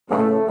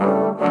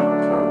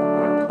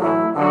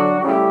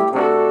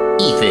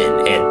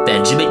Ethan and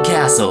Benjamin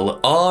Castle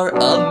are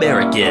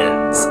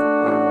Americans.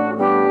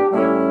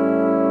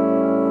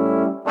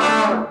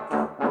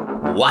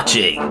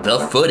 Watching the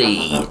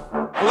footy.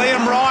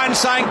 Liam Ryan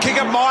saying, kick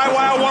it my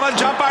way, I want to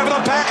jump over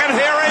the pack, and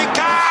here he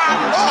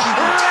comes!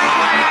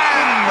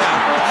 Ryan!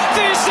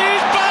 This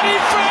is Buddy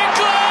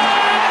Franklin!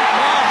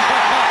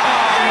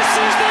 This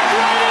is the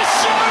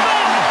greatest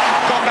showman!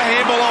 Got the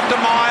handball off to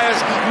Myers.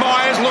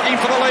 Myers looking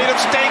for the lead of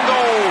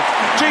Stengel.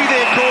 Gee,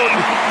 they're good.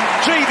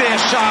 Gee,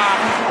 they're sharp.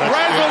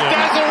 Razzle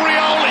dazzle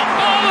Rioli.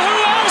 Oh,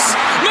 who else?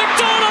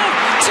 McDonald!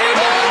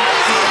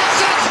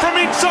 From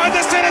inside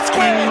the centre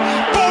square.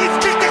 Boys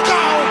kick the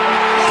goal.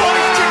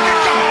 Boys kick the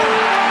goal.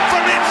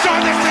 From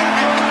inside the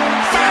centre.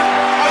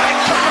 I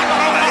can't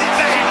believe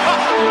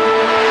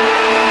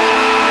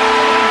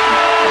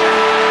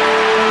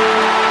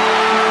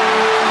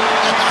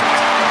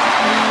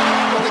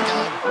What a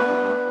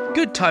game.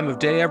 Good time of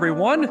day,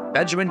 everyone.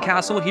 Benjamin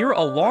Castle here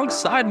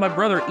alongside my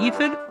brother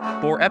Ethan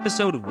for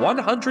episode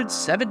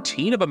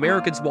 117 of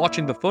Americans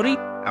Watching the Footy,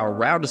 our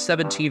round of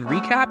 17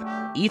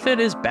 recap. Ethan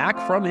is back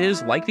from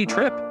his lengthy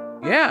trip.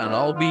 Yeah, and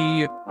I'll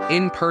be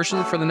in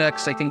person for the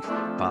next, I think,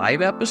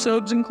 5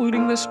 episodes,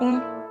 including this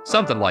one.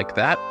 Something like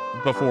that,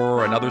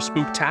 before another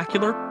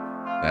spooktacular.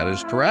 That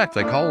is correct.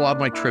 I call a lot of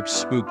my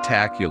trips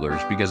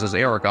spooktaculars because, as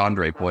Eric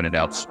Andre pointed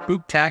out,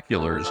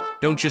 spooktaculars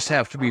don't just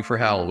have to be for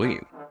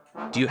Halloween.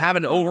 Do you have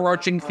an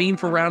overarching theme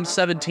for round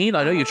 17?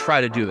 I know you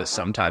try to do this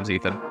sometimes,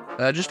 Ethan.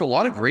 Just a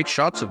lot of great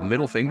shots of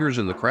middle fingers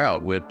in the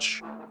crowd,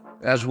 which,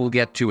 as we'll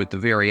get to at the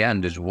very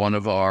end, is one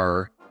of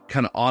our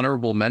kind of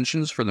honorable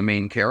mentions for the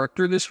main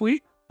character this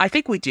week. I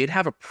think we did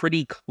have a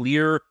pretty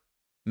clear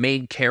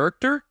main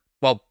character,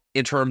 well,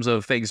 in terms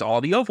of things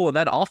on the oval and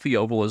then off the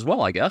oval as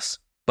well, I guess.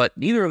 But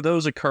neither of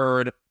those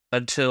occurred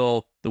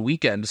until the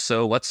weekend,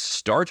 so let's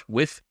start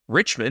with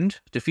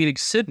Richmond defeating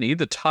Sydney.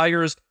 The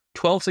Tigers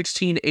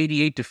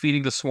 12-16-88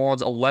 defeating the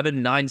Swans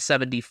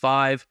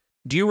 11-9-75.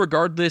 Do you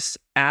regard this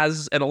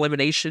as an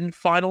elimination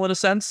final in a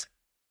sense?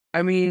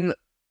 I mean,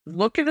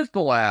 looking at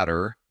the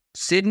ladder,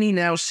 Sydney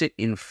now sit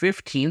in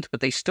 15th, but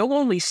they still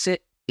only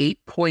sit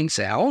 8 points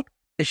out.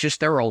 It's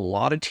just there are a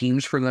lot of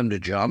teams for them to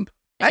jump.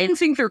 I don't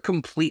think they're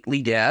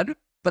completely dead,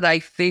 but I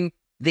think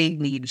they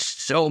need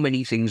so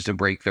many things to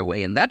break their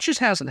way, and that just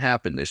hasn't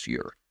happened this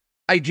year.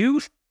 I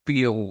do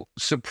feel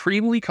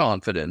supremely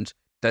confident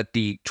that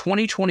the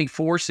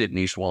 2024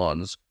 Sydney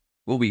Swans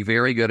will be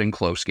very good in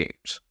close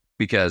games.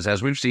 Because,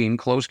 as we've seen,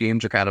 close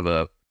games are kind of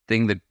a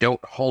thing that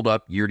don't hold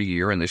up year to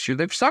year, and this year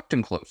they've sucked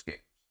in close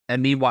games.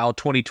 And meanwhile,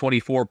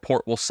 2024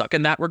 Port will suck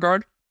in that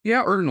regard?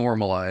 Yeah, or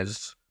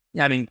normalize.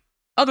 Yeah, I mean,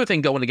 other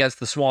thing going against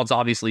the Swans,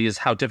 obviously, is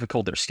how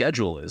difficult their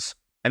schedule is.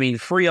 I mean,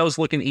 Frio's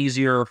looking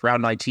easier,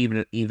 round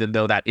 19, even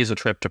though that is a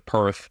trip to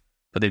Perth.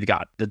 But they've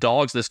got the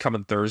Dogs this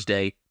coming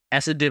Thursday,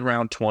 Essendon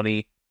round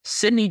 20,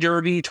 Sydney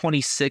Derby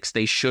 26,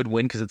 they should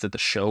win because it's at the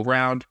show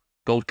round.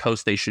 Gold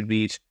Coast they should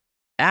beat.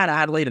 At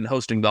Adelaide and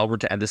hosting Melbourne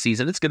to end the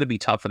season, it's going to be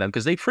tough for them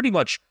because they pretty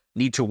much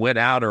need to win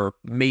out or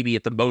maybe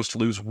at the most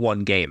lose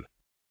one game.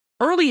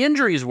 Early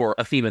injuries were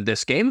a theme in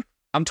this game.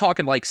 I'm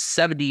talking like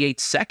 78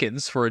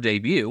 seconds for a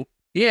debut.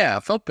 Yeah,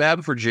 felt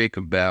bad for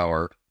Jacob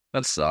Bauer.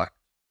 That sucked.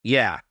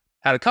 Yeah,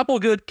 had a couple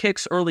good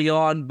kicks early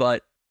on,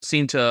 but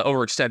seemed to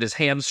overextend his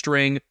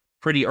hamstring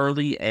pretty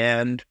early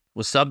and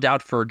was subbed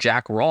out for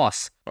Jack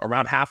Ross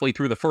around halfway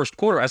through the first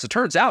quarter. As it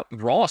turns out,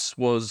 Ross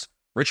was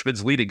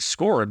Richmond's leading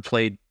scorer and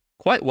played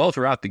quite well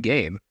throughout the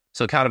game.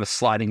 So kind of a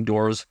sliding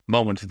doors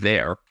moment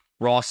there.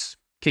 Ross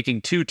kicking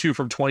 2-2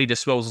 from 20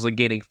 disposals and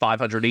gaining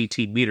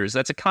 518 meters.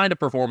 That's a kind of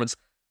performance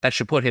that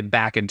should put him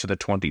back into the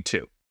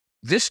 22.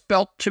 This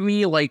felt to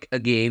me like a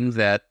game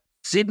that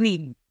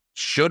Sydney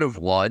should have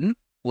won.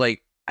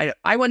 Like,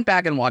 I went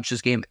back and watched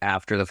this game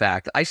after the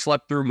fact. I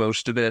slept through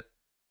most of it,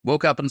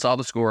 woke up and saw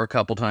the score a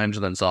couple times,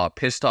 and then saw a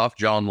pissed off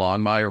John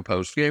Longmire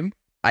postgame.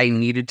 I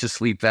needed to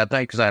sleep that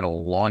night because I had a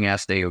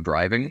long-ass day of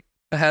driving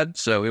ahead,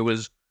 so it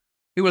was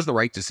the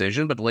right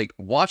decision. But, like,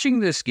 watching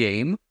this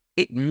game,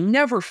 it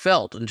never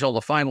felt until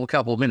the final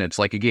couple minutes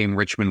like a game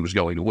Richmond was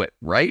going to win,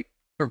 right?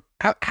 Or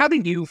how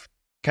did you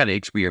kind of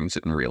experience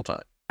it in real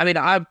time? I mean,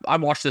 I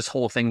watched this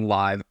whole thing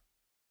live.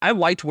 I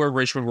liked where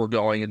Richmond were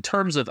going in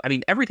terms of, I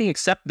mean, everything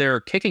except their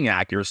kicking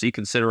accuracy,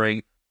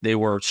 considering they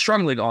were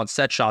struggling on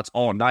set shots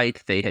all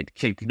night. They had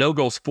kicked no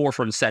goals 4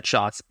 from set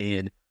shots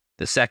in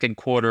the second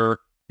quarter.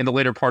 In the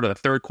later part of the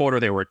third quarter,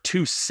 they were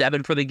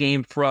 2-7 for the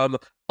game from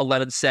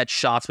 11 set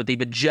shots, but they've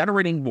been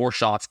generating more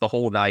shots the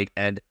whole night,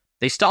 and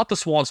they stopped the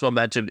Swans'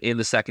 momentum in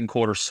the second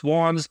quarter.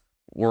 Swans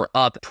were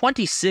up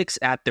 26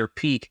 at their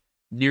peak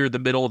near the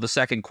middle of the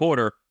second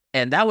quarter,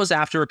 and that was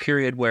after a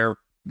period where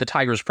the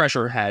Tigers'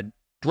 pressure had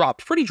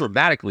dropped pretty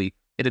dramatically.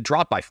 It had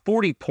dropped by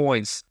 40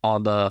 points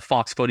on the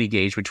Fox Footy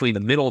gauge between the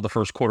middle of the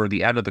first quarter and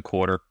the end of the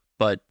quarter.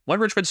 But when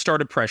Richmond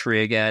started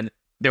pressuring again,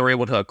 they were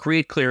able to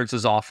create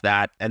clearances off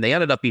that, and they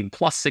ended up being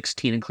plus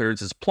 16 in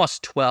clearances, plus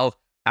 12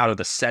 out of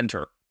the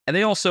center. And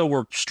they also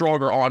were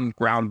stronger on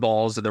ground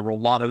balls, and there were a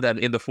lot of them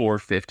in the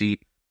forward 50.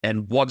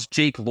 And once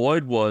Jake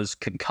Lloyd was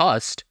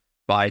concussed,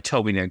 by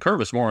Toby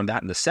Nankervis. More on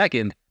that in a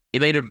second.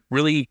 It made it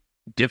really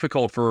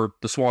difficult for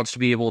the Swans to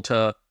be able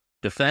to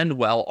defend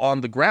well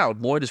on the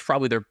ground. Lloyd is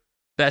probably their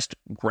best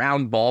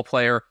ground ball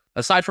player,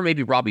 aside from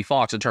maybe Robbie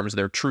Fox in terms of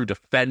their true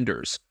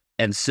defenders.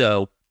 And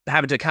so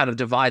having to kind of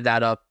divide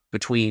that up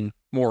between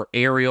more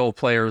aerial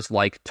players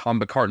like Tom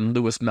McCartan,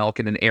 Lewis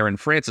Melkin, and Aaron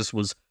Francis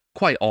was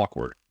quite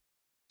awkward.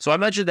 So I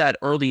mentioned that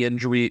early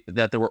injury,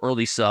 that there were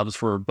early subs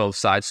for both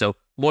sides. So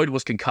Lloyd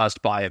was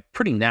concussed by a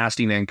pretty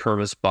nasty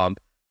Nankervis bump.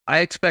 I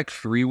expect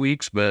 3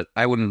 weeks, but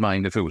I wouldn't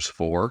mind if it was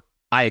 4.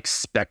 I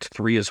expect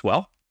 3 as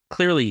well.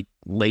 Clearly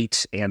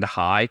late and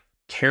high.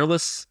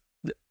 Careless.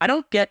 I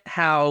don't get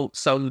how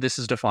some of this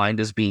is defined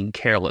as being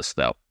careless,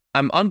 though.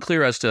 I'm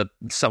unclear as to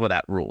some of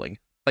that ruling.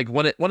 Like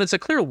when it's a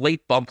clear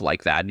late bump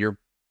like that and you're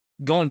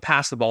going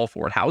past the ball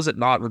for it, how is it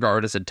not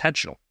regarded as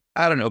intentional?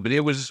 I don't know, but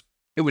it was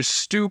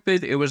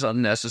stupid. It was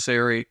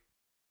unnecessary.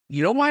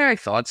 You know why I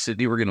thought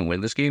Sydney were going to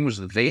win this game was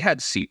that they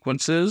had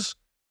sequences.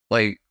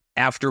 Like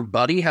after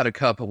Buddy had a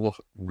couple of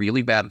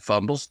really bad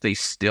fumbles, they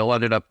still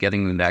ended up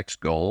getting the next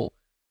goal.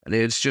 And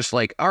it's just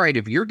like, all right,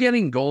 if you're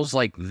getting goals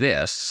like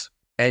this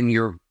and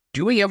you're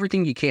doing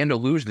everything you can to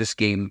lose this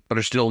game, but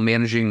are still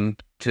managing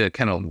to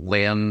kind of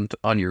land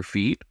on your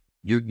feet,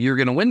 you're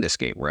going to win this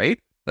game, right?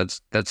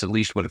 That's at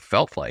least what it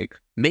felt like.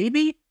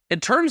 Maybe. In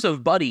terms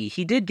of Buddy,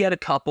 he did get a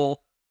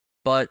couple,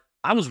 but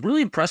I was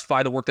really impressed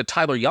by the work that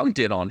Tyler Young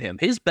did on him.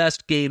 His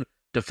best game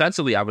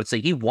defensively, I would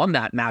say. He won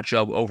that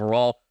matchup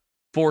overall,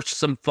 forced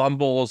some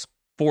fumbles,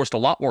 forced a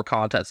lot more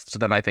contests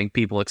than I think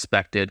people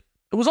expected.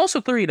 It was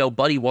also clear,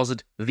 Buddy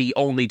wasn't the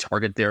only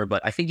target there,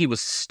 but I think he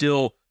was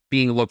still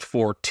being looked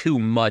for too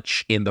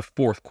much in the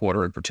fourth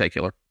quarter in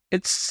particular.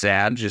 It's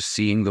sad just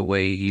seeing the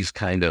way he's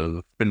kind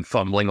of been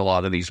fumbling a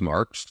lot of these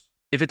marks.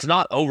 If it's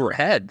not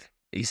overhead,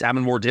 he's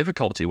having more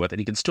difficulty with it.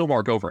 He can still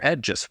mark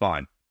overhead just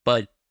fine.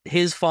 But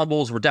his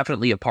fumbles were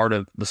definitely a part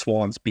of the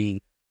Swans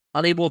being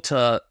unable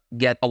to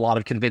get a lot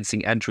of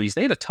convincing entries.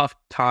 They had a tough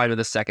time in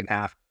the second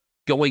half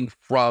going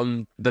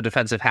from the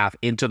defensive half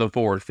into the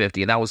forward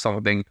 50, and that was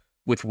something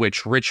with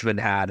which Richmond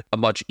had a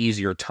much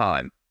easier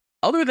time.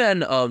 Other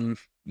than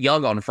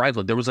Young on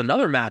Franklin, there was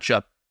another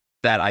matchup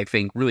that I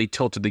think really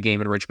tilted the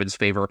game in Richmond's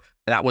favor.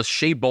 That was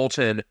Shea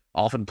Bolton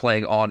often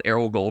playing on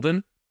Errol Golden.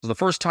 It was the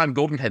first time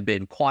Golden had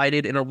been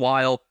quieted in a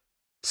while,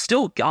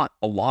 still got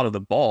a lot of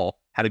the ball,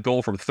 had a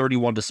goal from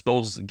 31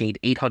 disposals, gained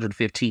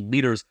 815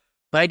 meters,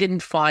 but I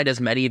didn't find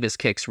as many of his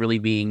kicks really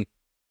being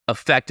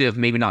effective,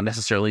 maybe not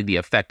necessarily the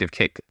effective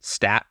kick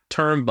stat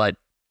term, but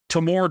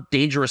to more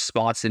dangerous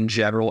spots in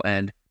general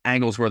and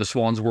angles where the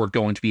Swans weren't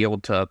going to be able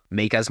to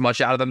make as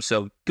much out of them.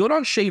 So good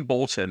on Shea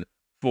Bolton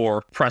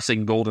for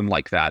pressing Golden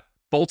like that.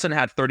 Bolton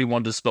had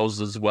 31 disposals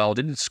as well,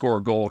 didn't score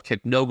a goal,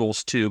 kicked no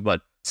goals too,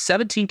 but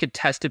 17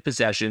 contested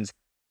possessions,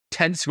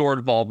 10 score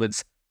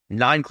involvements,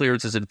 9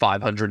 clearances in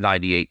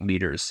 598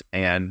 meters,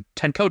 and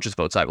 10 coaches'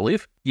 votes, I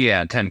believe.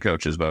 Yeah, 10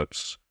 coaches'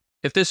 votes.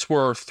 If this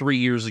were 3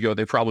 years ago,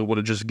 they probably would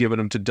have just given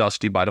him to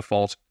Dusty by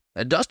default.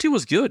 And Dusty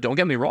was good, don't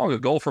get me wrong, a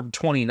goal from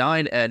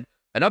 29 and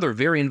another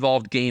very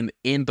involved game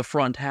in the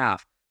front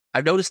half.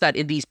 I've noticed that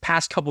in these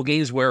past couple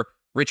games where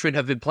Richmond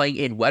have been playing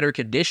in wetter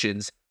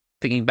conditions,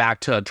 thinking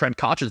back to Trent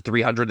Koch's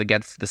 300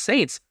 against the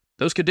Saints,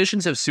 those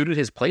conditions have suited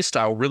his play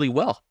style really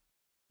well.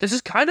 This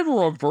is kind of a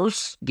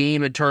reverse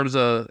game in terms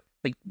of,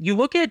 you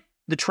look at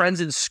the trends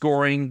in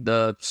scoring,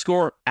 the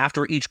score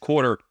after each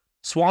quarter,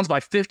 Swans by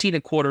 15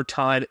 at quarter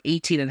time,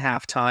 18 at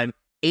halftime,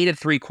 8 at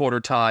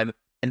 3/4 time,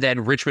 and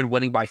then Richmond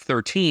winning by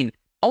 13.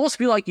 Almost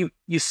feel like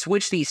you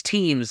switch these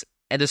teams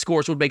and the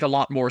scores would make a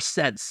lot more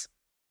sense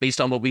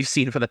based on what we've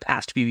seen for the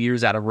past few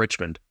years out of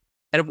Richmond.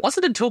 And it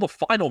wasn't until the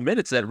final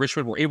minutes that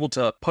Richmond were able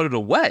to put it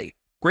away.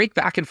 Great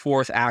back and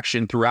forth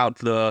action throughout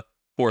the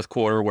fourth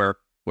quarter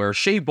where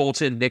Shea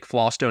Bolton, Nick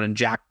Flostone, and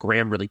Jack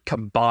Graham really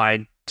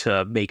combined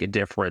to make a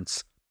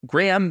difference.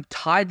 Graham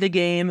tied the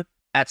game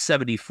at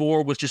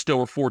 74 with just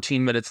over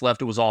 14 minutes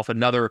left. It was off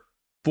another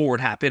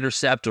forward half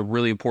intercept, a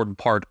really important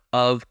part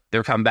of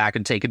their comeback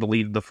and taking the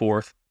lead in the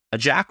fourth. A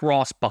Jack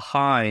Ross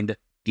behind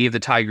gave the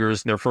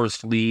Tigers their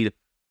first lead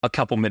a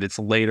couple minutes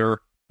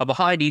later. A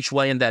behind each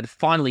way, and then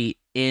finally,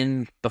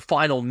 in the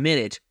final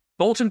minute,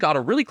 Bolton got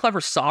a really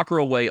clever soccer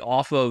away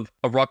off of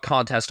a ruck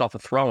contest off a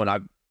throw,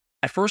 and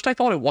at first I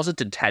thought it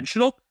wasn't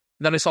intentional.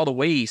 Then I saw the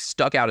way he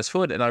stuck out his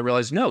foot, and I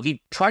realized, no,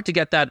 he tried to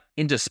get that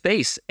into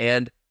space,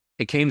 and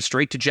it came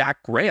straight to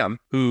Jack Graham,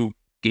 who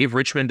gave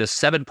Richmond a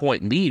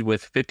 7-point lead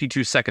with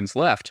 52 seconds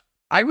left.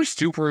 I was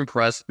super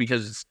impressed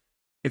because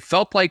it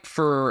felt like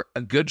for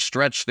a good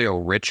stretch there,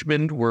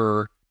 Richmond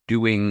were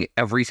doing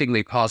everything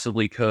they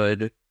possibly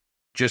could,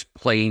 just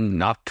playing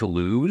not to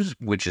lose,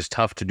 which is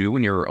tough to do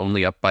when you're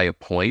only up by a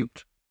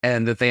point,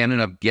 and that they ended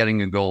up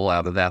getting a goal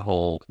out of that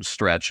whole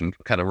stretch and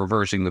kind of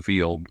reversing the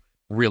field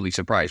really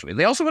surprised me.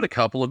 They also had a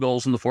couple of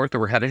goals in the fourth that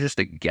were headed just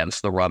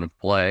against the run of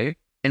play.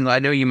 And I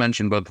know you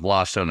mentioned both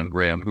Flostone and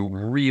Graham, who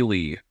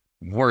really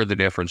were the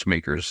difference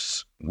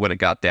makers when it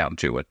got down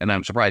to it. And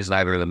I'm surprised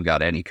neither of them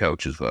got any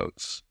coaches'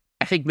 votes.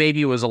 I think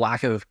maybe it was a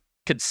lack of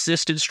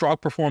consistent strong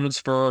performance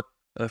for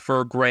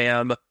for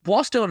Graham.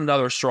 Boston,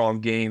 another strong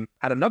game,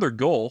 had another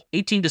goal,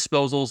 18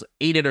 disposals,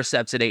 8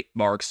 intercepts, and 8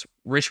 marks.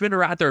 Richmond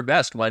are at their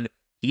best when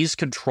he's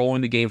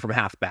controlling the game from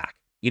halfback.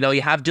 You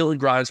have Dylan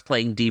Grimes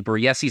playing deeper.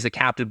 Yes, he's a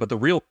captain, but the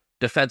real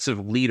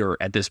defensive leader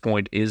at this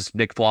point is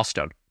Nick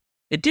Boston.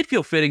 It did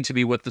feel fitting to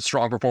me with the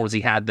strong performance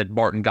he had that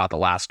Martin got the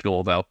last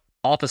goal, though.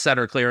 Off the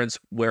center clearance,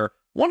 where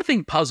one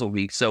thing puzzled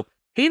me. So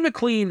Hayden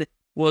McLean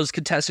was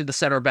contesting the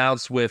center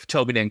bounce with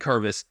Toby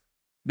Nankervis.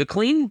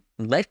 McLean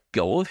let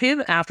go of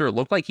him after it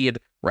looked like he had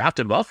wrapped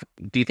him up.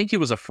 Do you think he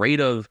was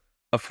afraid of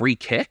a free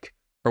kick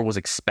or was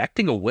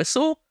expecting a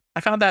whistle?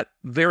 I found that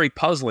very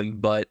puzzling,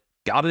 but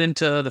got it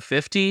into the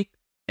 50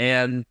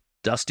 and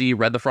Dusty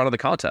read the front of the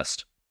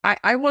contest.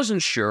 I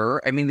wasn't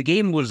sure. I mean, the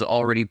game was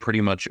already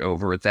pretty much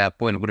over at that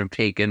point. It would have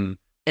taken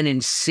an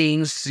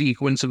insane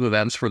sequence of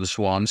events for the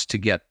Swans to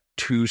get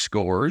 2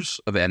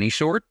 scores of any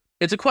sort.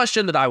 It's a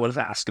question that I would have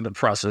asked the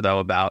presser, though,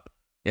 about,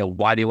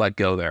 why do you let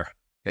go there?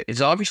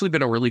 It's obviously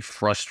been a really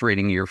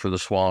frustrating year for the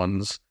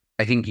Swans.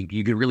 I think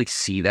you could really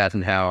see that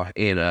in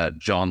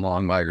John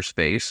Longmire's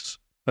face.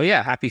 Oh,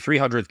 yeah. Happy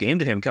 300th game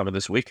to him coming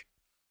this week.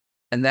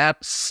 And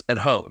that's at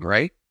home,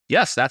 right?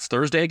 Yes, that's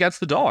Thursday against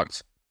the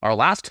Dogs. Our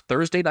last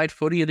Thursday night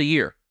footy of the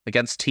year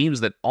against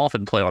teams that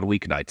often play on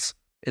weeknights.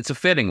 It's a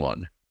fitting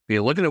one. If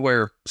you're looking at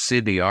where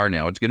Sydney are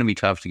now, it's going to be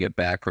tough to get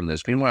back from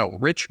this. Meanwhile,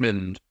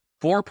 Richmond,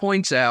 4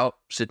 points out,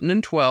 sitting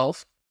in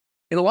 12th.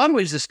 In a lot of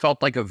ways, this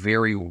felt like a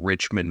very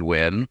Richmond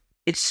win.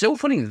 It's so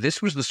funny.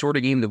 This was the sort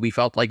of game that we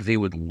felt like they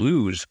would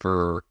lose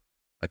for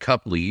a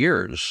couple of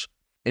years.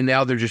 And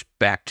now they're just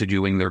back to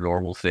doing their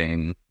normal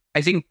thing.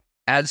 I think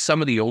as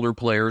some of the older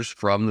players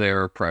from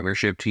their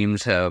premiership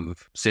teams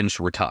have since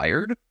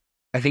retired,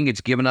 I think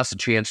it's given us a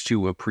chance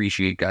to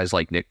appreciate guys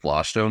like Nick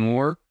Boston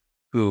more,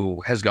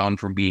 who has gone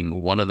from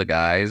being one of the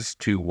guys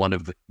to one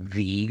of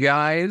the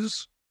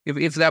guys,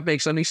 if that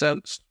makes any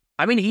sense.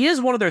 I mean, he is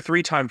one of their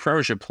 3-time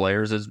premiership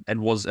players and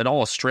was an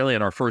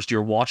All-Australian our first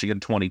year watching in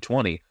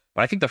 2020.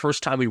 But I think the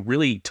first time we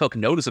really took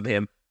notice of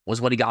him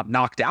was when he got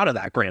knocked out of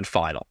that grand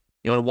final.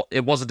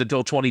 It wasn't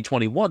until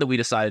 2021 that we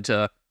decided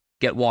to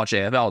watch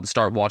AFL and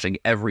start watching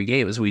every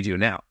game as we do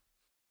now.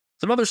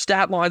 Some other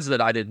stat lines that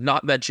I did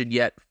not mention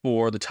yet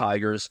for the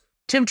Tigers.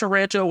 Tim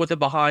Taranto with it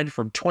behind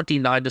from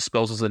 29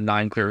 disposals and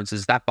 9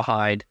 clearances. That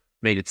behind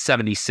made it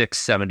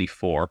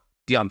 76-74.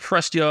 Dion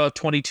Prestia,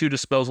 22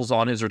 disposals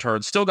on his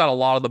return. Still got a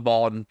lot of the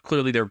ball, and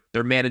clearly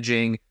they're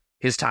managing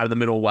his time in the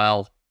middle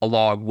well,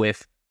 along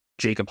with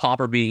Jacob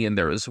Hopper being in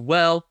there as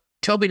well.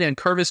 Toby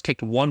Nankervis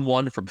kicked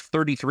 1-1 from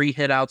 33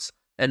 hitouts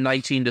and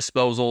 19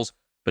 disposals,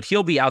 but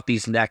he'll be out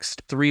these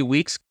next 3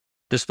 weeks.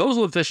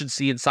 Disposal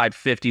efficiency inside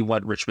 50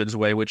 went Richmond's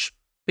way, which,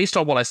 based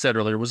on what I said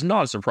earlier, was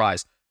not a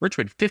surprise.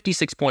 Richmond,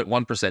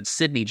 56.1%,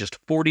 Sydney just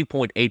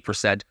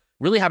 40.8%,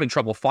 really having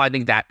trouble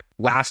finding that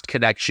last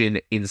connection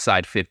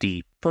inside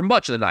 50 for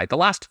much of the night, the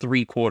last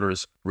 3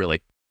 quarters,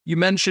 really. You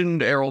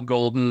mentioned Errol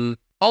Golden,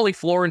 Ollie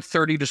Florin,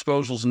 30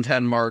 disposals and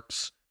 10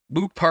 marks,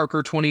 Luke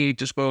Parker, 28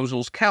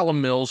 disposals,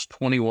 Callum Mills,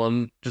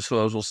 21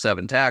 disposals,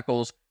 7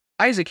 tackles,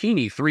 Isaac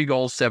Heaney, 3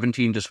 goals,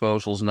 17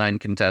 disposals, 9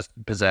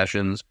 contested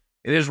possessions.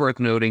 It is worth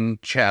noting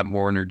Chad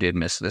Warner did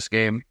miss this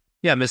game.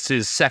 Yeah, missed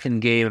his 2nd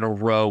game in a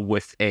row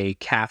with a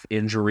calf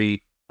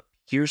injury.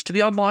 Here's to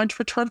the online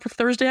return for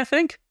Thursday, I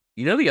think.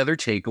 You know the other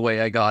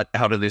takeaway I got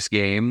out of this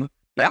game?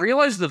 Yeah. I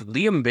realized that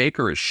Liam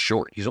Baker is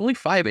short. He's only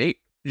 5'8".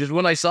 Just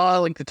when I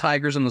saw the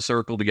Tigers in the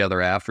circle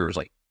together after, it was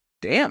like,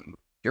 damn,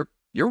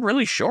 you're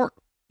really short.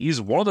 He's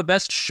one of the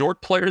best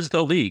short players in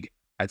the league.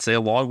 I'd say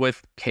along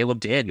with Caleb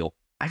Daniel.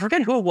 I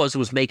forget who it was who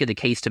was making the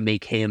case to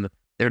make him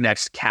their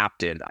next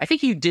captain. I think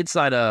he did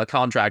sign a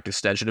contract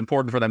extension,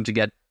 important for them to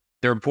get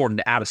their important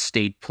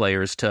out-of-state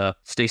players to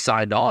stay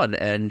signed on,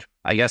 and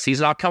I guess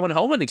he's not coming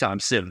home anytime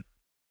soon.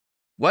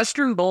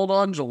 Western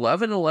Bulldogs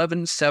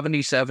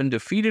 11-11-77,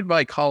 defeated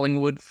by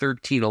Collingwood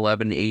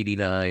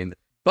 13-11-89.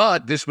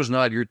 But this was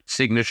not your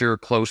signature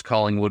close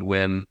Collingwood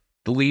win.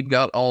 The lead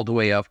got all the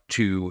way up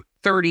to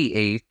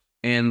 38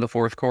 in the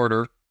 4th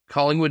quarter.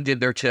 Collingwood did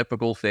their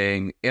typical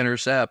thing,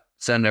 intercept,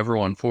 send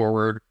everyone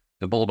forward.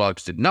 The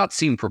Bulldogs did not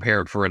seem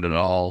prepared for it at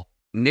all.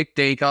 Nick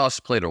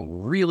Dacos played a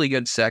really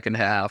good second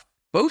half.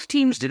 Both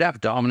teams did have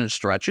dominant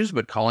stretches,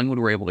 but Collingwood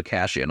were able to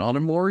cash in on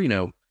it more.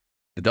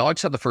 The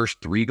Dogs had the first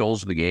 3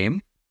 goals of the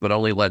game, but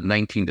only led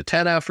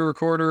 19-10 after a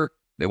quarter.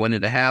 They went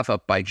into half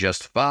up by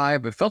just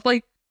 5. It felt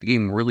like the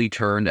game really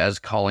turned as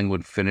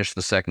Collingwood finished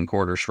the 2nd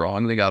quarter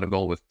strong. They got a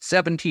goal with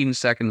 17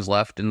 seconds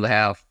left in the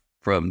half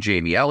from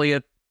Jamie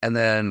Elliott, and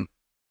then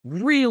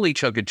really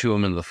took it to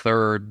him in the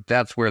 3rd.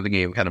 That's where the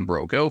game kind of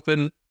broke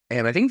open.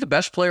 And I think the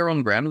best player on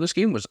the ground in this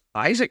game was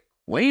Isaac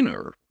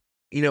Quainer.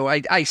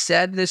 I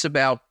said this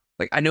about,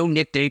 I know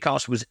Nick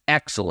Dacos was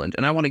excellent,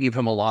 and I want to give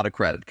him a lot of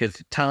credit,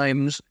 because at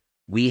times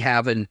we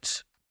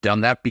haven't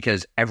done that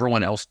because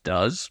everyone else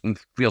does. It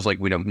feels like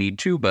we don't need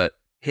to, but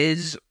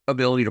his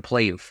ability to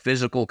play in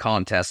physical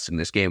contests in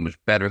this game was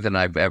better than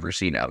I've ever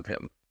seen out of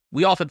him.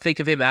 We often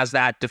think of him as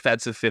that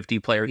defensive 50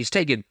 player. He's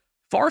taken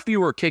far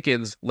fewer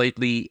kick-ins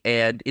lately,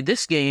 and in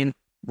this game,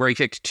 where he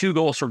kicked 2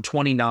 goals from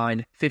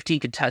 29, 15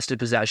 contested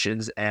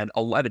possessions, and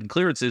 11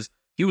 clearances.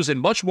 He was in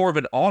much more of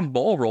an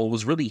on-ball role. It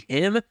was really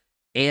him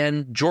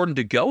and Jordan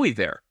DeGoey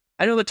there.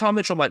 I know that Tom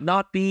Mitchell might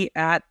not be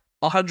at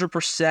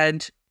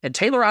 100%, and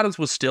Taylor Adams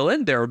was still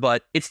in there,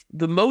 but it's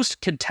the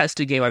most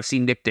contested game I've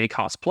seen Nick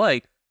Dacos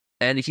play,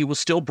 and he was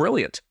still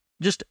brilliant.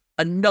 Just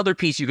another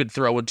piece you could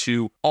throw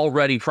into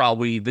already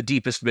probably the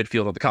deepest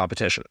midfield of the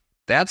competition.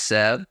 That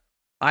said,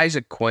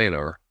 Isaac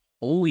Quaynor,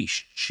 holy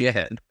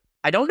shit.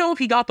 I don't know if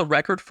he got the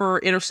record for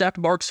intercept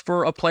marks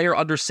for a player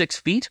under 6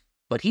 feet,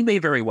 but he may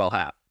very well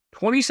have.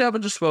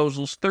 27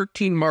 disposals,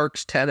 13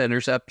 marks, 10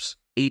 intercepts,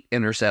 8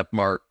 intercept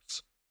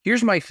marks.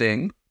 Here's my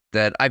thing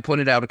that I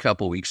pointed out a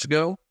couple weeks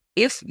ago.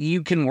 If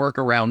you can work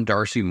around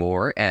Darcy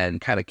Moore and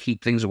kind of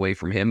keep things away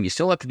from him, you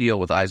still have to deal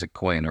with Isaac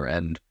Quaynor,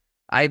 and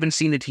I haven't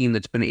seen a team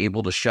that's been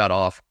able to shut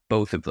off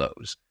both of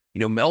those.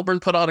 Melbourne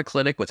put on a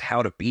clinic with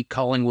how to beat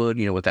Collingwood,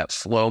 with that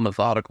slow,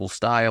 methodical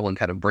style and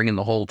kind of bringing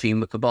the whole team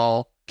with the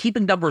ball.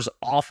 Keeping numbers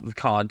off of the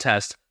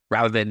contest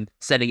rather than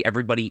sending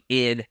everybody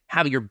in,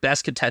 having your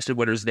best contested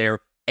winners there,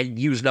 and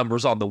use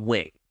numbers on the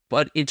wing.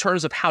 But in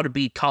terms of how to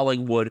beat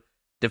Collingwood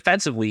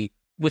defensively,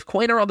 with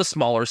Quaynor on the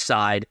smaller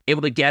side,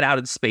 able to get out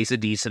in space a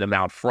decent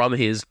amount from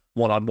his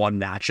one-on-one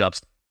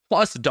matchups,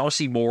 plus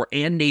Darcy Moore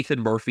and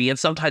Nathan Murphy, and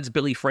sometimes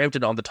Billy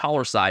Frampton on the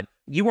taller side,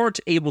 you weren't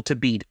able to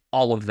beat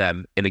all of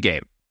them in a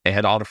game.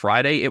 And on a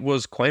Friday, it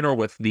was Quaynor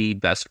with the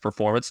best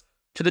performance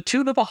to the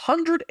tune of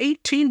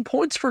 118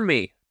 points for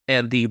me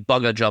and the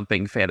bunga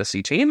jumping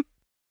fantasy team.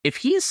 If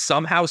he's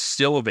somehow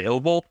still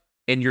available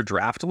in your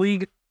draft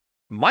league,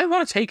 might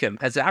want to take him.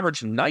 Has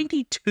averaged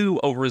 92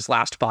 over his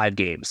last 5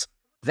 games.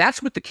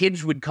 That's what the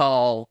kids would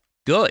call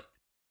good.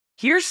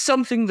 Here's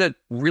something that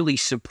really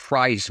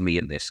surprised me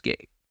in this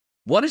game.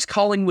 What has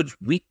Collingwood's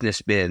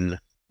weakness been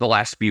the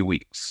last few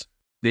weeks?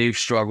 They've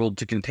struggled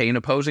to contain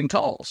opposing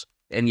talls,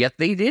 and yet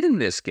they did in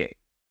this game.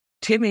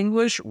 Tim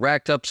English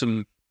racked up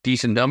some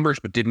decent numbers,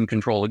 but didn't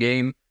control a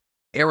game.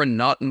 Aaron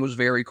Naughton was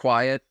very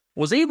quiet.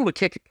 Was able to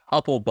kick a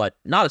couple, but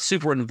not a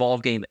super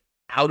involved game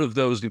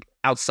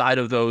outside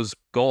of those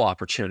goal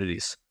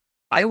opportunities.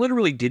 I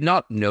literally did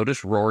not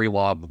notice Rory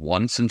Lobb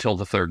once until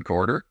the third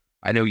quarter.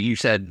 I know you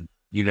said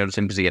you noticed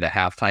him because he had a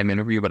halftime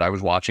interview, but I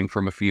was watching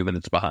from a few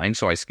minutes behind,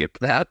 so I skipped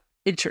that.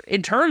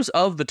 In terms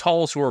of the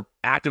talls who are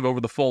active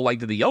over the full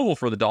length of the oval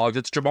for the Dogs,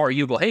 it's Jamar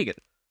Ugle-Hagan.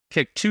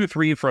 Kicked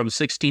 2-3 from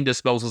 16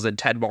 disposals and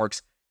 10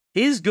 marks.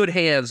 His good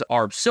hands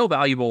are so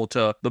valuable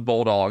to the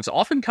Bulldogs,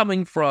 often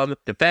coming from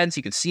defense.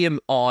 You can see him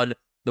on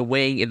the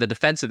wing in the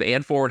defensive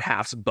and forward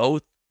halves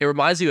both. It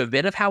reminds you a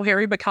bit of how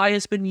Harry Mackay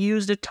has been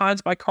used at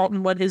times by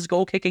Carlton when his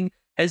goal kicking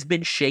has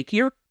been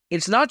shakier.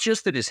 It's not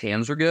just that his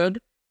hands are good,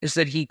 it's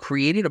that he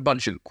created a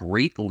bunch of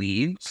great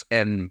leads,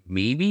 and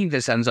maybe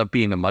this ends up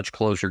being a much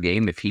closer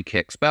game if he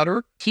kicks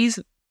better. He's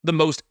the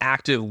most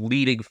active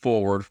leading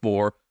forward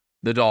for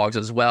the Dogs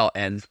as well,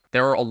 and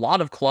there are a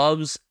lot of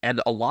clubs and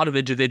a lot of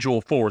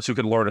individual forwards who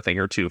can learn a thing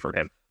or two from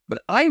him.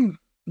 But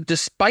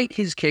despite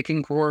his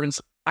kicking performance,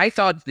 I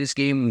thought this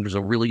game was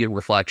a really good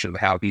reflection of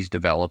how he's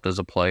developed as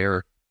a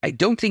player. I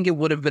don't think it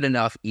would have been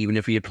enough even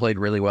if he had played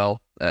really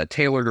well.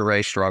 Taylor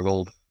DeRay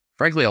struggled.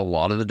 Frankly, a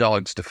lot of the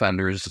Dogs'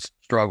 defenders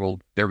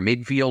struggled. Their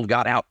midfield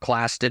got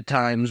outclassed at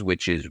times,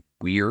 which is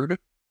weird.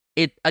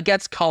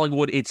 Against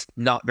Collingwood, it's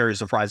not very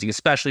surprising,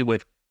 especially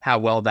with how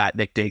well that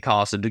Nick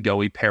Dacos and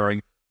DeGoey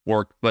pairing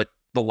worked. But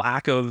the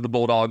lack of the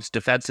Bulldogs'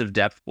 defensive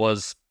depth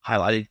was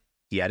highlighted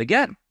yet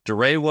again.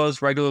 DeRay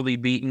was regularly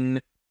beaten.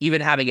 Even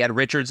having Ed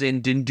Richards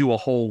in didn't do a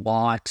whole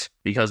lot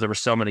because there were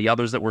so many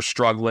others that were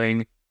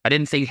struggling. I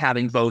didn't think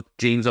having both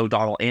James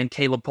O'Donnell and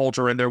Caleb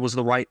Poulter in there was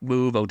the right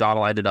move.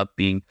 O'Donnell ended up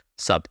being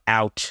subbed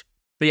out.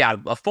 But yeah,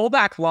 a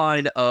fullback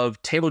line of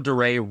Taylor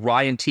DeRay,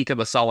 Ryan Tika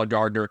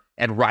Masala-Gardner,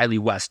 and Riley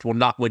West will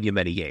not win you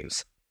many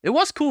games. It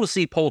was cool to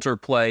see Poulter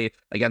play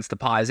against the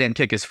Pies and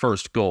kick his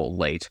first goal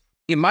late.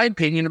 In my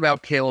opinion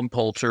about Caleb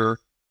Poulter,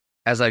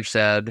 as I've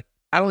said,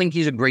 I don't think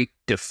he's a great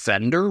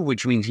defender,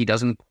 which means he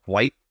doesn't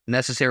quite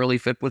necessarily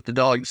fit what the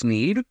Dogs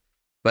need.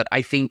 But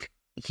I think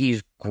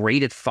he's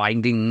great at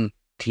finding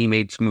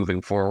teammates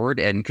moving forward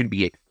and could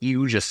be a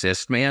huge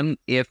assist man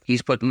if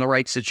he's put in the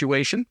right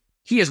situation.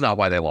 He is not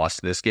why they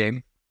lost this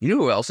game. You know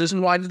who else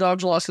isn't why the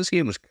Dogs lost this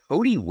game? Was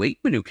Cody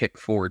Waitman, who kicked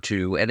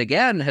 4-2, and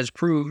again has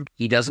proved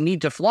he doesn't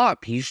need to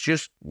flop. He's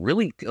just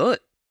really good.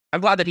 I'm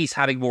glad that he's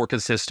having more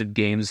consistent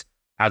games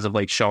as of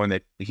late, showing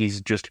that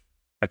he's just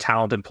a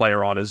talented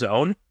player on his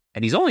own.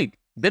 And he's only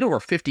been over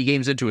 50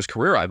 games into his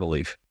career, I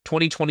believe.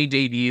 2020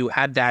 debut,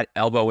 had that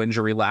elbow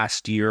injury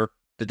last year.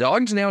 The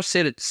Dogs now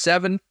sit at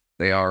 7.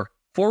 They are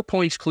 4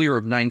 points clear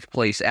of 9th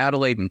place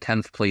Adelaide and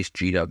 10th place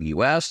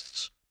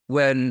GWS.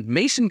 When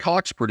Mason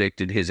Cox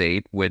predicted his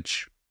 8,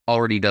 which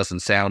already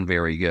doesn't sound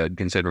very good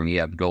considering he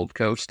had Gold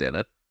Coast in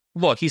it.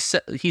 Look, he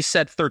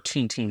said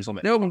 13 teams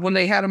limit. No, but when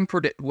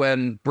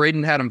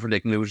Braden had him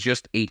predicting, it was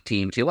just 8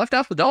 teams. He left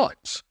out the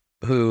Dogs,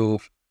 who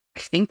I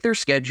think their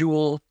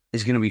schedule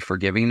is going to be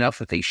forgiving enough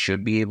that they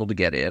should be able to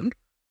get in.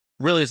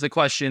 Really, it's the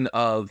question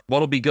of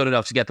what'll be good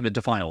enough to get them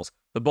into finals.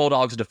 The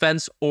Bulldogs'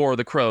 defense or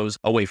the Crows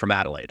away from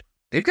Adelaide.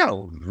 they've got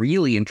a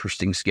really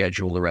interesting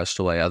schedule the rest of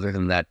the way, other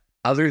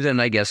than,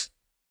 I guess,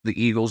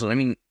 the Eagles. And I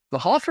mean, the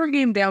Hawthorne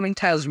game down in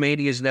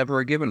Tasmania is never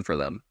a given for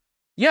them.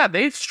 Yeah,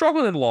 they've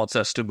struggled in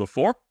Launceston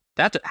before.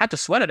 Had to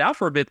sweat it out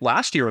for a bit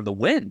last year in the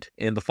wind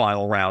in the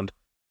final round.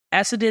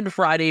 Essendon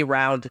Friday,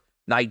 round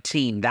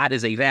 19.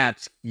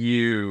 That's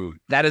huge.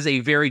 That is a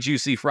very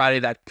juicy Friday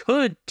that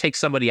could take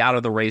somebody out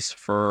of the race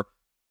for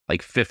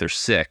like 5th or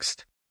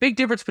 6th. Big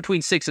difference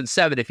between 6 and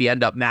 7 if you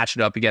end up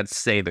matching up against,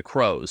 say, the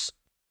Crows.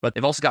 But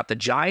they've also got the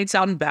Giants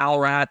out in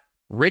Ballarat,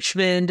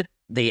 Richmond,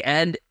 they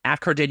end at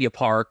Cardinia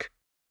Park.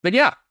 But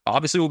yeah,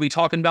 obviously we'll be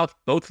talking about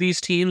both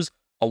these teams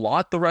a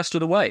lot the rest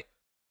of the way.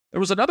 There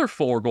was another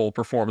 4-goal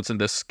performance in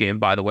this game,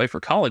 by the way, for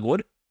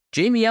Collingwood.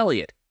 Jamie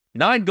Elliott,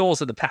 9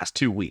 goals in the past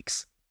 2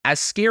 weeks. As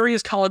scary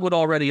as Collingwood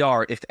already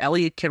are, if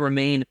Elliott can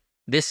remain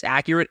this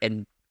accurate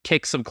and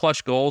kick some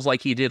clutch goals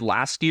like he did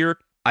last year,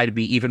 I'd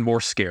be even more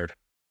scared.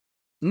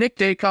 Nick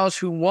Dacos,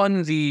 who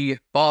won the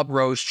Bob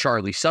Rose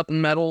Charlie Sutton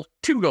medal,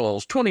 2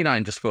 goals,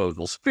 29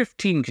 disposals,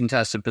 15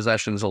 contested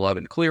possessions,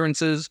 11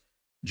 clearances.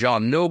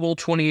 John Noble,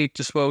 28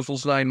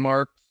 disposals, 9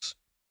 marks.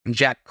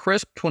 Jack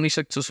Crisp,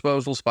 26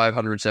 disposals,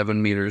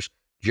 507 meters.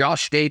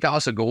 Josh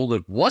Dacos, a goal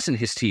that wasn't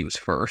his team's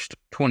first,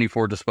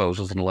 24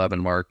 disposals and 11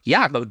 marks.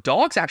 Yeah, the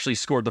Dogs actually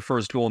scored the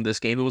first goal in this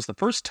game. It was the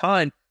first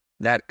time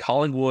that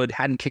Collingwood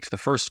hadn't kicked the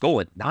first goal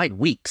in 9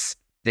 weeks.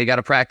 They got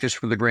to practice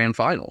for the grand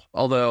final.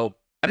 Although,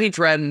 I mean,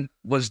 trend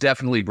was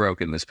definitely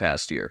broken this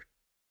past year.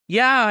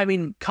 Yeah, I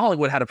mean,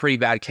 Collingwood had a pretty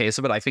bad case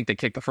of it. I think they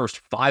kicked the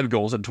first 5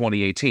 goals in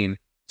 2018.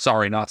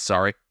 Sorry, not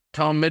sorry.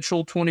 Tom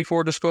Mitchell,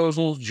 24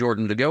 disposals.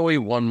 Jordan DeGoey,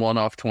 1-1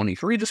 off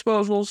 23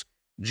 disposals.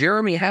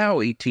 Jeremy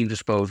Howe, 18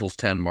 disposals,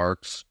 10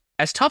 marks.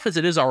 As tough as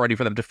it is already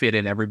for them to fit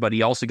in everybody,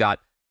 you also got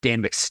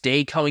Dan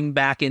McStay coming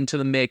back into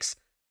the mix.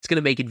 It's going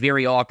to make it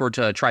very awkward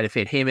to try to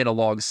fit him in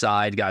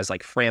alongside guys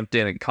like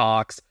Frampton and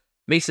Cox.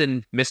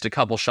 Mason missed a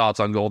couple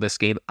shots on goal this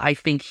game. I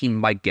think he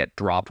might get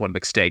dropped when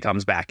McStay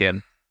comes back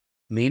in.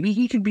 Maybe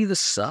he could be the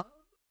sub?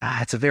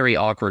 It's a very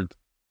awkward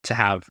to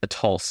have a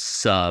tall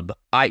sub.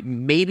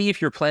 Maybe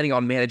if you're planning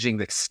on managing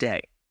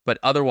McStay, but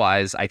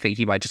otherwise, I think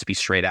he might just be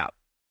straight out.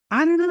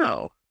 I don't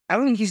know. I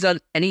don't think he's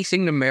done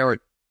anything to merit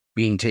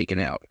being taken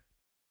out.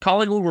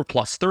 Collingwood were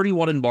plus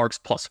 31 in marks,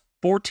 plus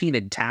 14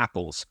 in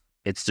tackles.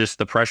 It's just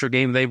the pressure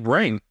game they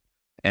bring.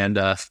 And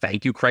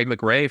thank you, Craig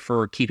McRae,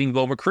 for keeping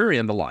Bo McCreary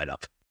in the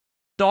lineup.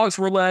 Dogs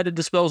were led in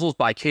disposals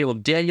by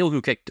Caleb Daniel,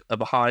 who kicked a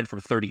behind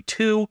from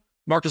 32.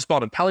 Marcus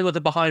Bontempelli with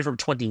a behind from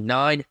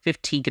 29,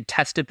 15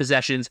 contested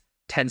possessions,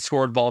 10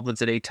 score involvements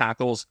and 8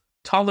 tackles.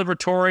 Tom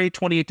Liberatore,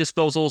 28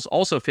 disposals,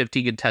 also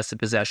 15 contested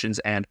possessions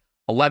and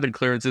 11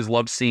 clearances.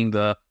 Loved seeing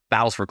the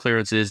battles for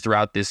clearances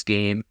throughout this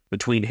game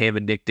between him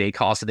and Nick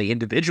Dacos, and they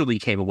individually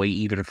came away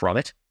even from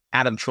it.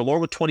 Adam Treloar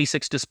with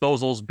 26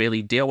 disposals,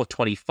 Bailey Dale with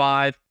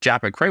 25,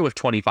 Jack McRae with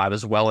 25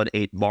 as well and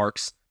 8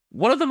 marks.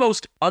 One of the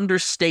most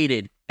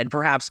understated, and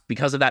perhaps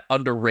because of that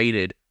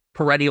underrated,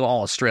 perennial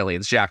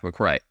All-Australians, Jack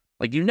McRae.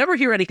 Like, you never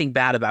hear anything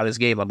bad about his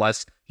game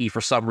unless he, for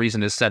some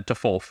reason, is sent to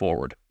full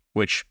forward,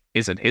 which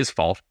isn't his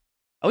fault.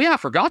 Oh yeah, I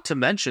forgot to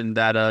mention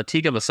that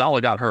Tika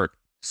Masala got hurt.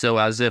 So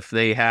as if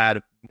they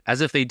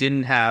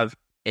didn't have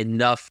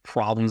enough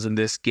problems in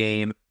this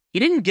game, he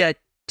didn't get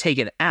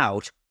taken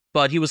out,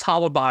 but he was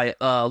hobbled by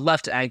a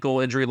left ankle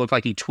injury. It looked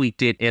like he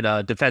tweaked it in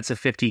a defensive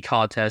 50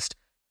 contest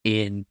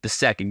in the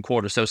second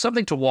quarter. So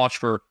something to watch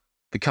for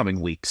the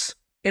coming weeks.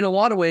 In a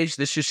lot of ways,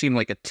 this just seemed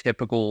like a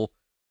typical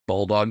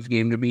Bulldogs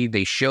game to me.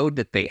 They showed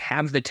that they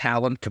have the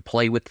talent to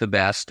play with the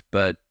best,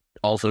 but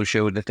also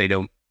showed that they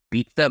don't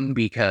beat them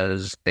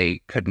because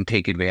they couldn't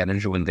take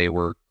advantage when they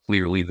were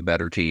clearly the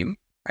better team.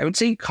 I would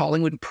say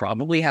Collingwood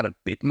probably had a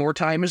bit more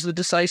time as the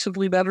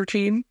decisively better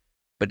team,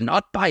 but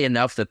not by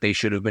enough that they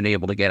should have been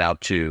able to get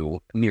out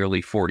to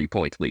nearly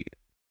 40-point lead.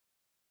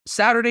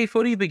 Saturday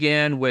footy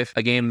began with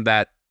a game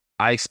that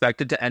I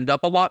expected to end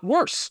up a lot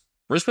worse.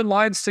 Brisbane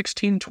Lions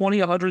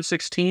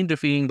 16-20-116,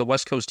 defeating the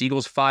West Coast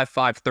Eagles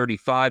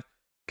 5-5-35.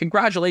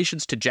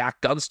 Congratulations to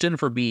Jack Dunstan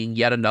for being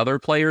yet another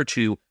player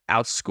to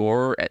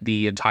outscore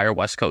the entire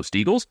West Coast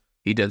Eagles.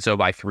 He did so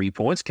by 3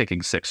 points, kicking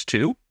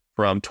 6-2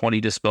 from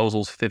 20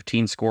 disposals,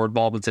 15 score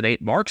involvements, and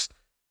 8 marks.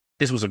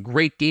 This was a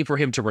great game for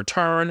him to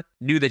return,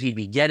 knew that he'd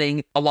be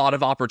getting a lot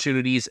of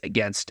opportunities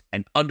against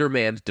an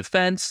undermanned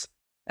defense,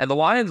 and the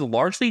Lions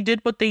largely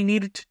did what they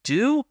needed to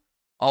do,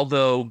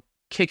 although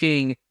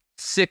kicking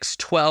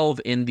 6-12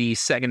 in the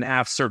second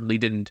half certainly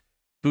didn't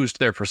boost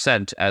their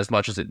percent as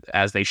much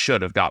as they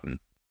should have gotten.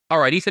 All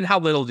right, Ethan, how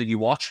little did you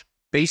watch?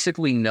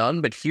 Basically none,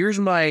 but here's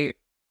my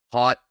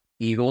hot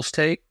Eagles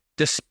take.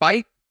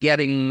 Despite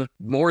getting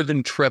more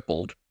than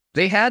tripled,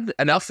 they had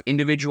enough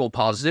individual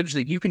positives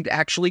that you can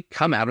actually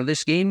come out of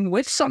this game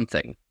with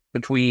something.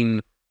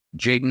 Between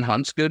Jaden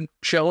Hunt's good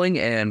showing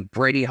and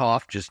Brady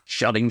Hoff just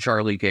shutting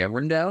Charlie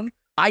Cameron down.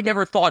 I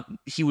never thought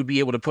he would be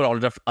able to put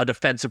on a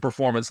defensive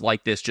performance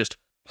like this, just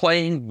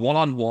playing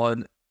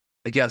one-on-one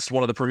against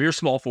one of the premier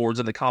small forwards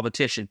in the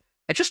competition.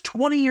 At just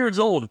 20 years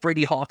old,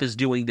 Brady Hoff is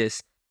doing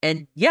this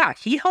And yeah,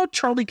 he held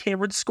Charlie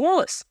Cameron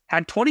scoreless.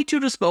 Had 22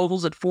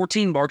 disposals and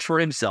 14 marks for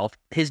himself.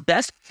 His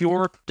best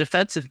pure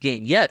defensive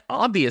game yet,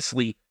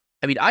 obviously.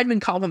 I mean, I'd been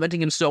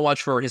complimenting him so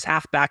much for his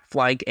halfback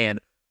flank and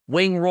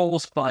wing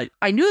rolls, but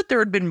I knew that there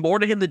had been more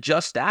to him than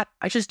just that.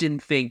 I just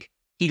didn't think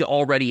he'd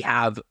already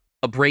have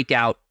a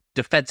breakout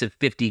defensive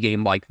 50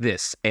 game like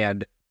this.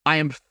 And I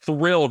am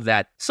thrilled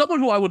that someone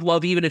who I would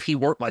love even if he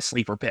weren't my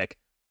sleeper pick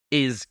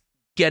is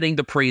getting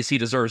the praise he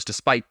deserves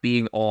despite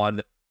being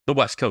on the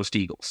West Coast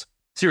Eagles.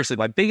 Seriously,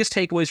 my biggest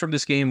takeaways from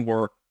this game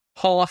were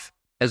Hoff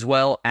as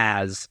well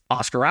as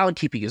Oscar Allen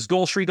keeping his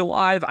goal streak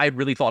alive. I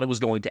really thought it was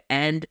going to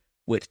end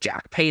with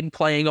Jack Payton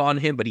playing on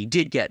him, but he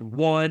did get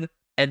one.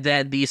 And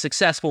then the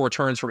successful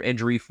returns from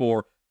injury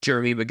for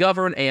Jeremy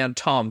McGovern and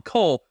Tom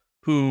Cole,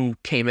 who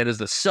came in as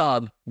the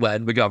sub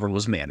when McGovern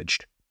was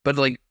managed. But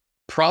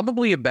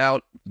probably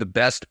about the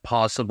best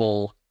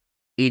possible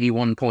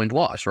 81-point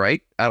loss,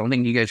 right? I don't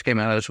think you guys came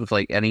out of this with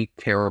any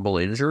terrible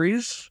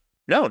injuries.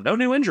 No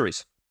new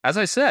injuries. As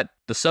I said,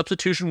 the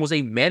substitution was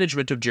a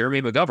management of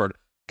Jeremy McGovern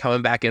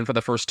coming back in for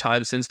the first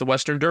time since the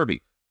Western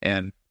Derby.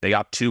 And they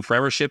got 2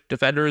 Premiership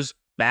defenders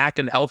back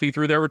and healthy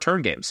through their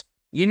return games.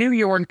 You knew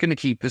you weren't going to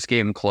keep this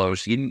game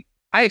close.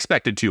 I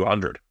expected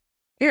 200.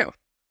 Yeah.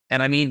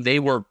 And I mean,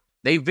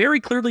 they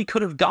very clearly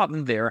could have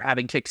gotten there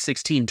having kicked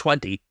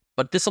 16-20,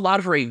 but this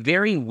allowed for a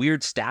very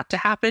weird stat to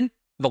happen.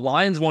 The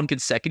Lions won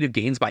consecutive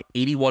games by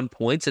 81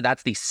 points, and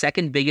that's the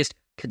second biggest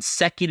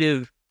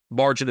consecutive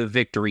margin of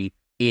victory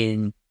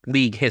in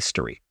league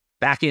history.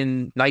 Back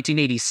in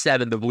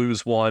 1987, the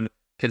Blues won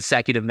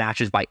consecutive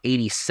matches by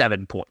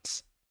 87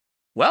 points.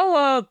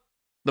 Well,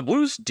 the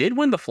Blues did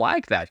win the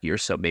flag that year,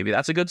 so maybe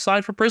that's a good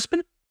sign for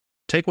Brisbane.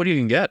 Take what you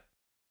can get.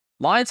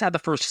 Lions had the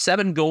first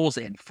 7 goals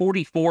and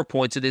 44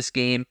 points of this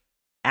game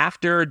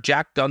after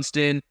Jack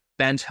Dunstan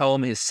bent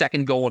home his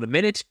second goal in a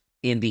minute.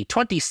 In the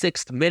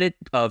 26th minute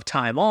of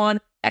time on,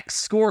 X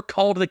score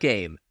called the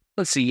game.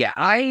 Let's see, yeah,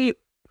 I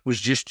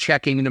was just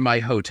checking into my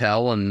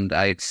hotel and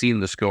I had seen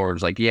the score. I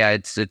was like, yeah,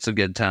 it's a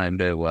good time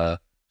to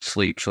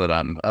sleep so that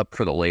I'm up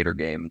for the later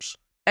games.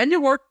 And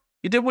you worked.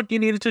 You did what you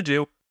needed to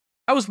do.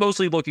 I was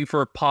mostly looking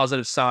for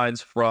positive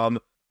signs from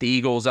the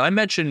Eagles. I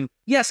mentioned,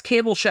 yes,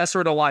 Campbell, Chesser,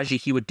 and Elijah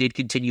Hewitt did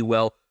continue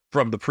well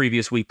from the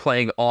previous week,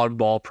 playing on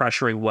ball,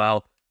 pressuring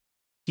well.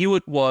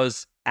 Hewitt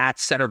was at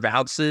center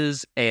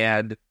bounces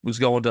and was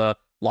going to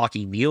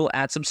Lachie Neal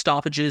at some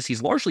stoppages.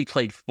 He's largely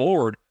played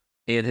forward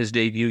in his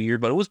debut year,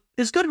 but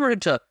it's good for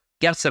him to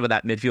get some of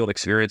that midfield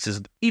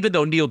experiences, even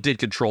though Neal did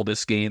control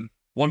this game.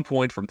 1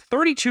 point from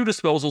 32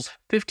 disposals,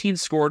 15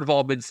 score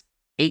involvements,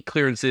 8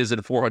 clearances,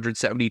 and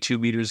 472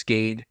 meters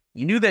gained.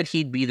 You knew that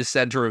he'd be the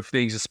center of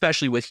things,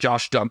 especially with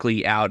Josh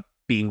Dunkley out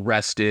being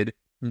rested.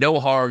 No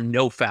harm,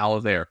 no foul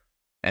there.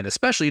 And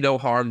especially no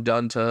harm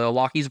done to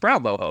Lockie's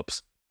Brownlow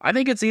hopes. I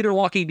think it's either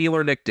Lachie Neal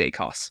or Nick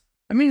Dacos.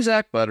 I mean,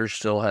 Zach Butters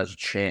still has a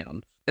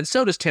chance. And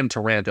so does Tim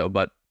Taranto,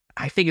 but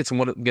I think it's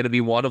going to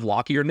be one of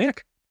Lachie or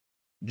Nick.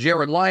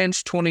 Jared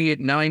Lyons,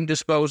 28-9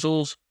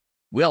 disposals.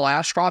 Will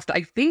Ashcroft,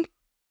 I think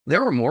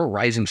there are more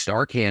Rising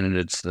Star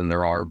candidates than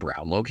there are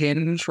Brownlow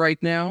candidates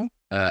right now.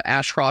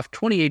 Ashcroft,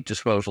 28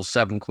 disposals,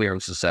 7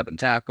 clearances, 7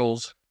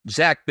 tackles.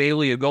 Zach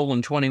Bailey, a goal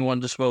and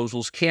 21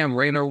 disposals. Cam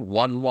Rayner,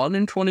 1-1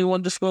 and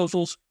 21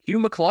 disposals. Hugh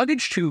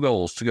McCluggage, 2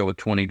 goals to go with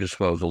 20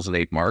 disposals and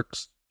 8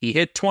 marks. He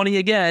hit 20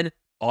 again.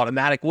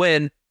 Automatic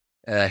win.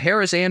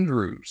 Harris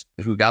Andrews,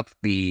 who got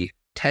the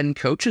 10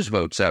 coaches'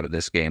 votes out of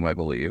this game, I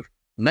believe.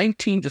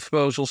 19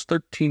 disposals,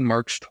 13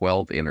 marks,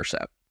 12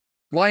 intercepts.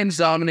 Lions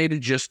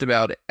dominated just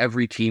about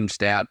every team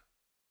stat.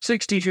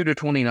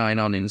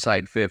 62-29 on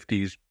inside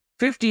 50s.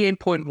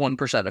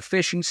 58.1%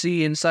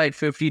 efficiency inside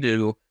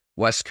 52.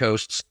 West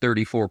Coast's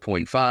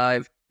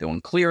 34.5. They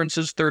won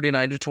clearances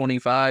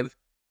 39-25.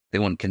 They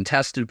won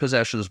contested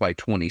possessions by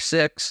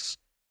 26.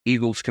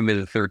 Eagles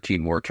committed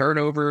 13 more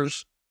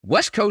turnovers.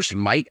 West Coast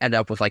might end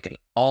up with an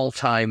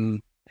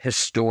all-time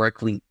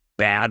historically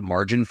bad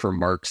margin for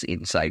marks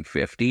inside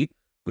 50,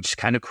 which is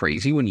kind of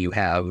crazy when you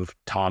have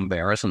Tom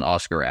Barris and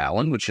Oscar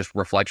Allen, which just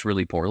reflects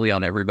really poorly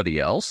on everybody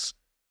else.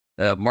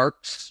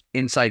 Marks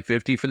inside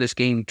 50 for this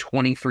game,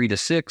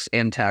 23-6,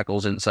 and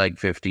tackles inside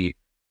 50,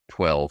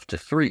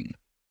 12-3.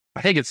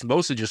 I think it's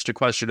mostly just a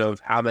question of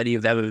how many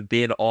of them have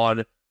been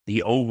on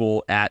the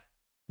oval at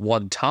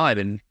one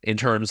time in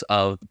terms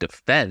of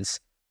defense,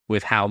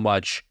 with how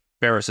much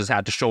Barris has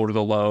had to shoulder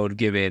the load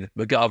given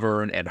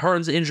McGovern and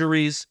Hearn's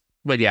injuries.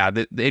 But yeah,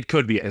 it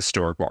could be a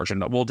historic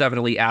margin. We'll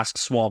definitely ask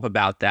Swamp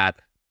about that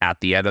at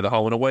the end of the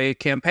home and away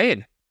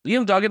campaign.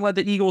 Liam Duggan led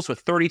the Eagles with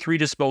 33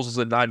 disposals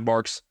and 9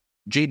 marks.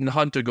 Jaden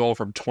Hunt a goal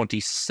from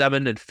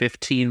 27 and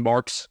 15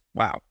 marks.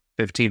 Wow,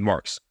 15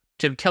 marks.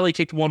 Tim Kelly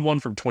kicked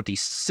 1-1 from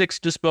 26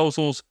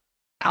 disposals.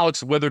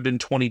 Alex Witherden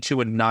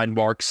 22 and 9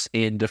 marks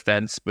in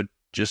defense, but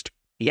just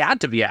he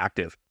had to be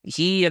active.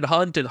 He and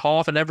Hunt and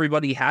Hoff and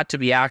everybody had to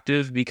be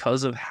active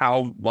because of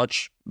how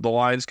much the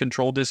Lions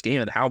controlled this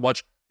game and how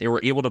much they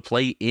were able to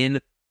play in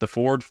the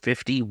forward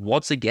 50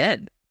 once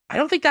again. I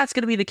don't think that's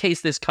going to be the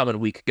case this coming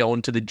week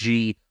going to the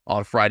G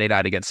on Friday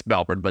night against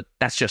Melbourne, but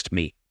that's just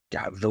me.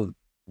 Yeah, the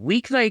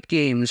weeknight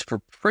games for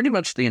pretty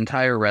much the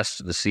entire rest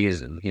of the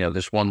season,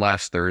 this one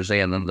last Thursday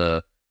and then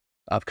the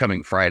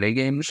upcoming Friday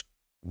games,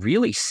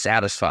 really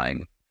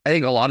satisfying. I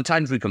think a lot of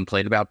times we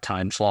complain about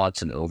time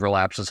slots and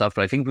overlaps and stuff,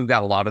 but I think we've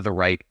got a lot of the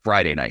right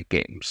Friday night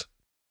games.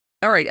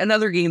 All right,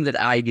 another game that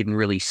I didn't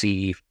really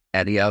see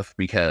any of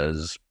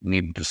because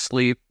needed to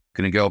sleep.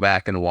 Going to go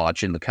back and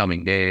watch in the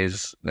coming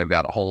days. They've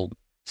got a whole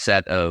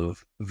set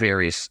of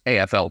various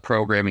AFL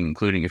programming,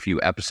 including a few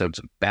episodes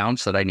of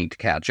Bounce that I need to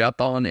catch up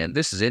on, and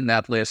this is in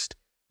that list.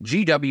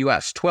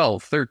 GWS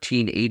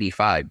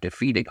 12-13-85,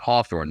 defeating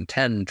Hawthorn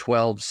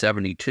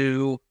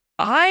 10-12-72.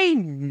 I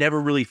never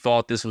really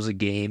thought this was a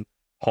game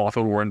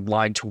Hawthorn were in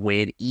line to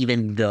win,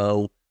 even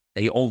though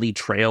they only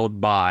trailed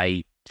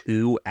by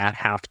 2 at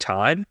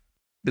halftime.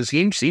 This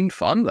game seemed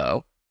fun,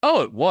 though.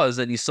 Oh, it was,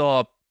 and you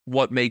saw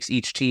what makes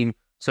each team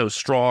so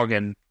strong,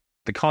 and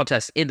the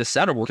contests in the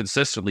center were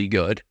consistently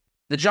good.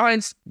 The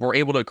Giants were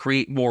able to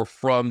create more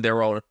from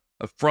their own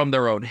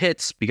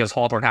hits because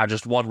Hawthorn had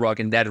just one ruck,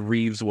 and Ned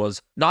Reeves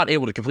was not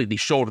able to completely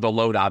shoulder the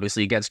load,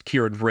 obviously, against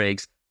Kieran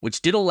Briggs,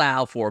 which did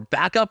allow for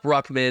backup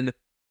ruckman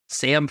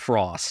Sam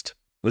Frost.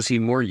 Was he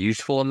more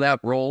useful in that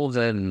role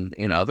than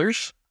in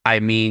others? I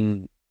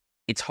mean,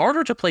 it's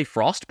harder to play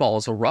Frost ball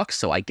as a ruck,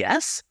 so I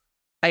guess.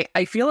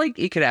 I feel like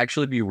it could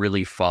actually be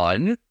really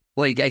fun.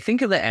 Like, I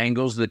think of the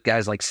angles that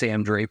guys like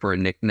Sam Draper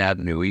and Nick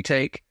Naitanui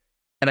take,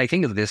 and I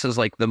think of this as,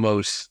 like, the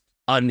most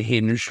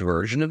unhinged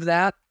version of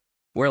that,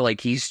 where, like,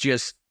 he's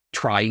just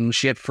trying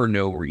shit for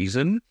no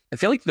reason. I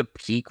feel like the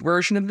peak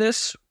version of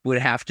this would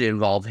have to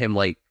involve him,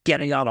 like,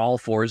 getting on all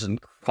fours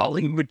and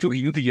crawling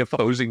between the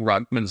opposing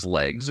ruckman's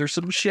legs or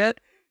some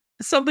shit.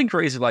 Something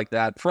crazy like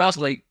that. Frost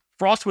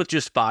with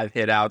just 5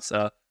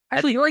 hitouts.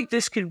 I feel like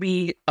this could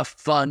be a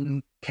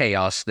fun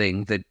chaos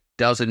thing that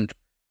doesn't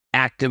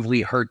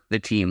actively hurt the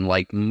team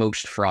like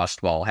most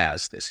Frostball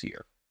has this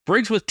year.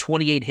 Briggs with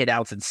 28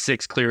 hitouts and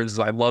 6 clearances.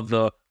 I love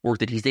the work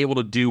that he's able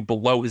to do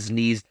below his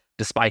knees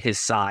despite his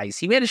size.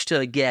 He managed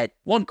to get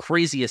one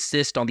crazy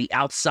assist on the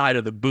outside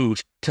of the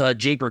boot to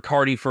Jake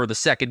Riccardi for the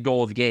second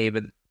goal of the game,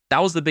 and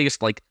that was the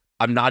biggest, like,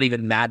 I'm not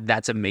even mad,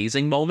 that's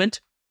amazing moment.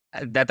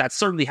 That's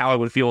certainly how I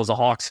would feel as a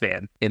Hawks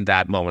fan in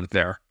that moment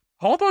there.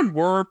 Hawthorn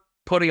were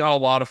putting on a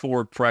lot of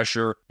forward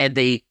pressure, and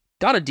they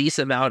got a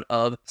decent amount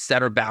of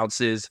center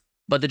bounces,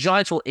 but the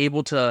Giants were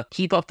able to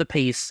keep up the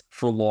pace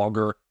for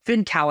longer.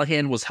 Finn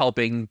Callahan was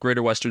helping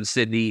Greater Western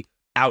Sydney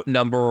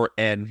outnumber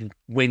and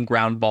win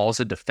ground balls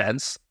in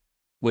defense,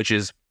 which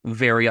is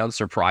very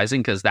unsurprising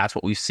because that's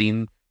what we've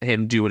seen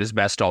him do at his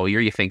best all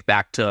year. You think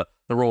back to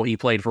the role he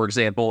played, for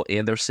example,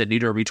 in their Sydney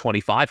Derby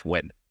 25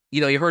 win.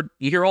 You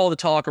hear all the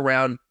talk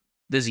around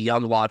this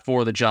young lot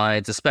for the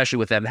Giants, especially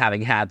with them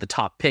having had the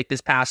top pick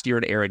this past year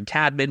in Aaron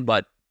Cadman,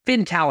 but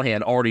Finn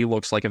Callahan already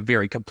looks like a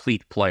very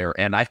complete player,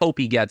 and I hope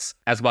he gets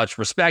as much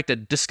respect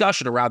and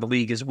discussion around the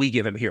league as we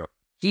give him here.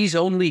 He's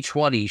only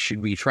 20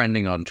 should be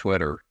trending on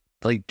Twitter,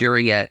 like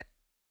during it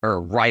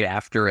or right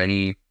after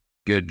any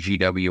good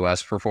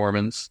GWS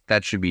performance.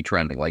 That should be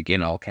trending, like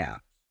in all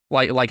caps.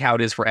 Like how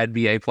it is for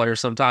NBA players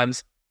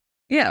sometimes?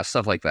 Yeah,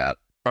 stuff like that.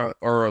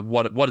 Or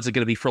what is it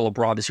going to be for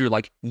LeBron this year,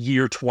 like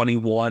year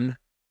 21?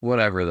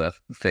 Whatever the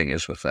thing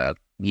is with that.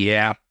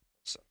 Yeah.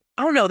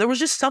 I don't know. There was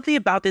just something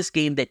about this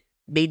game that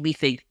made me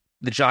think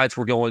the Giants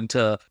were going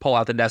to pull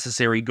out the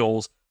necessary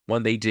goals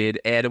when they did.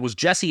 And it was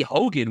Jesse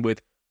Hogan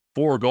with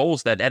 4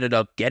 goals that ended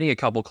up getting a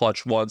couple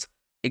clutch ones,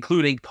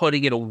 including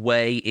putting it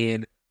away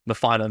in the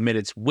final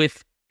minutes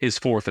with his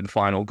 4th and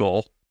final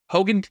goal.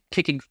 Hogan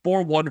kicking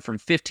 4-1 from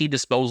 15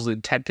 disposals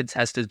and 10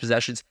 contested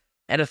possessions,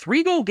 and a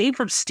 3-goal game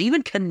from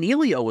Steven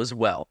Canelio as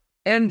well.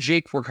 And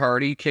Jake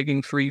Riccardi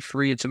kicking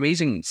 3-3. It's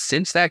amazing.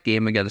 Since that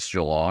game against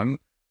Geelong,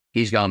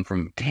 he's gone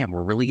from, damn,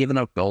 we're really giving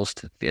up goals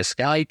to this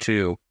guy,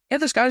 to, yeah,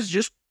 this guy's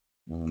just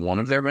one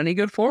of their many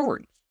good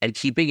forwards. And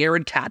keeping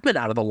Aaron Cadman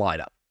out of the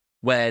lineup.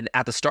 When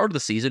at the start of the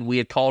season, we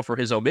had called for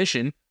his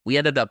omission, we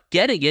ended up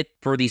getting it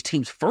for these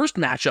teams' first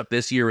matchup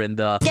this year in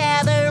the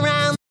Gather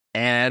Round.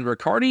 And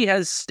Riccardi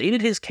has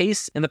stated his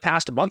case in the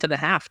past month and a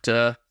half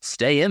to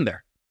stay in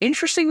there.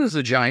 Interesting that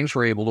the Giants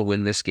were able to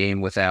win this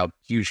game without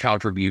huge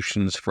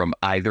contributions from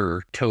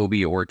either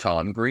Toby or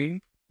Tom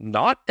Green.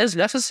 Not as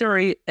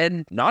necessary,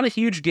 and not a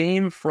huge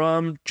game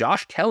from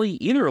Josh Kelly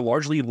either,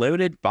 largely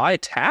limited by a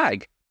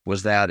tag.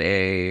 Was that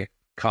a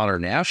Connor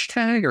Nash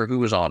tag, or who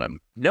was on him?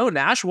 No,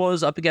 Nash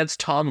was up against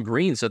Tom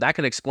Green, so that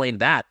can explain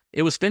that.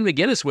 It was Finn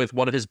McGuinness with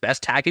one of his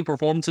best tagging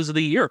performances of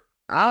the year.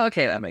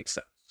 Okay, that makes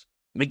sense.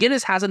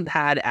 McGuinness hasn't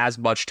had as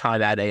much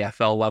time at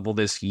AFL level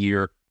this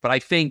year, but I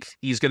think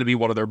he's going to be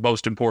one of their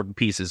most important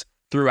pieces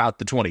throughout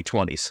the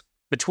 2020s.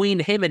 Between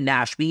him and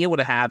Nash, being able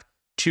to have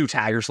 2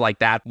 taggers like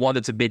that, one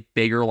that's a bit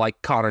bigger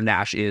like Connor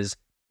Nash is,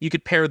 you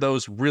could pair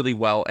those really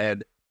well,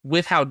 and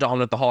with how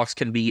dominant the Hawks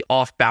can be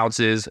off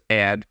bounces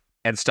and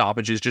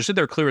stoppages, just in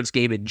their clearance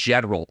game in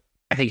general,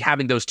 I think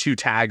having those 2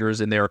 taggers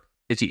in there,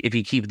 if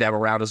you keep them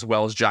around as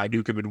well as Jai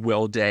Newcomb and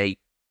Will Day,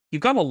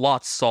 you've got a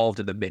lot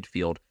solved in the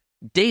midfield.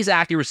 Day's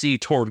accuracy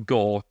toward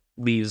goal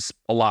leaves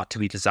a lot to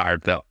be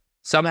desired, though.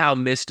 Somehow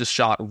missed a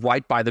shot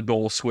right by the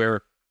goal square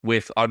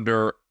with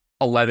under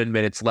 11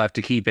 minutes left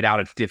to keep it out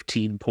at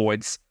 15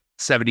 points,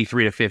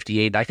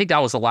 73-58. And I think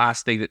that was the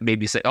last thing that made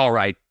me say, all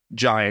right,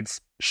 Giants,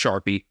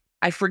 Sharpie.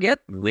 I forget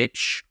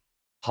which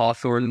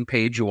Hawthorne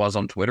page it was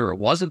on Twitter. It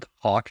wasn't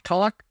Hawk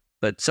Talk,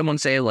 but someone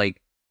say,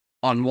 like,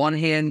 on one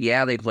hand,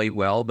 yeah, they played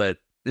well, but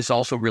this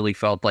also really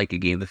felt like a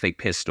game that they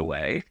pissed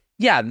away.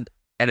 Yeah. And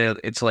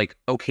it's like,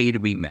 okay to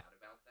be mad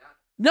about that.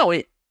 No,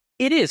 it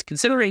is,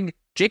 considering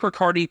Jake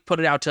Riccardi put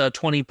it out to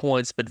 20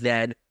 points, but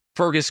then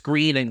Fergus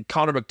Green and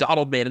Connor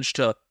McDonald managed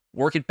to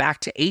work it back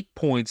to 8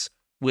 points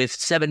with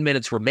 7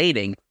 minutes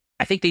remaining.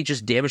 I think they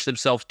just damaged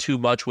themselves too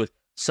much with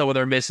some of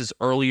their misses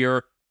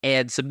earlier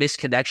and some missed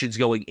connections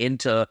going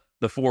into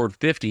the forward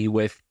 50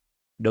 with,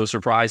 no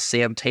surprise,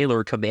 Sam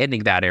Taylor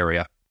commanding that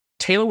area.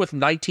 Taylor with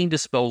 19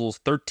 disposals,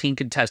 13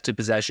 contested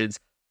possessions,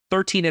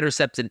 13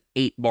 intercepts, and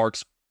 8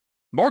 marks.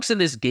 Marks in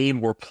this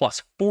game were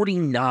plus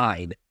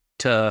 49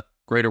 to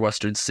Greater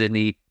Western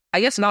Sydney. I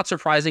guess not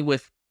surprising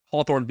with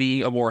Hawthorne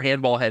being a more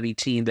handball-heavy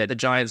team that the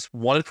Giants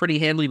won it pretty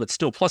handily, but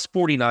still plus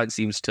 49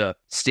 seems to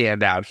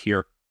stand out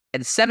here.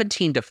 And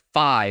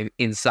 17-5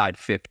 inside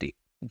 50.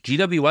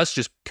 GWS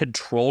just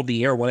controlled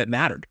the air when it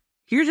mattered.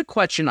 Here's a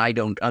question I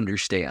don't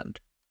understand.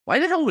 Why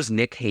the hell was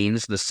Nick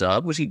Haynes the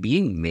sub? Was he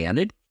being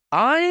managed?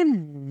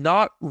 I'm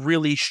not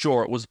really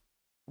sure. It was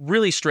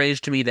really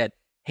strange to me that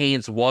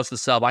Haynes was the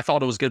sub. I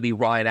thought it was going to be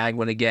Ryan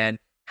Agwin again.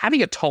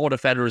 Having a tall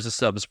defender as a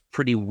sub is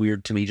pretty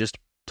weird to me. Just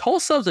tall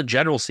subs in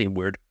general seem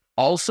weird.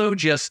 Also,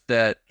 just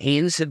that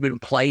Haynes had been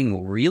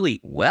playing really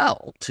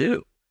well,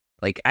 too.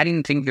 Like, I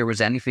didn't think there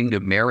was anything to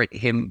merit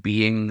him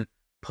being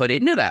put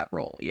into that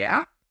role,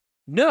 yeah?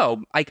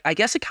 No, I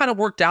guess it kind of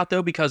worked out,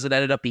 though, because it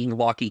ended up being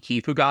Lockie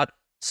Keith who got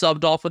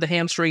subbed off with a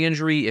hamstring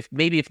injury. If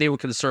they were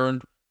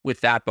concerned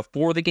with that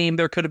before the game,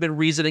 there could have been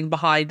reasoning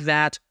behind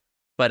that.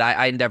 But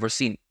I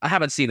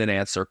haven't seen an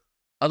answer.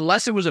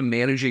 Unless it was a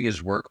managing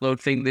his workload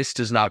thing, this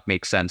does not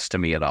make sense to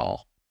me at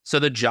all. So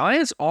the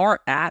Giants are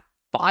at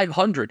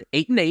 500,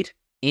 8-8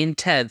 in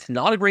 10th.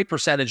 Not a great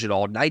percentage at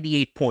all,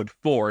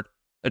 98.4,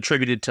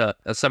 attributed to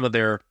some of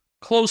their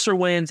closer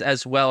wins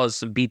as well as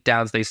some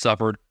beatdowns they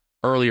suffered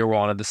earlier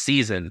on in the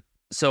season.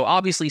 So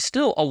obviously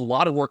still a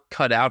lot of work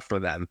cut out for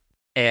them.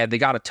 And they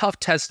got a tough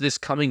test this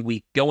coming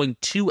week going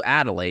to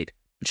Adelaide.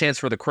 A chance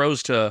for the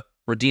Crows to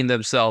redeem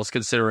themselves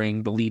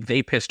considering the lead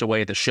they pissed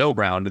away at the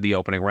showground in the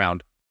opening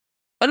round.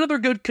 Another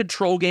good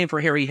control game for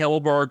Harry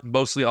Himmelberg,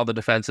 mostly on the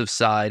defensive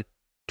side.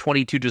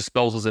 22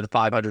 disposals at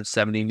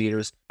 570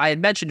 meters. I had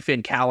mentioned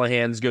Finn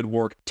Callahan's good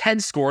work. 10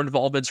 score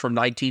involvements from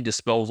 19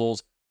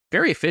 disposals.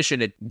 Very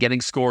efficient at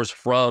getting scores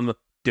from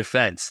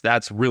defense.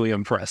 That's really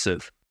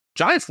impressive.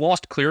 Giants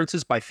lost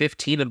clearances by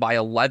 15 and by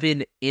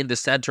 11 in the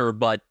center,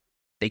 but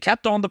they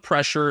kept on the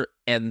pressure,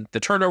 and the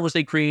turnovers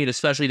they created,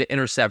 especially to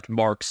intercept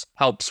marks,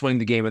 helped swing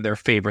the game in their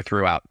favor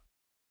throughout.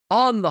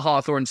 On the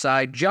Hawthorne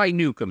side, Jai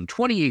Newcomb,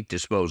 28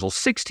 disposals,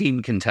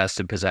 16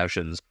 contested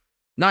possessions,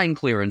 9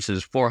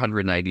 clearances,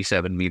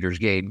 497 meters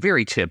gained.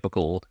 Very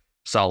typical,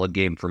 solid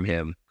game from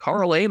him.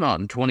 Carl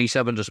Amon,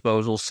 27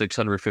 disposals,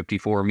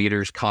 654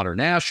 meters. Connor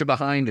Nash, a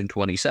behind, and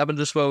 27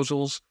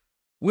 disposals.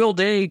 Will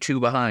Day, 2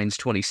 behinds,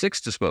 26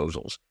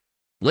 disposals.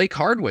 Blake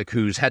Hardwick,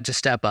 who's had to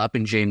step up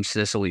in James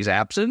Sicily's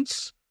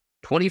absence,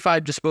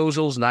 25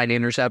 disposals, 9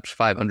 intercepts,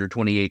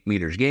 528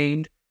 meters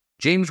gained.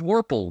 James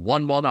Warple,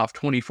 1-1 off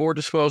 24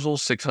 disposals,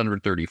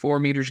 634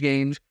 meters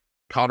gained.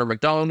 Connor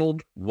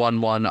McDonald,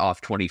 1-1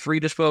 off 23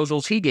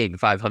 disposals. He gained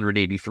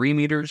 583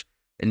 meters.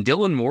 And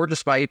Dylan Moore,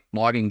 despite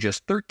logging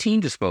just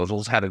 13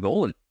 disposals, had a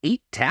goal and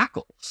 8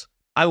 tackles.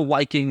 I'm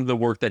liking the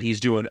work that he's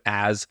doing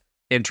as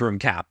interim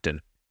captain.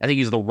 I think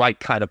he's the right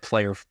kind of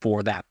player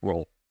for that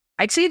role.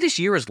 I'd say this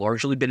year has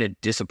largely been a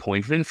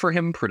disappointment for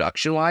him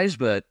production-wise,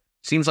 but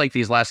seems like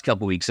these last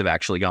couple weeks have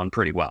actually gone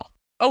pretty well.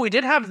 Oh, we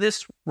did have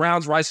this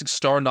round's Rising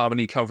Star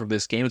nominee come from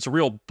this game. It's a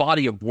real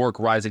body of work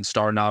Rising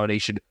Star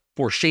nomination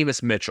for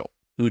Seamus Mitchell,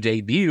 who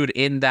debuted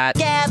in that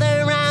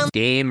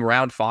game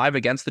round 5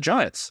 against the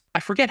Giants. I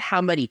forget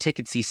how many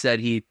tickets he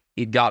said he'd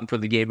gotten for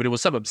the game, but it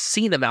was some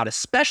obscene amount,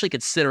 especially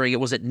considering it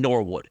was at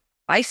Norwood.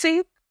 I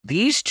think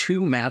these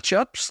two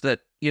matchups that,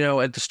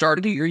 at the start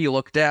of the year you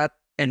looked at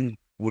and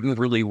wouldn't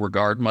really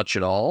regard much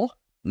at all,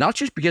 not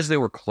just because they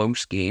were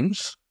close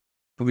games,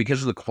 but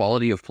because of the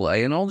quality of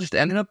play and all, just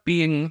ended up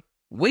being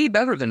way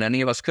better than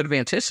any of us could have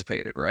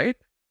anticipated, right?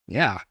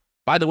 Yeah.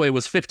 By the way, it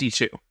was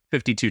 52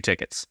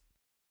 tickets.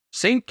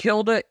 St.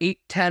 Kilda,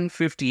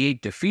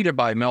 8-10-58, defeated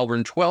by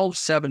Melbourne,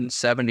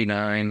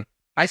 12-7-79.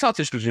 I thought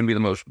this was going to be the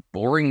most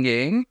boring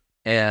game,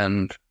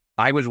 and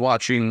I was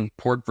watching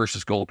Port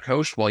versus Gold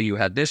Coast while you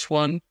had this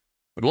one.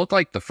 It looked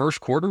like the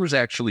first quarter was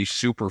actually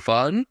super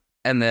fun,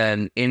 and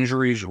then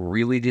injuries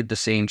really did the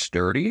Saints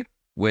dirty,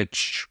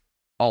 which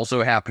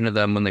also happened to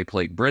them when they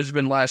played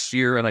Brisbane last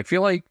year, and I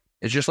feel like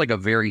it's just like a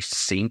very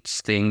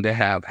Saints thing to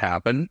have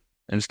happen,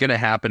 and it's going to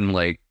happen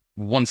like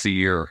once a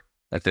year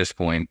at this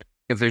point.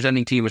 If there's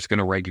any team it's going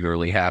to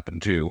regularly happen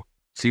to,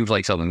 seems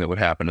like something that would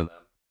happen to them.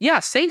 Yeah,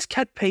 Saints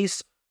kept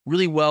pace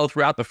really well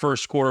throughout the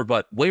first quarter,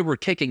 but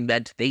wayward kicking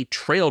meant they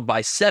trailed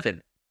by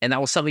 7, and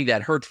that was something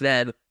that hurt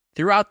them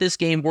throughout this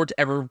game weren't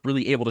ever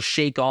really able to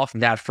shake off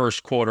that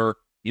first quarter.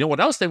 You know what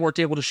else they weren't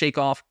able to shake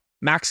off?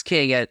 Max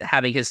King at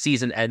having his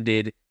season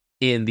ended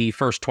in the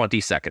first 20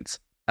 seconds.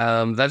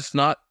 That's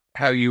not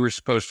how you were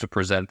supposed to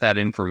present that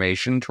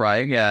information. Try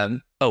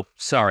again. Oh,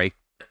 sorry.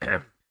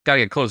 Gotta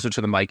get closer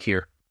to the mic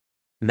here.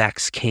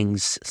 Max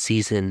King's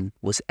season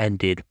was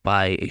ended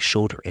by a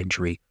shoulder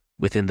injury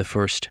within the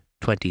first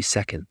 20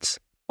 seconds.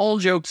 All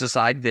jokes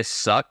aside, this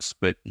sucks,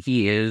 but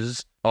he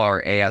is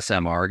our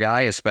ASMR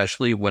guy,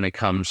 especially when it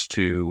comes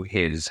to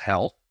his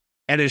health.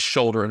 And his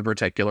shoulder in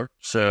particular.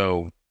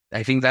 So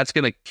I think that's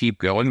going to keep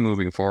going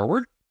moving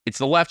forward. It's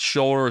the left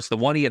shoulder. It's the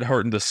one he had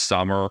hurt in the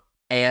summer.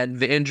 And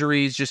the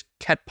injuries just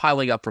kept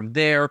piling up from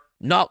there.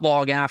 Not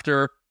long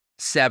after,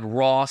 Seb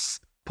Ross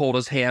pulled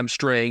his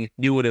hamstring,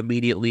 knew it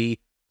immediately.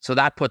 So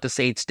that put the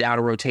Saints down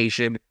a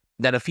rotation.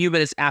 Then a few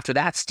minutes after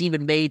that,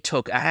 Stephen May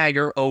took a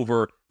hanger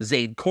over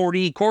Zane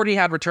Cordy. Cordy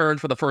had returned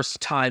for the first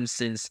time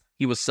since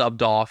he was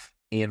subbed off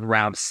in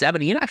round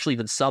 7. He had actually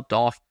been subbed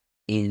off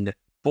in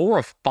 4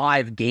 of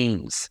 5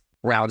 games,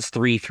 rounds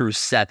 3 through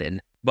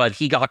 7. But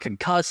he got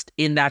concussed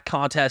in that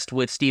contest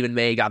with Stephen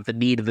May, got the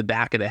knee to the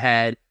back of the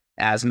head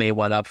as May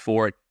went up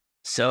for it.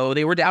 So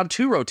they were down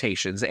 2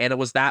 rotations, and it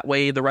was that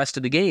way the rest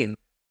of the game.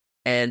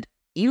 And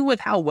even with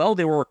how well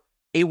they were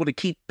able to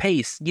keep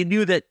pace, you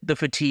knew that the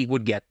fatigue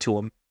would get to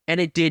them. And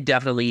it did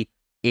definitely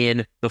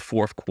in the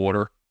fourth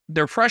quarter.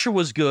 Their pressure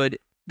was good.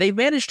 They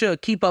managed to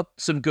keep up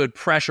some good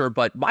pressure,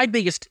 but my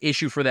biggest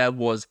issue for them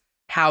was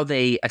how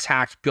they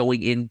attacked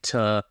going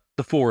into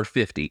the forward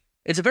 50.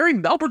 It's a very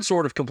Melbourne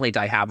sort of complaint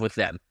I have with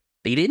them.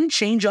 They didn't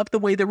change up the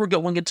way they were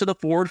going into the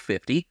forward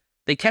 50.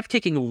 They kept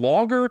kicking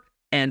longer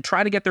and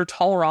trying to get their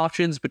taller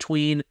options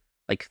between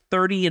like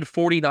 30 and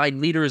 49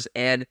 meters,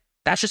 and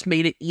that's just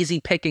made it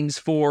easy pickings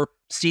for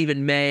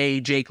Stephen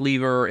May, Jake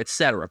Lever,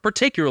 etc.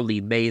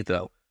 Particularly May,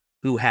 though,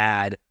 who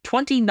had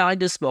 29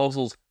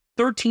 disposals,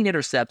 13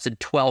 intercepts, and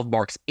 12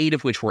 marks, 8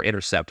 of which were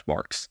intercept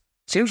marks.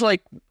 Seems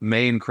like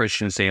May and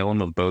Christian Salem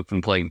have both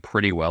been playing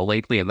pretty well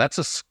lately, and that's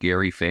a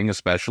scary thing,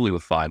 especially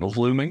with finals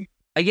looming.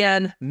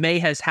 Again, May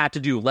has had to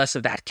do less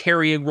of that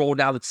carrying role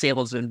now that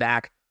Salem's been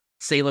back.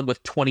 Salem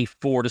with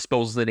 24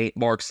 disposals and 8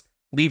 marks.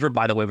 Lever,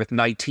 by the way, with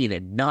 19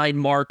 and 9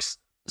 marks.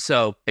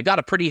 So they've got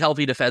a pretty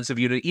healthy defensive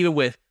unit, even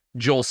with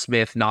Joel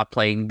Smith not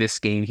playing this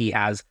game. He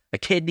has a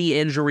kidney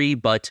injury,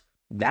 but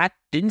that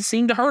didn't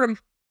seem to hurt him.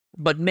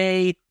 But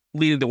May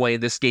leading the way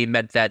in this game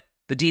meant that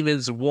the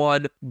Demons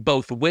won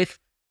both with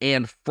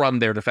and from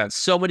their defense.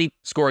 So many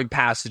scoring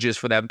passages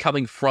for them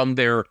coming from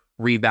their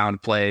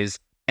rebound plays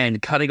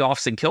and cutting off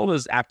St.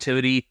 Kilda's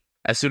activity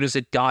as soon as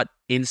it got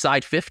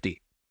inside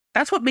 50.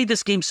 That's what made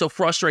this game so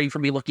frustrating for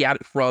me looking at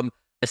it from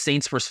a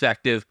Saints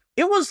perspective.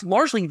 It was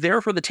largely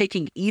there for the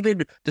taking,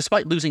 even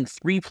despite losing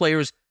 3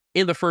 players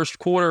in the first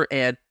quarter,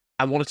 and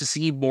I wanted to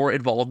see more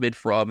involvement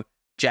from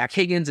Jack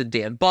Higgins and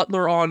Dan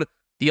Butler on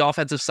the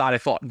offensive side. I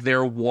thought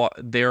their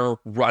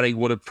running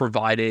would have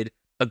provided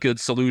a good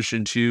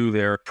solution to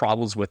their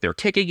problems with their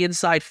kicking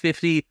inside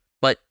 50,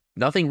 but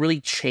nothing really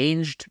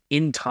changed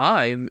in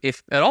time,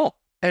 if at all.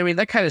 I mean,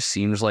 that kind of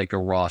seems like a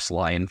Ross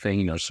Lyon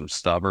thing, some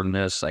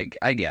stubbornness.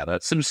 I get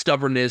it. Some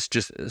stubbornness,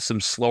 just some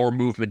slower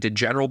movement in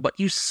general, but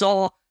you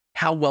saw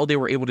how well they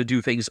were able to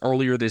do things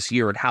earlier this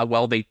year and how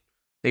well they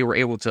were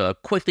able to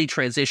quickly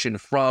transition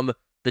from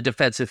the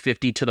defensive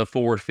 50 to the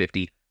forward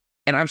 50.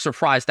 And I'm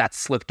surprised that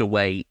slipped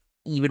away,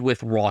 even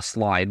with Ross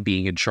Lyon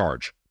being in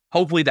charge.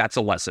 Hopefully that's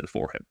a lesson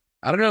for him.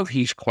 I don't know if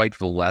he's quite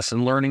the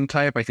lesson learning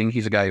type. I think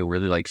he's a guy who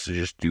really likes to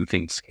just do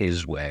things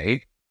his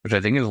way, which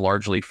I think is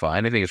largely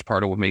fine. I think it's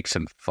part of what makes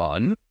him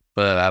fun,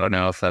 but I don't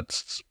know if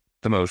that's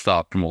the most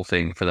optimal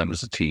thing for them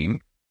as a team.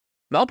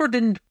 Melbourne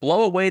didn't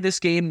blow away this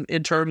game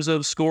in terms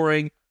of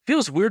scoring.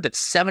 Feels weird that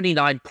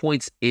 79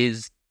 points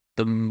is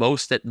the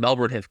most that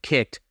Melbourne have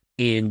kicked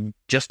in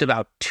just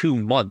about 2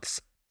 months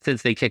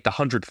since they kicked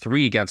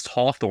 103 against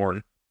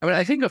Hawthorn. I mean,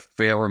 I think a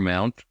fair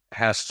amount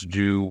has to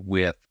do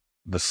with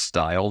the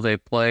style they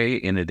play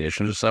in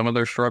addition to some of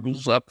their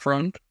struggles up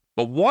front.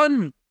 But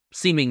one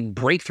seeming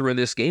breakthrough in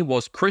this game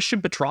was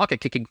Christian Petrarca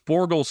kicking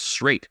 4 goals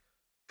straight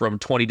from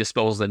 20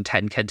 disposals and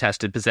 10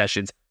 contested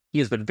possessions. He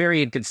has been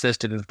very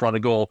inconsistent in front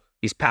of goal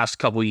these past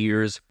couple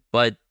years,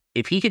 but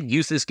if he can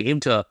use this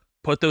game to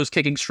put those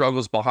kicking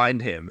struggles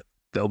behind him,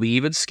 they'll be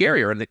even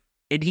scarier,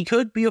 and he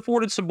could be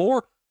afforded some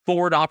more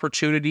forward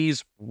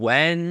opportunities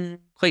when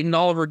Clayton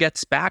Oliver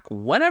gets back,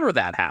 whenever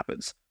that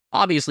happens.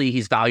 Obviously,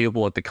 he's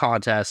valuable at the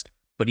contest,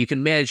 but you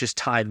can manage his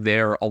time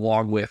there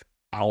along with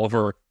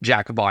Oliver,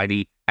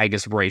 Jacobini,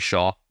 Angus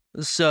Brayshaw.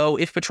 So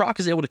if Petrarca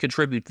is able to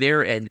contribute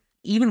there, and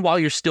even while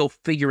you're still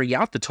figuring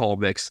out the tall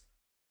mix,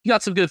 you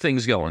got some good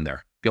things going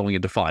there, going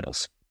into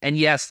finals. And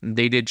yes,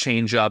 they did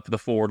change up the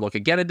forward look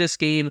again in this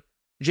game.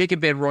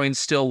 Jacob Van Rooyen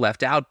still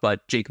left out,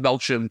 but Jake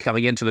Melcham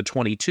coming into the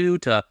 22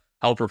 to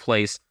help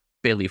replace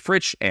Bailey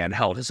Fritsch and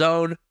held his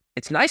own.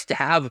 It's nice to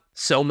have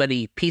so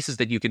many pieces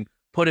that you can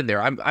put in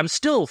there. I'm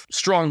still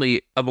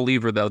strongly a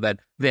believer, though, that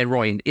Van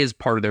Rooyen is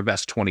part of their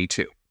best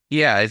 22.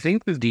 Yeah, I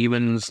think the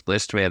Demons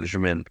list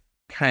management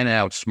kind of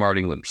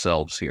outsmarting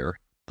themselves here.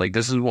 Like,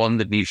 this is one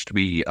that needs to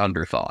be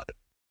underthought.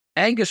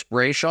 Angus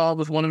Brayshaw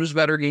with one of his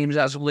better games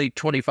as of late,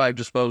 25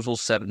 disposals,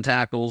 7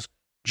 tackles.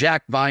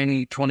 Jack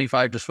Viney,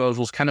 25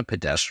 disposals, kind of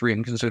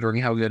pedestrian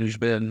considering how good he's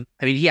been.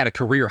 I mean, he had a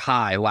career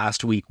high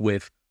last week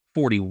with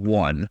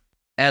 41.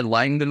 Ed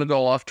Langdon to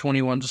go off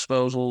 21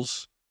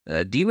 disposals.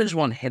 Demons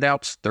won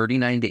hitouts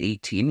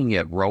 39-18, and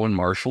yet Rowan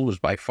Marshall was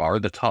by far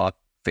the top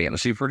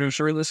fantasy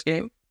producer in this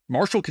game.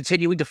 Marshall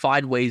continuing to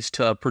find ways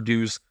to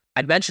produce.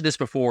 I'd mentioned this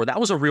before. That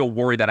was a real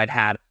worry that I'd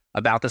had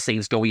about the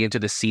Saints going into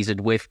this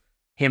season with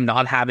him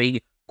not having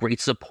great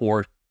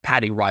support.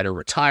 Patty Ryder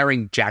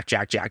retiring,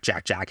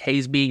 Jack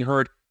Hayes being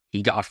hurt.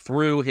 He got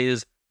through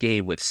his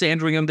game with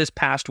Sandringham this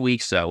past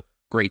week, so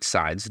great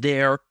signs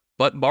there.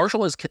 But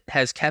Marshall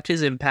has kept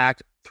his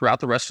impact throughout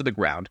the rest of the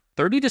ground.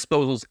 30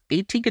 disposals,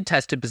 18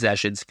 contested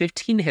possessions,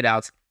 15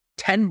 hitouts,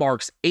 10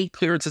 marks, 8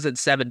 clearances, and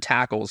 7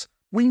 tackles.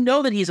 We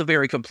know that he's a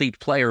very complete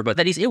player, but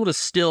that he's able to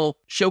still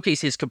showcase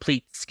his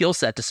complete skill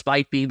set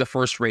despite being the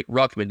first-rate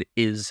ruckman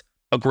is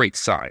a great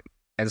sign,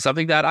 and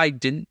something that I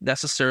didn't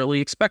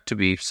necessarily expect to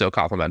be so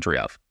complimentary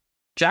of.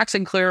 Jack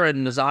Sinclair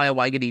and Nasiah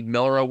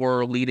Waigani-Millera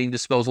were leading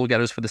disposal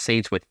getters for the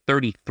Saints with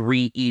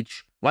 33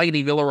 each.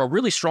 Waigani-Millera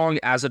really strong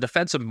as a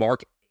defensive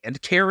mark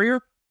and carrier,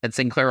 and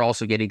Sinclair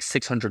also getting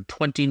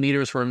 620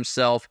 meters for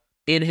himself.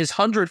 In his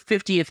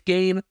 150th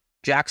game,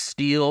 Jack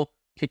Steele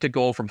kicked a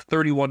goal from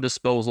 31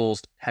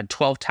 disposals, had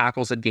 12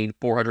 tackles, and gained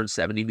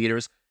 470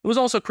 meters. It was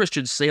also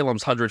Christian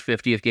Salem's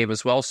 150th game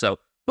as well, so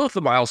both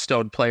the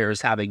milestone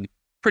players having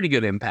pretty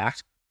good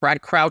impact.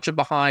 Brad Crouch in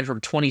behind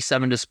from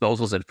 27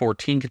 disposals and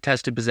 14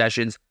 contested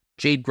possessions.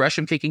 Jade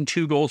Gresham kicking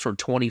 2 goals from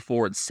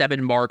 24 and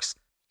 7 marks.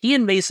 He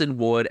and Mason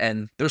Wood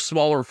and their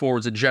smaller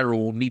forwards in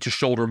general will need to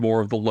shoulder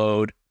more of the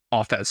load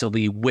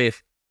offensively,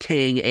 with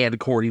King and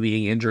Cordy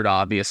being injured,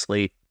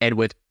 obviously, and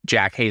with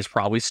Jack Hayes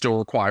probably still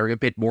requiring a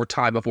bit more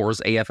time before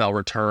his AFL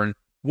return.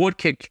 Wood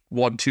kicked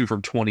 1-2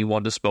 from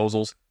 21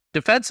 disposals.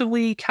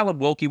 Defensively, Callum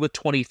Wilkie with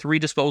 23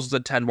 disposals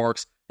and 10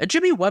 marks, and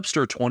Jimmy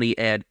Webster 20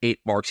 and 8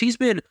 marks. He's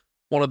been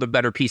one of the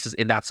better pieces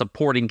in that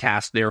supporting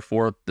cast there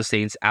for the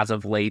Saints as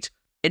of late.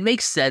 It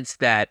makes sense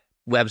that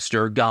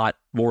Webster got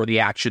more of the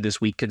action this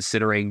week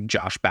considering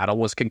Josh Battle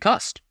was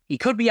concussed. He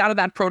could be out of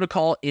that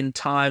protocol in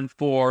time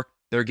for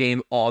their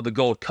game on the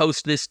Gold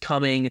Coast this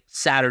coming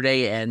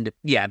Saturday, and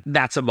yeah,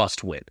 that's a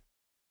must-win.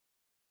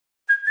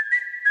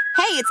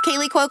 Hey, it's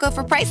Kaylee Cuoco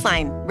for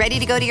Priceline. Ready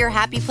to go to your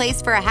happy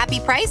place for a happy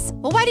price?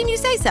 Well, why didn't you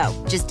say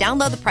so? Just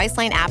download the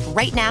Priceline app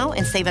right now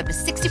and save up to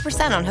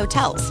 60% on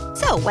hotels.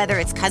 So whether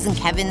it's Cousin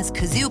Kevin's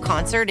Kazoo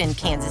Concert in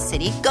Kansas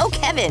City, go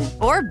Kevin,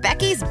 or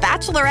Becky's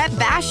Bachelorette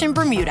Bash in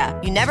Bermuda,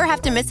 you never have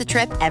to miss a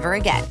trip ever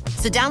again.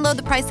 So download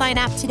the Priceline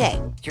app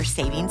today. Your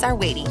savings are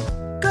waiting.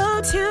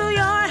 Go to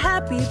your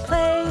happy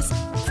place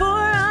for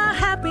a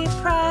happy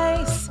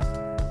price.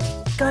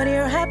 Go to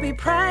your happy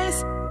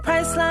price,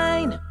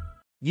 Priceline.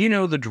 You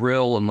know the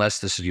drill unless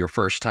this is your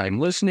first time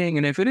listening,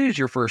 and if it is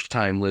your first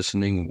time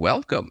listening,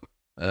 welcome.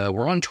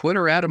 We're on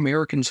Twitter at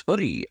Americans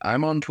Footy.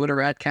 I'm on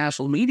Twitter at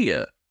Castle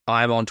Media.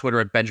 I'm on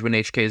Twitter at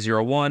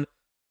BenjaminHK01.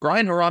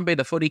 Brian Harambe,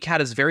 the footy cat,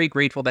 is very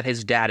grateful that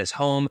his dad is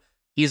home.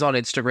 He's on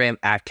Instagram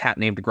at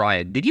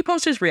catnamedbrian. Did you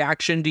post his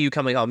reaction to you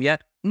coming home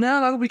yet?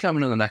 No, that'll be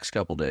coming in the next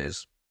couple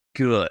days.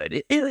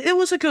 Good. It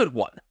was a good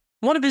one.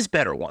 One of his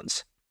better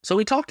ones. So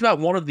we talked about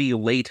one of the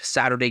late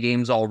Saturday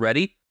games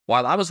already.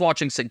 While I was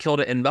watching St.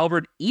 Kilda and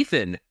Melbourne,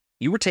 Ethan,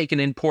 you were taking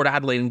in Port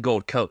Adelaide and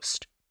Gold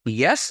Coast.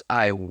 Yes,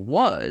 I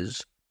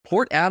was.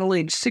 Port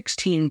Adelaide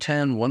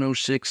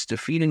 16-10-106,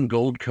 defeating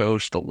Gold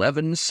Coast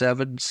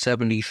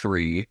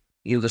 11-7-73.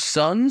 The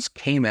Suns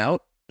came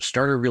out,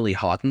 started really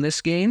hot in this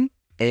game,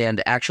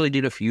 and actually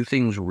did a few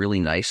things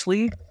really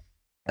nicely.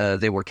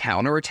 They were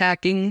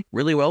counterattacking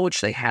really well, which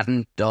they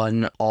hadn't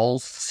done all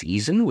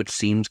season, which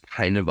seems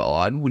kind of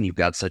odd when you've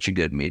got such a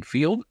good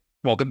midfield.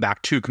 Welcome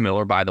back, Tuke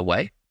Miller, by the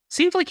way.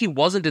 Seems like he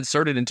wasn't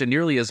inserted into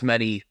nearly as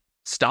many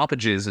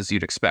stoppages as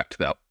you'd expect,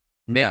 though.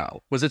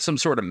 No. Was it some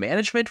sort of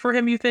management for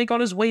him, you think,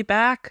 on his way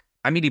back?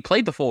 I mean, he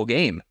played the full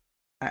game.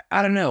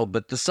 I don't know,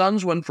 but the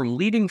Suns went from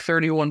leading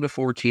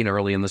 31-14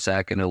 early in the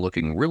second and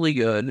looking really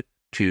good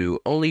to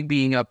only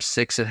being up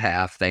 6 at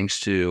half thanks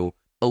to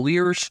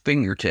Alir's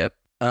fingertip.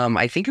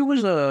 I think it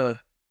was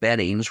a Ben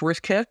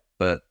Ainsworth kick,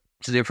 but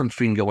it's the difference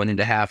between going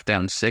into half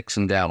down 6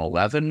 and down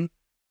 11.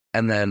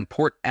 And then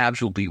Port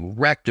absolutely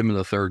wrecked him in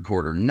the third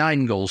quarter,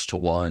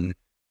 9-1.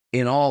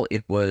 In all,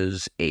 it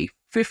was a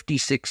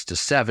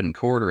 56-7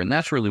 quarter, and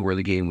that's really where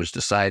the game was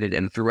decided.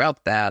 And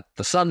throughout that,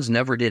 the Suns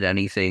never did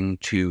anything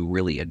to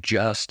really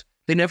adjust.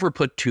 They never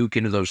put Tuke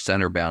into those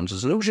center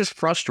bounces, and it was just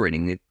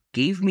frustrating. It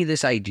gave me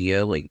this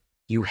idea, like,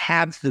 you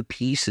have the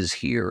pieces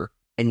here,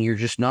 and you're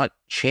just not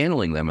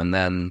channeling them. And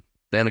then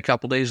a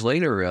couple days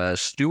later,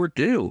 Stuart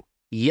Dew.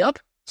 Yep,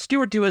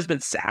 Stuart Dew has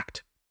been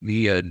sacked.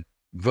 The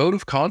vote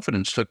of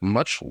confidence took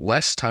much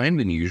less time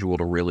than usual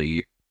to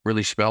really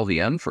spell the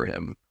end for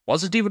him.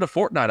 Wasn't even a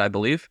fortnight, I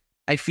believe.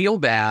 I feel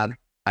bad.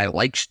 I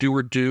like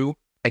Stuart Dew.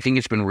 I think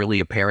it's been really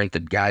apparent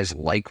that guys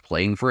like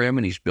playing for him,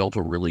 and he's built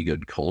a really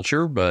good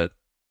culture. But,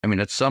 I mean,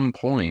 at some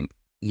point,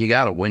 you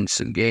got to win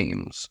some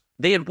games.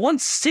 They had won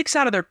 6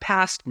 out of their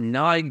past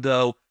 9,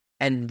 though,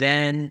 and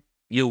then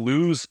you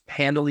lose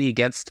handily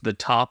against the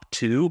top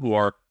 2, who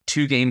are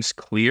 2 games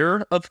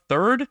clear of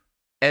third,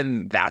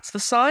 and that's the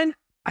sign?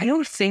 I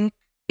don't think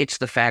it's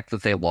the fact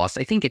that they lost.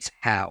 I think it's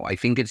how. I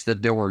think it's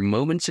that there were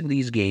moments in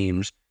these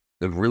games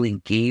that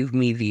really gave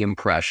me the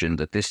impression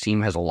that this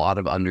team has a lot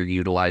of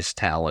underutilized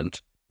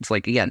talent. It's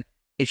like, again,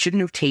 it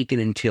shouldn't have taken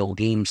until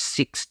game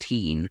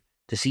 16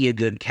 to see a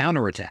good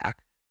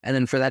counterattack, and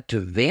then for that to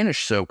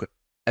vanish so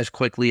as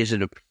quickly as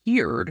it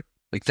appeared,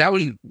 like that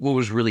was what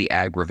was really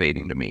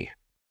aggravating to me.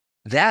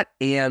 That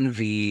and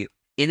the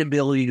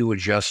inability to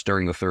adjust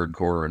during the third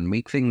quarter and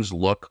make things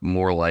look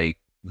more like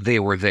they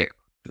were there.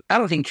 I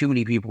don't think too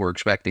many people were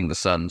expecting the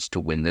Suns to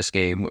win this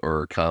game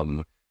or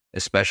come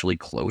especially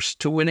close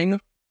to winning,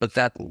 but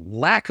that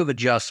lack of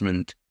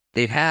adjustment,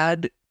 they've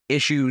had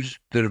issues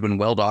that have been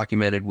well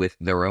documented with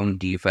their own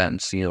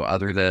defense,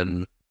 other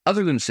than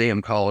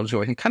Sam Collins,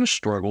 who I think kind of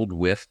struggled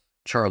with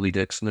Charlie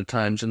Dixon at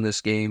times in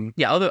this game.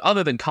 Yeah,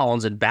 other than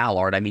Collins and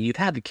Ballard, I mean, you've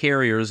had the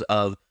carriers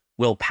of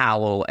Will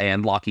Powell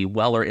and Lockie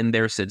Weller in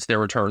there since their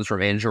returns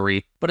from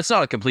injury, but it's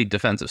not a complete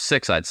defensive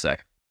 6, I'd say.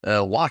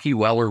 Lockie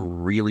Weller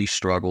really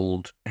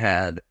struggled,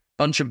 had a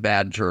bunch of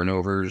bad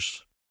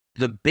turnovers.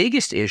 The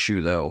biggest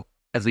issue, though,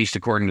 at least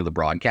according to the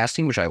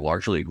broadcasting, which I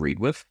largely agreed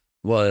with,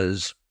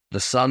 was the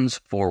Suns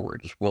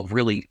forwards. Well,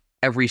 really,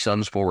 every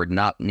Suns forward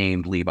not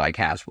named Levi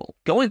Casbolt.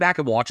 Going back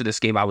and watching this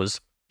game, I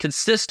was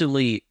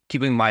consistently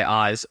keeping my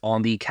eyes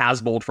on the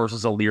Casbolt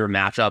versus Alir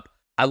matchup.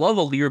 I love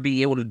Alir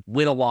being able to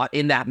win a lot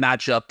in that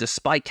matchup,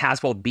 despite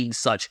Casbolt being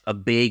such a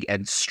big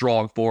and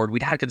strong forward.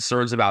 We'd had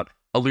concerns about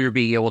Alir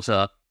being able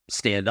to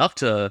stand up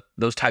to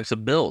those types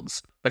of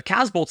builds. But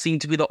Casbolt seemed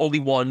to be the only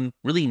one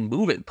really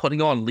moving,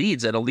 putting on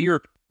leads, and Alir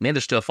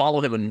managed to follow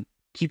him and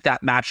keep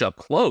that matchup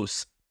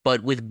close.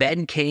 But with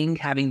Ben King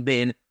having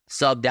been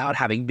subbed out,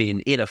 having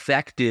been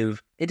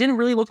ineffective, it didn't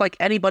really look like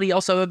anybody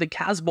else other than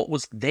Casbolt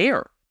was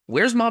there.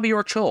 Where's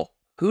Mabior Chol?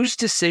 Whose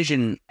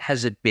decision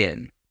has it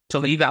been to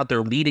leave out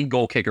their leading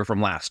goal kicker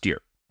from last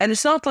year? And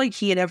it's not like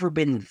he had ever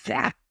been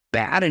that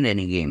bad in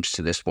any games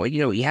to this point.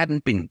 He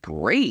hadn't been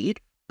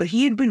great, but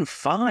he had been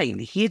fine.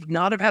 He had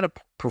not have had a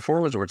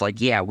performance where it's like,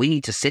 yeah, we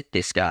need to sit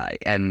this guy.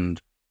 And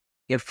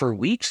yet for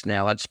weeks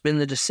now, that's been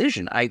the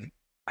decision. I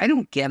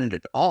don't get it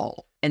at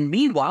all. And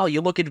meanwhile, you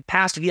look at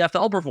past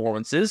VFL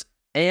performances,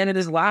 and in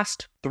his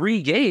last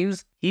 3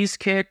 games, he's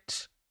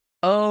kicked,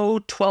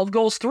 12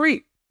 goals,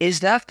 3.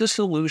 Is that the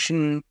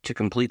solution to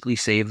completely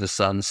save the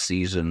Suns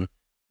season?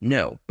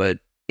 No, but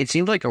it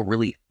seemed like a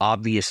really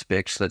obvious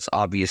fix that's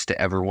obvious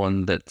to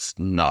everyone that's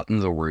not in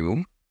the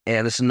room.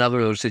 And it's another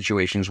of those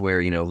situations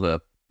where, the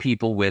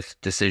people with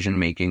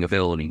decision-making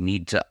ability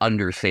need to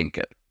underthink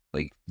it.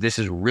 Like, this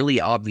is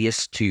really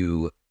obvious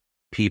to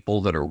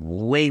people that are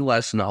way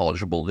less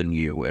knowledgeable than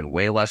you and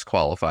way less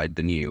qualified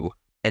than you.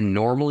 And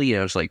normally,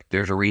 it's like,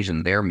 there's a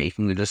reason they're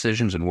making the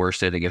decisions and we're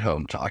sitting at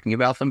home talking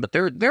about them. But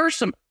there are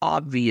some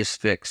obvious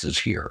fixes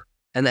here.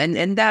 And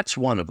that's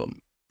one of them.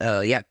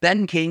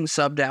 Ben King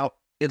subbed out.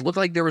 It looked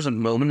like there was a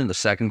moment in the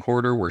second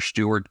quarter where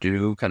Stuart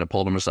Dew kind of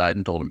pulled him aside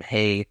and told him,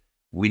 hey,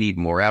 we need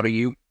more out of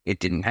you. It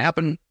didn't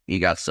happen. He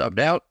got subbed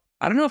out.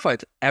 I don't know if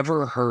I've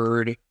ever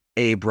heard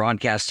a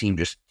broadcast team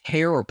just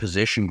tear a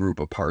position group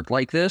apart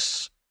like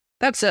this.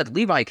 That said,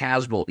 Levi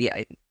Casbolt,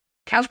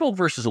 Casbolt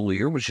versus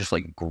Alir was just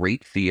like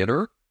great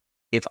theater.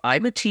 If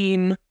I'm a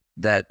team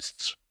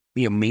that's,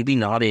 maybe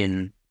not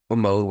in a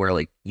mode where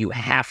like you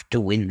have to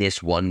win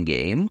this one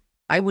game,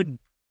 I would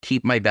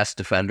keep my best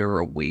defender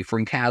away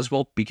from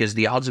Casbolt because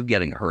the odds of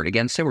getting hurt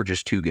against him are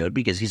just too good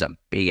because he's a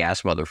big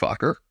ass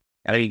motherfucker.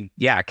 I mean,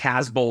 yeah,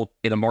 Casbolt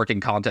in a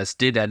marking contest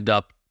did end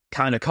up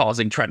kind of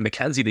causing Trent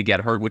McKenzie to get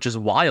hurt, which is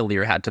why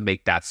Alir had to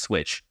make that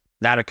switch.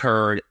 That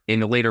occurred in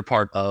the later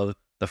part of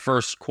the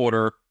first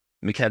quarter.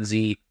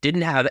 McKenzie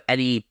didn't have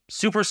any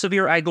super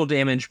severe ankle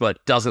damage,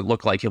 but doesn't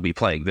look like he'll be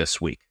playing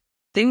this week.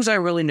 Things I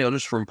really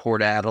noticed from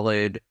Port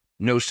Adelaide,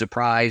 no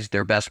surprise,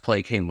 their best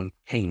play came when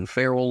Kane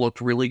Farrell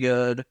looked really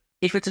good.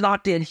 If it's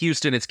not Dan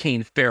Houston, it's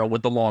Kane Farrell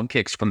with the long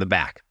kicks from the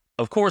back.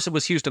 Of course, it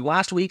was Houston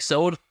last week,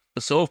 so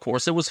of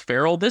course it was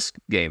Farrell this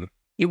game.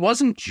 It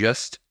wasn't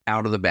just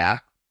out of the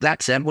back.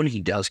 That said, when he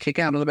does kick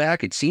out of the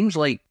back, it seems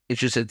like it's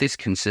just at this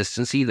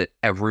consistency that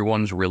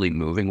everyone's really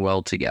moving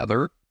well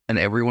together. And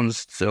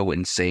everyone's so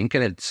in sync,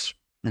 and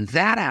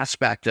that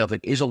aspect of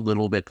it is a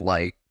little bit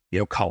like,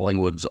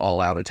 Collingwood's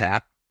all-out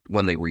attack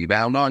when they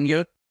rebound on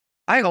you.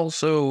 I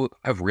also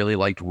have really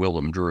liked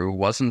Willem Drew.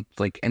 Wasn't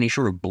like any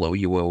sort of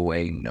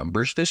blow-you-away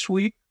numbers this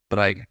week, but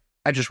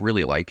I just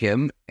really like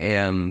him.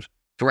 And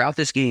throughout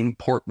this game,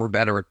 Port were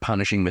better at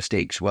punishing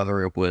mistakes,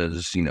 whether it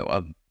was,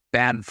 a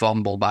bad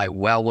fumble by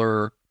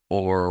Weller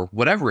or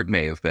whatever it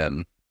may have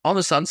been. On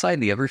the Sun side,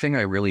 the other thing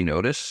I really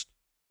noticed,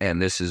 and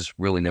this is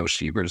really no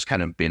secret, it's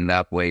kind of been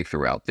that way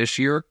throughout this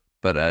year.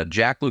 But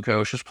Jack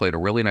Lukosius played a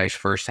really nice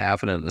first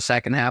half, and in the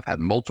second half had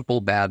multiple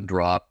bad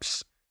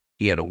drops.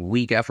 He had a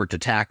weak effort to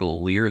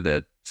tackle Alir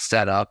that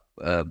set up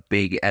a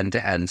big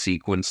end-to-end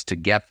sequence to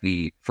get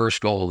the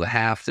first goal of the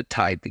half that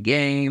tied the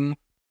game.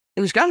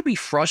 It was got to be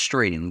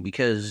frustrating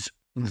because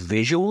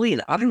visually,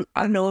 and I don't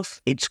know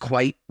if it's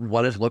quite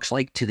what it looks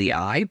like to the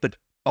eye, but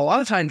a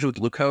lot of times with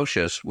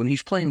Lukosius, when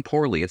he's playing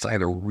poorly, it's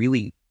either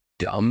really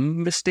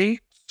dumb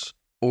mistakes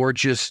or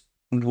just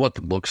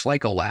what looks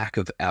like a lack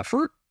of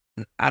effort.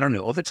 I don't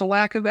know if it's a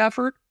lack of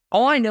effort.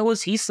 All I know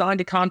is he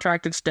signed a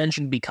contract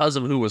extension because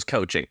of who was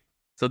coaching.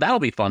 So that'll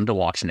be fun to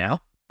watch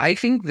now. I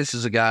think this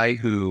is a guy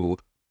who,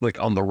 like,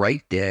 on the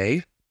right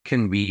day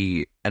can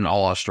be an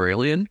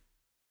All-Australian,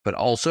 but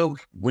also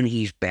when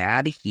he's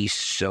bad, he's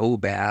so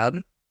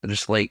bad that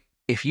it's like,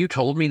 if you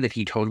told me that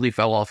he totally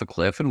fell off a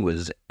cliff and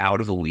was out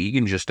of the league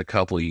in just a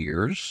couple of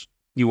years,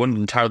 You wouldn't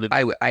entirely...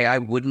 I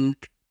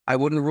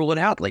wouldn't rule it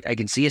out. Like, I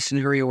can see a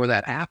scenario where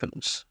that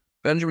happens.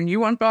 Benjamin, you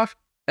went back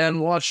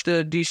and watched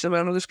a decent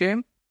amount of this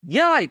game?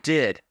 Yeah, I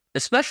did.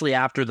 Especially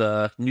after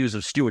the news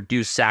of Stuart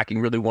Deuce sacking,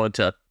 really wanted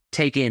to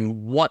take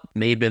in what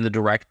may have been the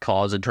direct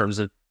cause in terms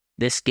of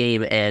this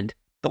game and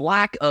the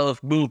lack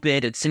of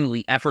movement and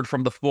seemingly effort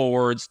from the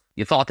forwards.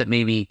 You thought that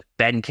maybe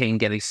Ben King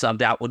getting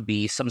subbed out would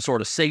be some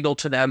sort of signal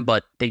to them,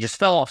 but they just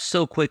fell off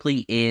so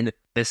quickly in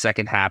the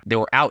second half. They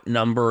were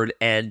outnumbered,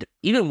 and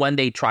even when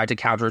they tried to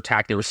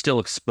counterattack, they were still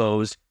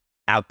exposed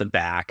out the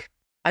back.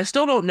 I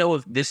still don't know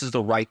if this is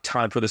the right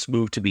time for this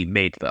move to be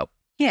made, though.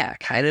 Yeah,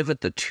 kind of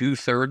at the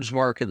 2/3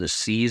 mark of the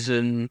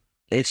season.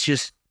 It's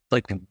just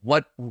like,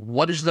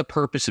 what is the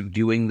purpose of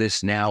doing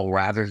this now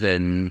rather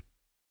than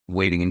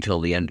waiting until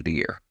the end of the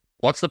year?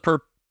 What's the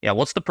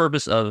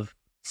purpose of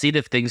seeing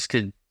if things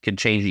can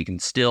change? You can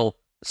still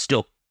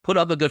put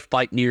up a good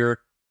fight near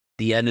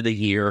the end of the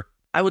year.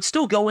 I would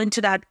still go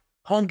into that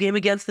home game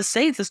against the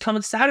Saints this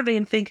coming Saturday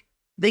and think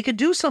they could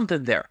do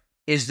something there.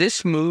 Is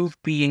this move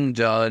being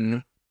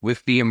done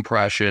with the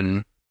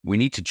impression we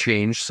need to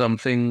change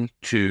something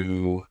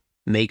to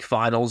Make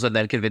finals and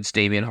then convince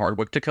Damian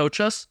Hardwick to coach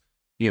us?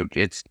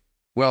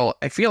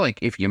 I feel like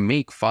if you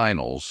make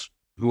finals,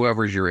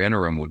 whoever's your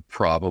interim would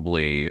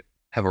probably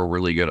have a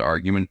really good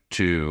argument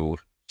to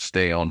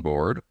stay on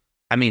board.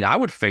 I mean, I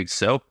would think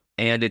so.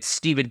 And it's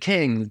Stephen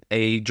King,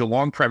 a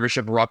Geelong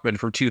Premiership ruckman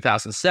from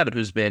 2007,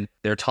 who's been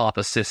their top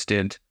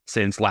assistant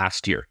since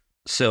last year.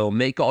 So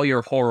make all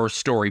your horror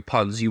story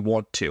puns you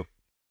want to.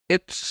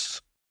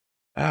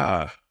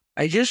 I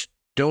just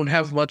don't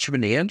have much of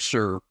an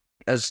answer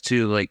as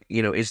to, like,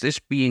 is this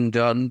being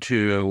done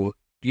to,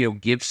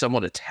 give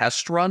someone a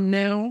test run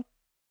now?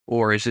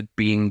 Or is it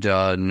being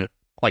done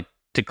Like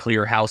to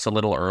clear house a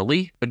little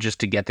early, but just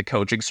to get the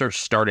coaching search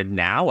started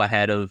now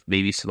ahead of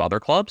maybe some other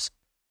clubs?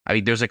 I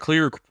mean, there's a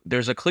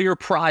clear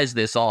prize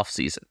this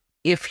offseason.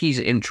 if he's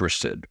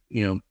interested?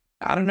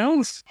 I don't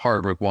know if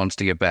Hardwick wants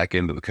to get back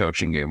into the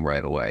coaching game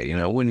right away.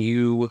 When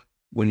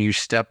you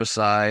step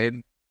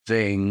aside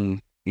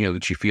saying,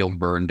 that you feel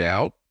burned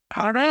out,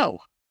 I don't know.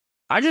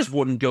 I just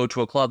wouldn't go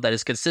to a club that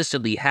has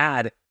consistently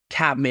had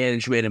cap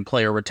management and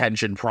player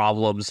retention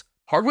problems.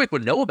 Hardwick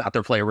would know about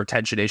their player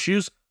retention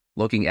issues,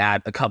 looking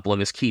at a couple of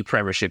his key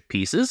premiership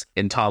pieces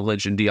in Tom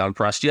Lynch and Dion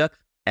Prestia.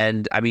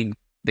 And I mean,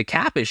 the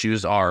cap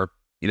issues are,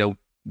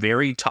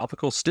 very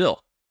topical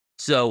still.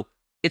 So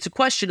it's a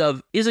question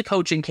of, is a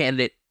coaching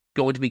candidate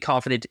going to be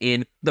confident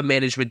in the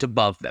management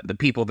above them, the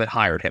people that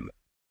hired him?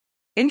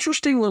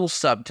 Interesting little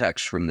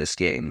subtext from this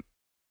game.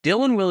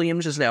 Dylan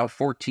Williams is now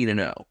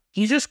 14-0.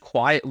 He's just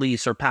quietly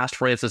surpassed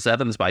Francis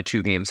Evans by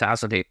 2 games,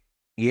 hasn't he?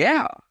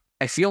 Yeah.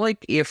 I feel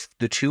like if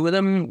the two of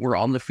them were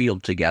on the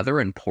field together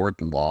and Port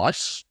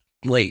lost,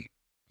 the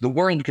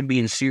world could be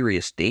in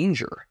serious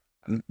danger.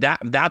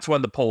 That's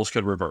when the polls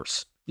could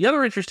reverse. The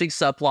other interesting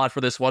subplot for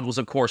this one was,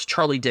 of course,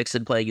 Charlie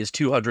Dixon playing his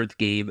 200th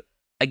game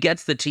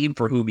against the team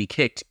for whom he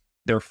kicked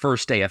their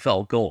first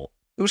AFL goal.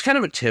 It was kind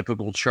of a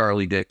typical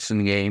Charlie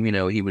Dixon game.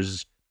 He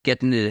was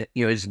getting to,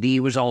 his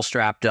knee was all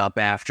strapped up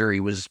after he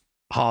was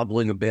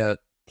hobbling a bit,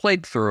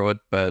 played through it,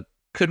 but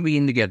could be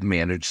in to get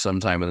managed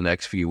sometime in the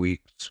next few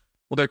weeks.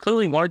 Well, they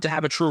clearly wanted to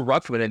have a true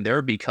ruckman in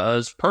there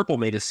because Purple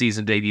made his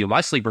season debut.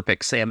 My sleeper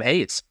pick, Sam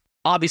Hayes.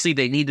 Obviously,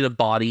 they needed a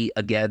body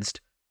against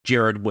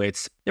Jared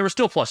Witts. They were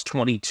still plus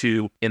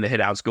 22 in the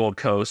Hitouts Gold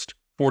Coast,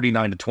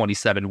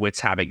 49-27, Witts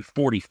having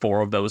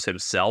 44 of those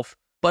himself.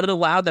 But it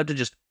allowed them to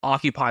just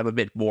occupy him a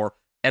bit more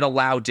and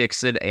allow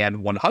Dixon and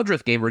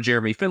 100th gamer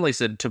Jeremy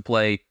Finlayson to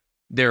play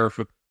their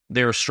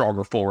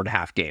stronger forward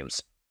half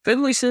games.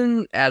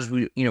 Finlayson, as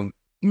we,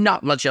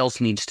 not much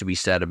else needs to be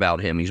said about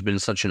him. He's been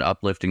such an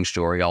uplifting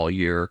story all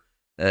year.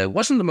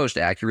 Wasn't the most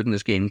accurate in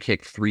this game,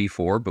 kicked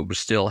 3-4, but was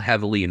still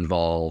heavily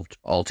involved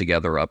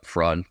altogether up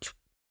front.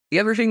 The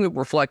other thing that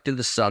reflected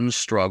the Suns'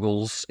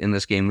 struggles in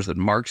this game was that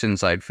marks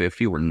inside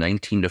 50 were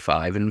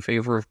 19-5 in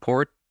favor of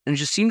Port. And it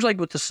just seems like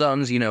with the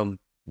Suns,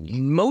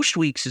 most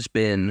weeks it's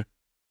been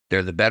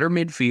they're the better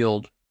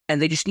midfield,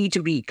 and they just need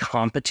to be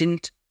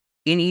competent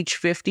in each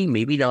 50.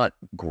 Maybe not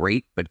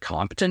great, but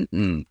competent.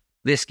 And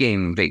this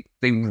game,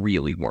 they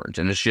really weren't.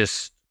 And it's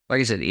just,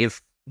 like I said,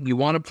 if you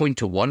want to point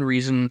to one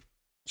reason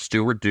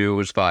Stuart Dew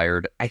was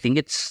fired, I think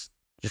it's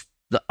just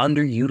the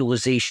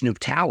underutilization of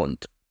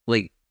talent.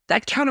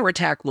 That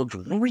counterattack looked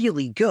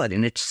really good,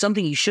 and it's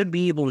something you should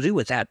be able to do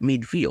with that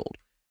midfield.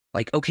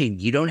 Okay,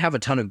 you don't have a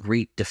ton of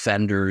great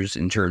defenders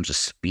in terms of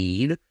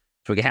speed,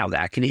 So how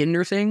that can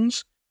hinder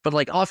things. But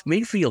like off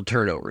midfield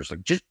turnovers,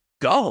 like just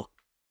go.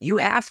 You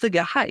have the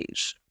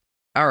guys.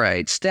 All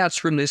right, stats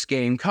from this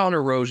game.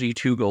 Connor Rosie,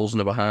 2 goals in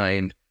the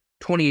behind,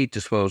 28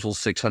 disposals,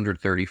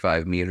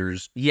 635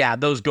 meters. Yeah,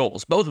 those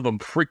goals, both of them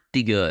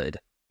pretty good.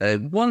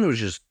 One was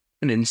just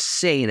an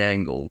insane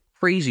angle,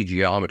 crazy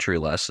geometry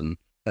lesson.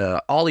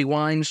 Ollie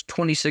Wines,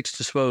 26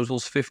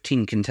 disposals,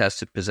 15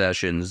 contested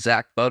possessions.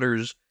 Zach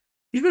Butters,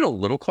 he's been a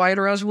little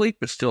quieter as of late,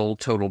 but still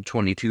totaled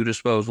 22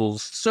 disposals.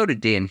 So did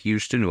Dan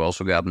Houston, who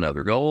also got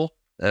another goal.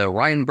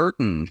 Ryan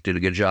Burton did a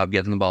good job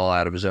getting the ball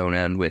out of his own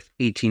end with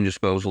 18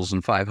 disposals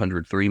and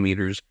 503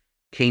 meters.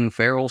 Kane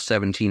Farrell,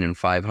 17 and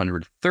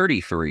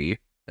 533.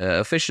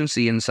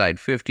 Efficiency inside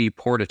 50,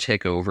 Port a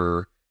tick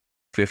over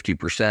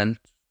 50%.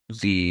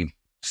 The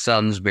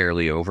Suns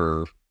barely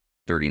over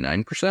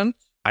 39%.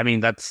 I mean,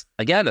 that's,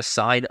 again, a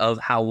sign of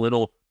how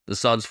little the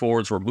Suns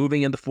forwards were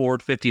moving in the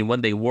forward 50, and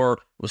when they were, it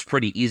was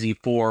pretty easy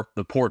for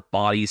the Port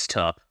bodies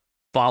to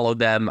follow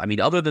them. I mean,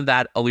 other than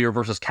that Aaliyah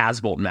versus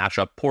Casbolt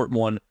matchup, Port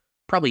won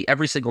probably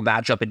every single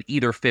matchup in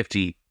either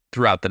 50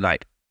 throughout the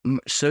night.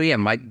 So yeah,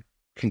 my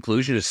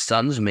conclusion is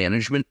Suns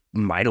management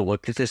might have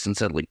looked at this and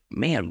said, like,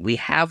 man, we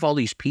have all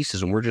these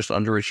pieces and we're just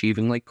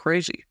underachieving like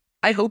crazy.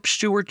 I hope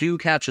Stuart Dew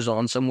catches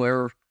on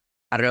somewhere.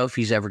 I don't know if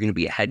he's ever going to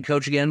be a head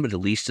coach again, but at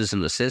least as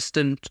an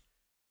assistant.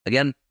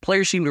 Again,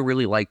 players seem to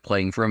really like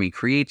playing for him. He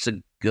creates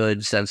a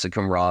good sense of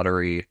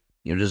camaraderie.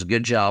 Does a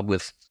good job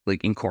with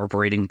like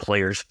incorporating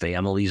players'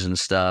 families and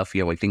stuff.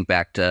 I think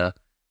back to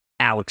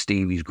Alex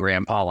Davies'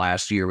 grandpa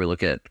last year. We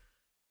look at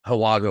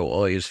Hawago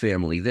Oya's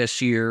family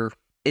this year.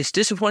 It's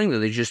disappointing that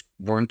they just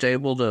weren't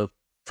able to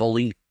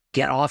fully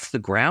get off the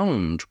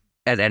ground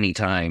at any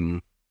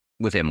time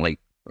with him. Or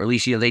at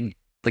least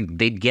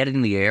they'd get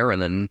in the air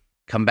and then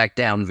come back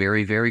down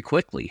very, very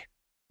quickly.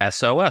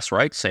 SOS,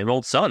 right? Same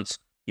old Suns.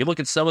 You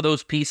look at some of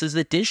those pieces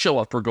that did show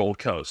up for Gold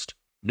Coast.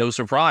 No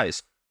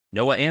surprise.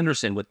 Noah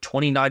Anderson with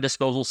 29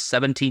 disposals,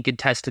 17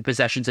 contested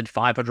possessions, and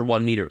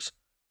 501 meters.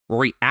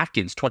 Rory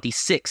Atkins,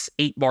 26,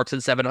 8 marks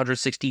and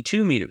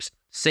 762 meters.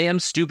 Sam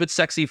Stupid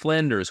Sexy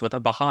Flanders with a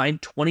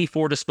behind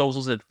 24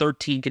 disposals and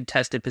 13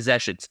 contested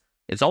possessions.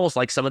 It's almost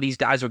like some of these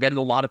guys are getting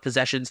a lot of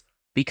possessions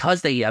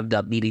because they end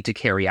up needing to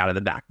carry out of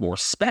the back more,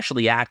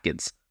 especially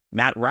Atkins.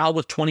 Matt Rowell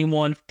with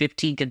 21,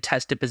 15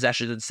 contested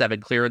possessions and 7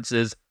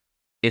 clearances.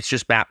 It's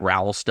just Matt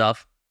Rowell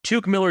stuff.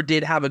 Tuke Miller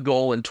did have a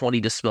goal and 20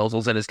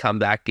 disposals in his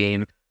comeback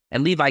game,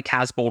 and Levi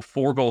Casbolt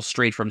 4 goals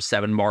straight from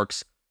 7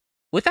 marks.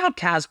 Without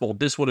Casbolt,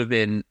 this would have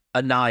been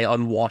a nigh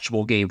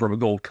unwatchable game from a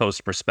Gold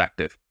Coast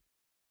perspective.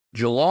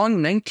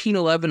 Geelong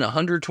 1911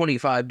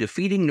 125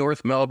 defeating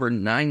North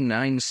Melbourne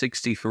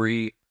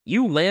 9-9-63.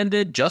 You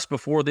landed just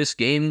before this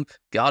game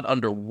got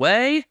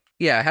underway.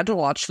 Yeah, I had to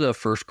watch the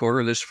first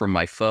quarter of this from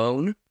my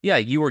phone. Yeah,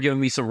 you were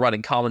giving me some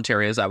running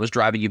commentary as I was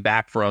driving you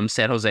back from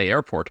San Jose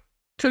Airport.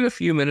 Took a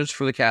few minutes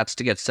for the Cats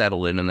to get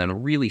settled in and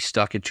then really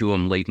stuck it to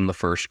them late in the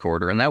first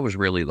quarter, and that was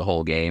really the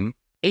whole game.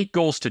 8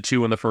 goals to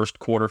 2 in the first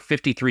quarter,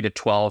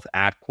 53-12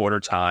 at quarter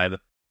time.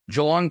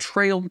 Geelong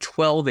trailed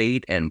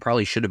 12-8 and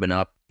probably should have been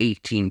up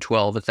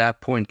 18-12 at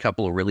that point.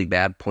 Couple of really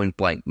bad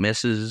point-blank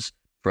misses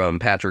from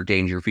Patrick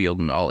Dangerfield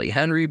and Ollie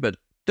Henry, but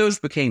those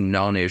became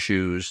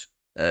non-issues.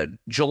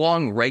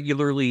 Geelong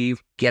regularly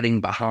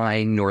getting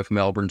behind North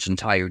Melbourne's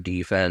entire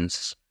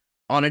defense.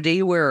 On a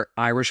day where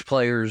Irish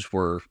players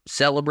were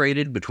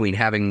celebrated between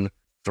having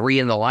 3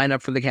 in the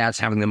lineup for the Cats,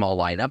 having them all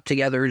line up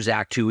together,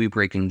 Zach Toohey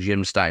breaking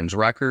Jim Stein's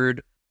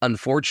record.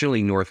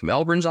 Unfortunately, North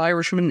Melbourne's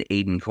Irishman,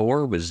 Aidan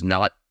Corr, was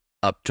not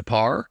up to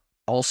par.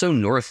 Also,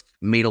 North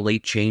made a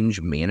late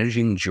change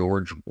managing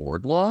George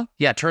Wardlaw.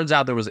 Yeah, it turns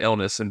out there was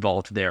illness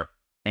involved there.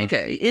 And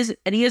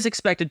he is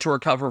expected to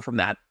recover from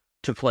that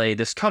to play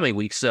this coming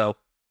week, so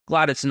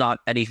glad it's not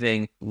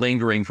anything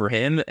lingering for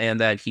him and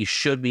that he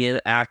should be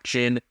in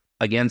action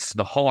against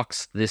the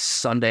Hawks this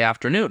Sunday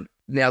afternoon.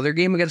 Now, their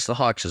game against the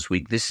Hawks this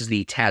week, this is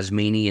the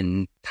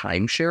Tasmanian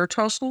timeshare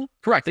tussle?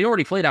 Correct. They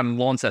already played out in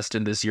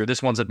Launceston this year.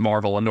 This one's at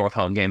Marvel, a North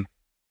home game.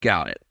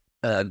 Got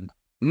it.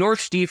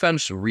 North's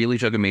defense really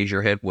took a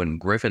major hit when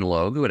Griffin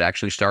Logue, who had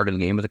actually started the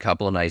game with a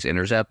couple of nice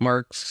intercept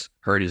marks,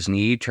 hurt his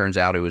knee. Turns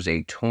out it was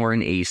a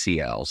torn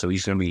ACL, so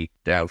he's going to be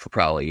down for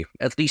probably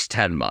at least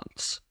 10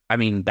 months. I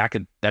mean,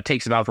 that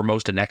takes him out for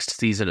most of next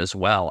season as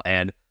well,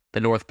 and the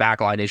North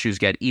backline issues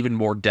get even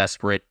more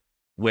desperate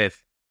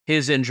with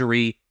his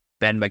injury,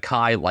 Ben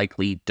Mackay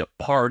likely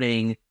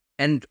departing.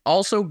 And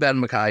also, Ben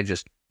Mackay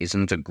just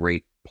isn't a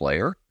great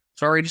player,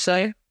 sorry to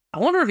say. I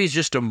wonder if he's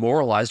just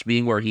demoralized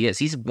being where he is.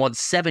 He's won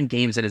 7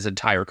 games in his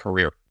entire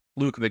career.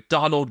 Luke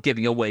McDonald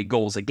giving away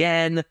goals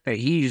again. Hey,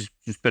 he's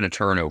just been a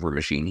turnover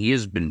machine. He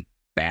has been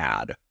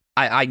bad.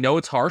 I know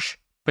it's harsh,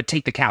 but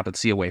take the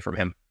captaincy away from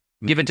him.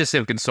 Give it to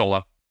Sim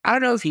Consola. I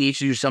don't know if he needs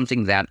to do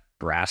something that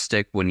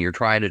drastic when you're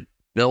trying to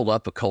build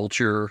up a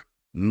culture.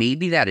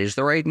 Maybe that is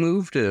the right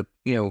move to,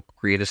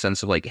 create a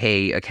sense of like,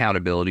 hey,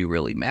 accountability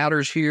really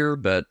matters here,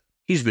 but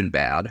he's been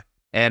bad.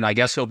 And I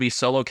guess he'll be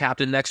solo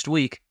captain next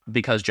week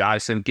because Jai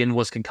Simpkin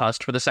was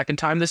concussed for the second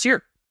time this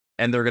year.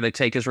 And they're going to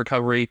take his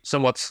recovery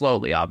somewhat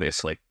slowly,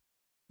 obviously.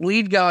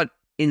 Lead got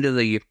into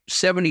the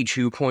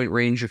 72-point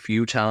range a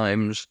few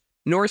times.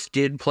 North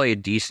did play a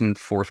decent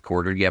fourth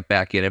quarter to get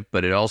back in it,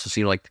 but it also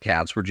seemed like the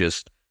Cats were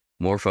just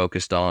more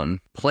focused on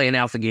playing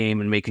out the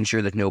game and making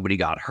sure that nobody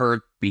got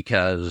hurt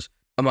because,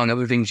 among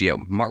other things,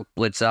 Mark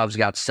Blitzovs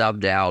got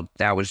subbed out.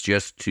 That was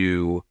just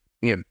to,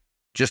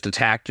 just a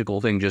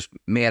tactical thing, just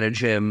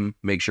manage him,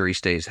 make sure he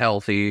stays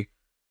healthy.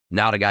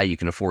 Not a guy you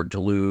can afford to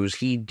lose.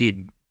 He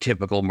did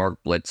typical Mark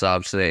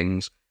Blitzovs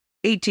things.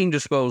 18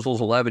 disposals,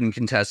 11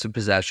 contested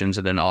possessions,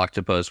 and an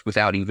octopus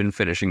without even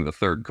finishing the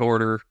third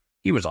quarter.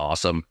 He was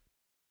awesome.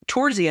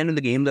 Towards the end of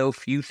the game, though,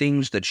 few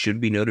things that should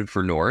be noted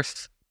for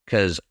North,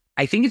 because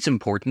I think it's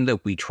important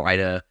that we try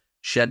to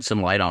shed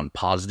some light on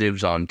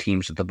positives on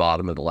teams at the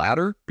bottom of the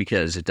ladder,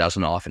 because it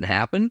doesn't often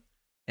happen,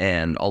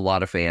 and a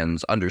lot of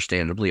fans,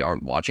 understandably,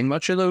 aren't watching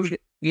much of those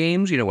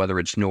games, whether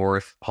it's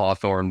North,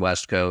 Hawthorne,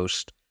 West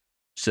Coast.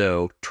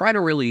 So try to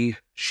really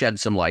shed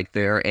some light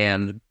there,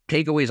 and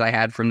takeaways I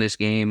had from this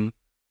game,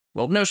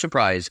 well, no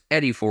surprise,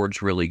 Eddie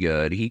Ford's really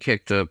good. He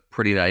kicked a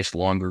pretty nice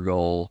longer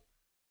goal.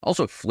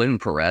 Also, Flynn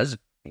Perez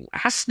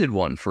lasted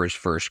one for his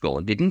first goal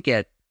and didn't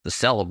get the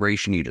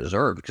celebration he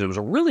deserved because it was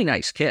a really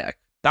nice kick.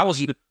 That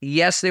was,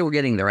 yes, they were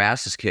getting their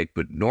asses kicked,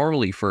 but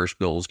normally first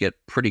goals get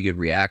pretty good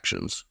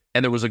reactions.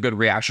 and there was a good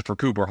reaction for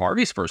Cooper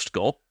Harvey's first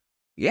goal.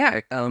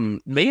 Yeah,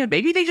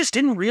 Maybe they just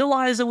didn't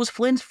realize it was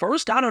Flynn's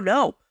first. I don't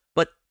know.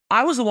 But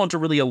I was the one to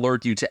really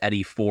alert you to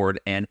Eddie Ford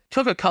and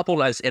took a couple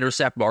nice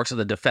intercept marks in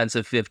the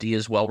defensive 50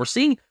 as well. We're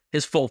seeing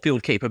his full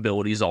field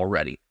capabilities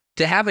already.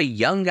 To have a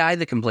young guy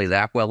that can play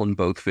that well in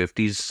both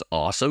 50s is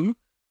awesome.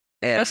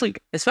 And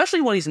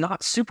Especially when he's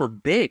not super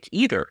big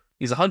either.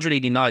 He's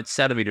 189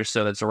 centimeters,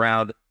 so that's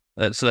about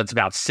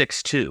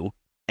 6'2",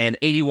 and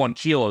 81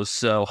 kilos,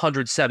 so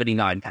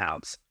 179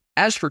 pounds.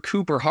 As for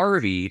Cooper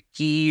Harvey,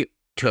 he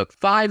took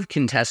 5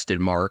 contested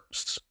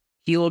marks.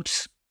 He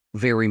looks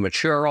very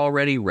mature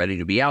already, ready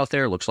to be out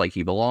there. Looks like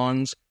he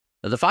belongs.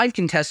 The 5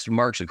 contested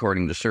marks,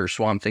 according to Sir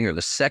Swamp Thing, are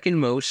the second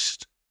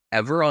most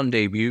ever on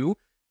debut.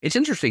 It's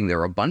interesting. There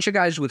are a bunch of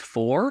guys with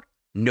 4.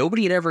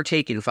 Nobody had ever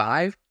taken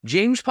 5.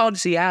 James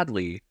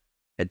Podsiadly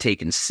had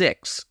taken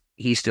 6.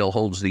 He still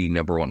holds the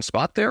number 1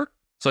 spot there.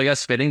 So I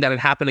guess fitting that it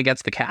happened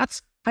against the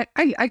Cats?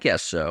 I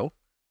guess so.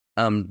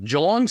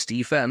 Geelong's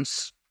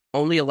defense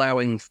only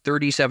allowing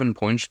 37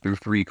 points through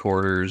 3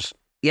 quarters.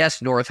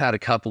 Yes, North had a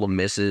couple of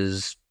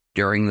misses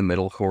during the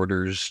middle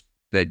quarters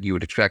that you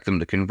would expect them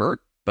to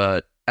convert,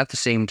 but at the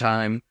same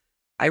time,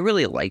 I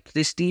really liked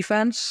this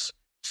defense.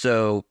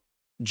 So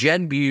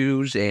Jed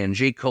Buse and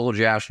Jake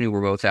Kolajashny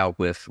were both out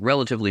with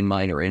relatively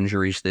minor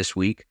injuries this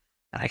week.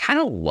 And I kind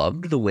of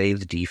loved the way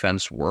the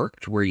defense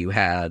worked, where you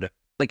had,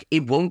 like,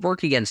 it won't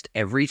work against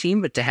every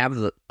team, but to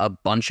have a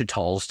bunch of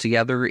talls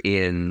together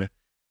in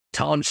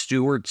Tom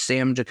Stewart,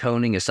 Sam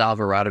DeConing, Asava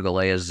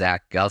Radagalea,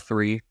 Zach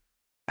Guthrie,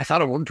 I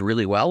thought it worked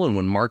really well. And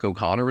when Mark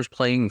O'Connor was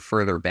playing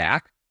further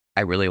back,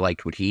 I really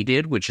liked what he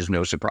did, which is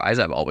no surprise.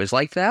 I've always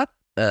liked that.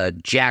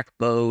 Jack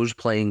Bowes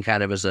playing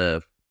kind of as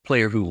a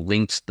player who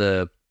links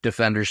the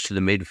defenders to the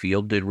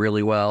midfield did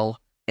really well.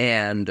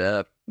 And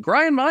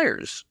Brian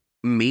Myers,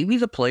 maybe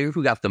the player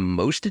who got the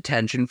most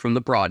attention from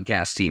the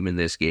broadcast team in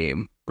this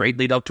game. Great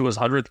lead up to his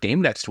 100th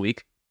game next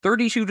week.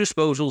 32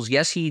 disposals.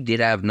 Yes, he did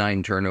have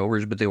 9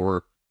 turnovers, but they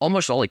were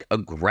almost all like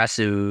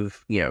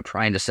aggressive,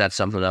 trying to set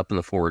something up in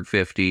the forward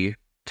 50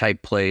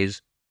 type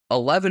plays.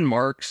 11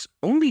 marks,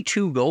 only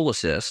 2 goal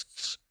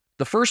assists.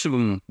 The first of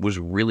them was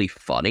really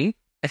funny.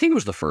 I think it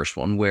was the first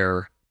one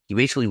where he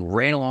basically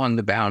ran along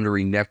the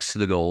boundary next to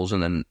the goals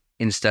and then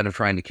instead of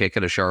trying to kick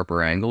at a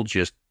sharper angle,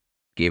 just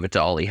gave it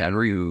to Ollie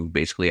Henry, who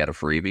basically had a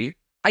freebie.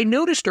 I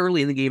noticed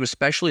early in the game,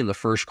 especially in the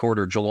first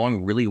quarter,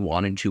 Geelong really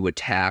wanted to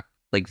attack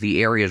like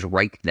the areas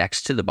right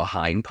next to the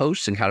behind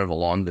posts and kind of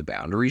along the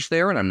boundaries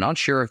there. And I'm not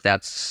sure if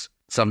that's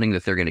something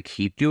that they're going to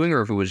keep doing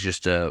or if it was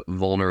just a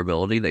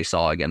vulnerability they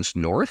saw against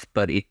North,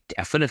 but it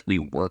definitely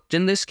worked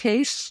in this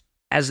case.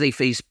 As they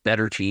face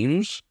better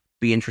teams,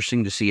 be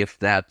interesting to see if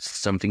that's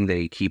something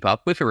they keep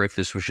up with or if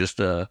this was just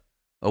a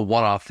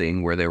one-off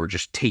thing where they were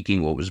just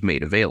taking what was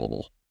made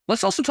available.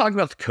 Let's also talk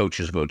about the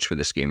coaches' votes for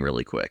this game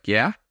really quick,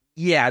 yeah?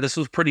 Yeah, this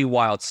was pretty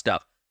wild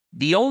stuff.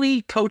 The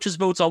only coaches'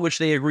 votes on which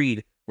they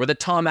agreed were that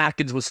Tom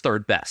Atkins was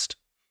third best.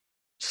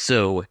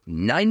 So,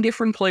 9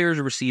 different players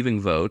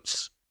receiving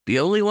votes. The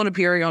only one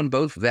appearing on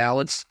both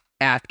ballots,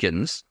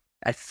 Atkins,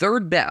 at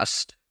third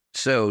best.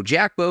 So,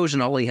 Jack Bowes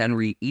and Ollie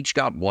Henry each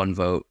got 1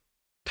 vote.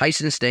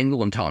 Tyson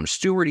Stengel and Tom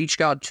Stewart each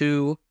got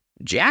 2.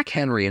 Jack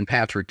Henry and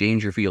Patrick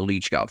Dangerfield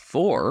each got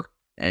 4.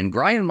 And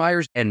Brian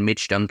Myers and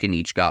Mitch Duncan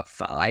each got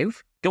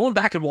 5. Going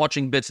back and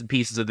watching bits and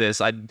pieces of this,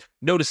 I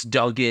noticed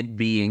Duncan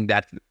being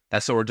that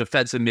sort of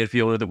defensive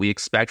midfielder that we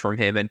expect from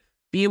him and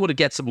be able to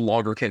get some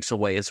longer kicks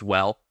away as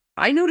well.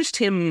 I noticed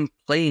him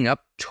playing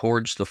up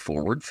towards the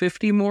forward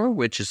 50 more,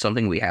 which is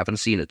something we haven't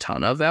seen a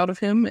ton of out of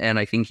him, and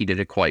I think he did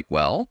it quite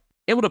well.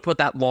 Able to put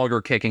that longer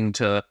kicking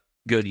to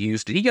good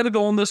use. Did he get a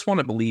goal in this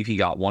one? I believe he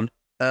got one.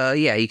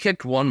 Yeah, he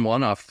kicked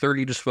 1-1 off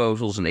 30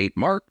 disposals and 8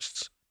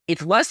 marks.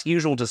 It's less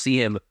usual to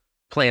see him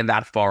playing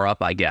that far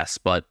up, I guess,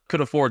 but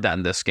could afford that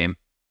in this game.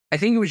 I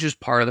think it was just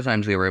part of the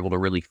times they were able to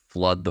really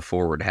flood the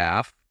forward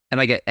half.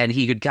 And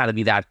he could kind of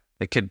be that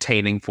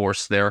containing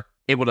force there,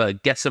 able to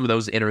get some of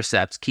those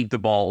intercepts, keep the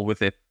ball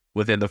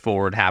within the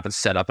forward half, and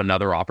set up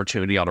another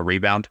opportunity on a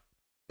rebound.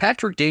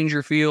 Patrick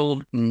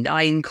Dangerfield,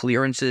 9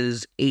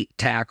 clearances, 8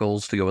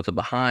 tackles to go with the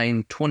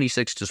behind,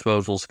 26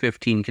 disposals,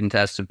 15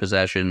 contested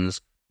possessions.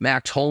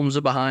 Max Holmes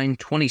a behind,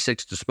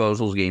 26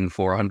 disposals, gained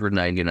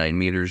 499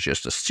 meters.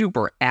 Just a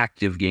super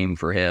active game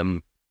for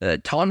him.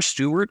 Tom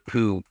Stewart,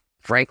 who,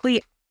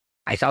 frankly,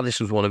 I thought this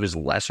was one of his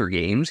lesser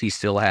games. He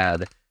still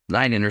had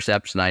 9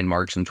 intercepts, 9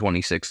 marks, and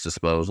 26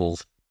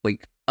 disposals.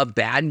 Like, a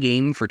bad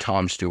game for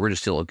Tom Stewart is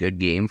still a good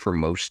game for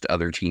most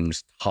other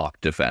teams' top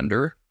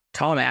defender.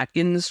 Tom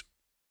Atkins,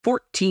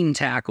 14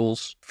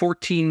 tackles,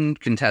 14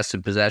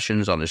 contested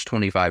possessions on his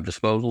 25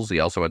 disposals.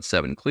 He also had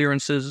 7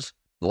 clearances.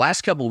 The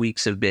last couple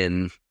weeks have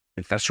been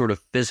that sort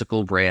of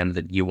physical brand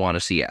that you want to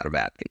see out of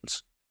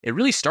Atkins. It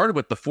really started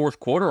with the fourth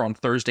quarter on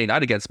Thursday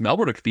night against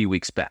Melbourne a few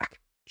weeks back.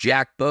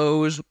 Jack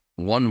Bowes,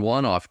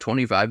 1-1 off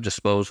 25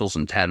 disposals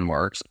and 10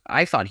 marks.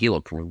 I thought he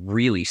looked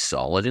really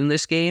solid in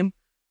this game.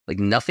 Like,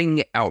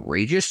 nothing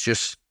outrageous,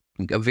 just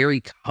a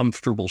very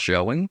comfortable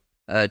showing.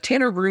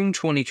 Tanner Broom,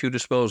 22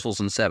 disposals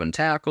and 7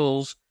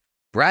 tackles.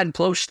 Brad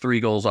Close, 3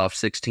 goals off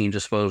 16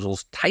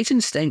 disposals.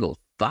 Tyson Stengel,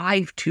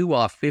 5-2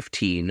 off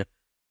 15.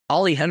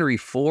 Ollie Henry,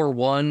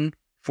 4-1,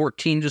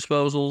 14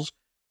 disposals.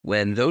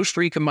 When those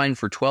 3 combined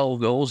for 12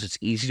 goals, it's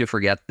easy to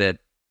forget that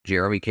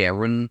Jeremy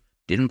Cameron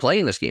didn't play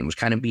in this game, was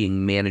kind of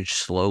being managed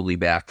slowly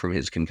back from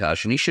his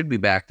concussion. He should be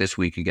back this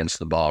week against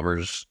the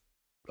Bombers,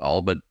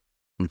 all but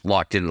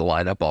locked into the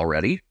lineup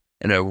already.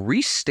 And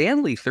Reece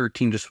Stanley,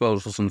 13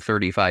 disposals and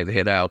 35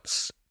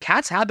 hitouts.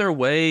 Cats had their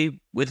way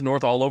with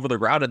North all over the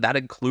ground, and that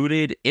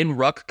included in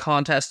ruck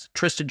contest.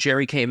 Tristan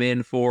Jerry came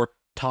in for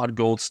Todd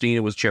Goldstein.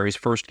 It was Jerry's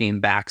first game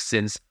back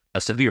since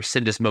a severe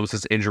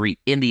syndesmosis injury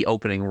in the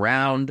opening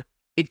round.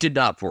 It did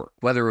not work.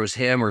 Whether it was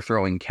him or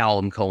throwing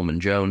Callum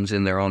Coleman-Jones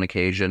in there on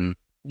occasion,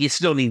 you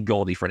still need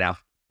Goldie for now.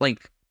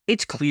 Like,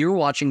 it's clear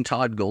watching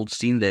Todd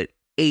Goldstein that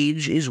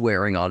age is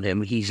wearing on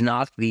him. He's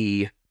not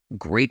the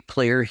great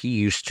player he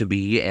used to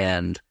be,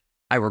 and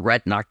I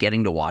regret not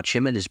getting to watch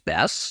him at his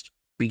best,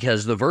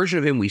 because the version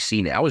of him we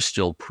see now is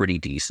still pretty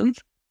decent.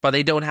 But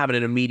they don't have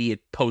an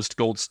immediate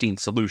post-Goldstein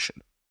solution.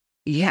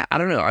 Yeah, I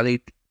don't know. Are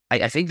they?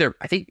 I think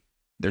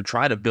they're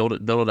trying to build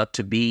it up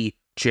to be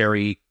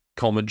Jerry,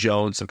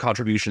 Coleman-Jones, some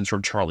contributions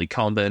from Charlie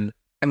Condon.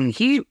 I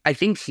mean, I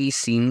think he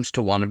seems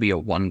to want to be a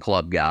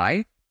one-club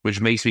guy,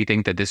 which makes me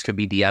think that this could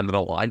be the end of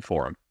the line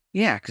for him.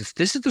 Yeah, because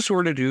this is the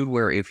sort of dude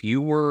where if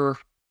you were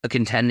a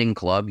contending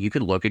club, you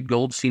could look at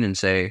Goldstein and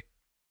say,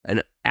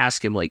 and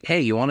ask him, like, hey,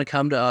 you want to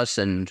come to us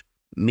and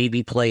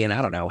maybe play in,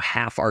 I don't know,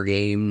 half our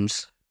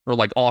games? Or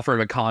like offer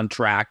him a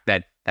contract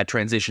that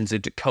transitions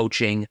into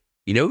coaching.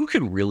 You know who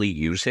could really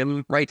use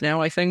him right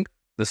now, I think?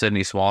 The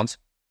Sydney Swans.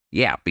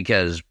 Yeah,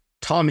 because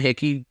Tom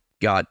Hickey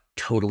got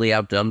totally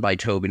outdone by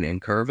Tobin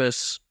and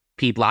Curvis.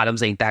 Pete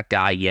Adams ain't that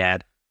guy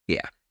yet.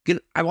 Yeah.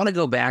 I want to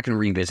go back and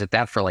revisit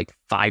that for like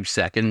 5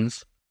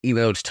 seconds,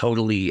 even though it's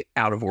totally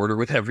out of order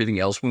with everything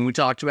else when we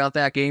talked about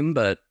that game.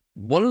 But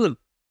one of the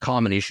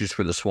common issues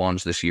for the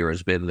Swans this year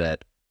has been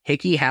that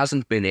Hickey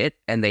hasn't been it,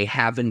 and they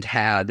haven't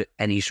had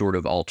any sort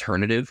of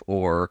alternative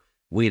or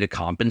way to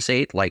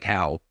compensate, like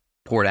how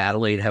Port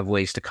Adelaide have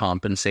ways to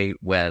compensate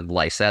when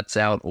Lysette's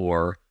out,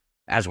 or,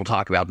 as we'll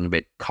talk about in a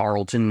bit,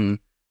 Carlton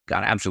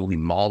got absolutely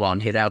mauled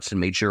on hitouts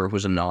and made sure it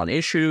was a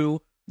non-issue.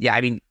 Yeah,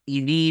 I mean,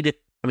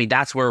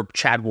 that's where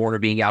Chad Warner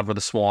being out for the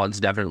Swans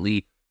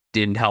definitely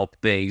didn't help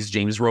things.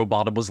 James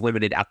Rowbottom was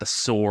limited at the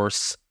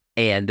source,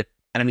 and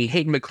I mean,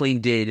 Hayden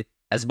McLean did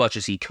as much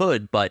as he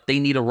could, but they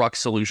need a ruck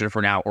solution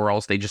for now, or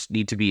else they just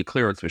need to be a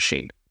clearance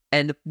machine.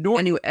 And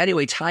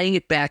anyway, tying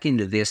it back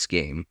into this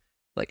game,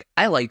 like,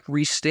 I like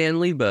Reece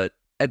Stanley, but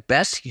at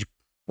best, he's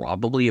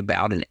probably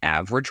about an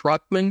average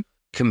ruckman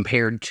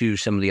compared to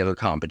some of the other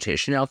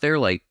competition out there.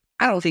 Like,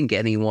 I don't think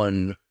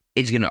anyone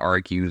is going to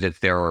argue that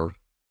there are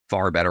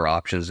far better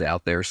options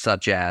out there,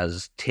 such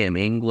as Tim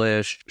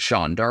English,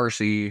 Sean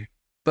Darcy.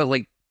 But,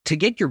 like, to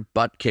get your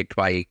butt kicked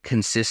by a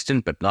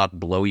consistent but not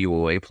blow you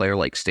away player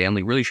like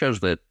Stanley really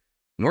shows that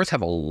North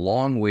have a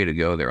long way to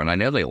go there. And I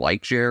know they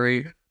like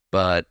Jerry,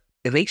 but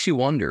it makes you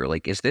wonder,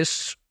 like, is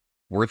this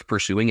worth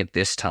pursuing at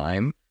this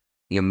time?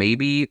 You know,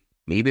 maybe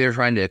they're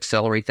trying to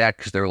accelerate that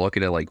because they're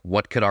looking at, like,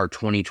 what could our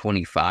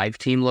 2025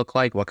 team look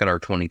like? What could our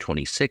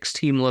 2026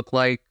 team look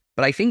like?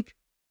 But I think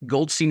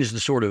Goldstein is the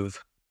sort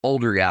of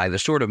older guy, the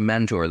sort of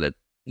mentor that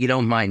you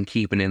don't mind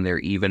keeping in there,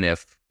 even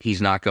if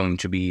he's not going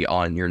to be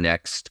on your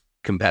next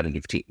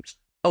competitive teams.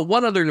 Oh,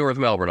 one other North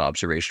Melbourne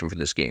observation for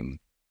this game.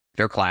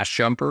 Their class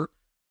jumper,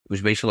 it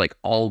was basically like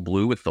all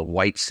blue with the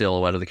white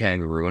silhouette of the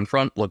kangaroo in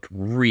front, looked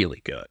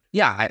really good.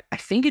 Yeah, I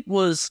think it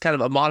was kind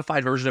of a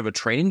modified version of a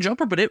training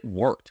jumper, but it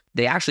worked.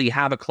 They actually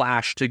have a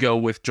clash to go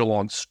with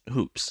Geelong's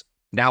hoops.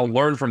 Now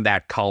learn from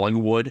that,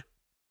 Collingwood.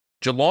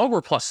 Geelong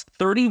were plus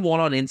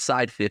 31 on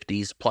inside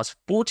 50s, plus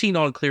 14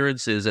 on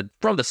clearances, and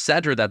from the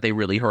center that they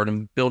really hurt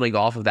him, building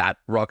off of that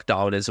ruck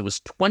dominance, it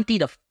was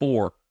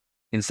 20-4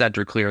 in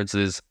center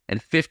clearances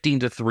and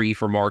 15-3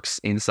 for marks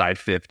inside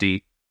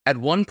 50. At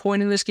one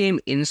point in this game,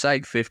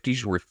 inside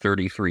 50s were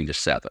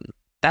 33-7.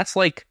 That's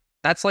like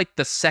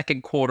the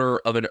second quarter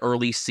of an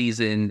early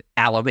season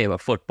Alabama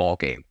football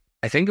game.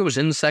 I think it was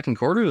in the second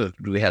quarter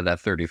that we had that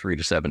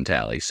 33-7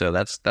 tally, so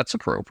that's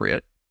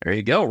appropriate. There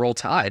you go, roll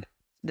tide.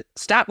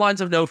 Stat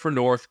lines of note for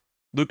North.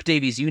 Luke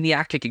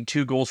Davies-Uniacke kicking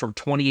 2 goals from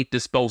 28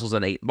 disposals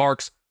and 8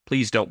 marks.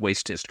 Please don't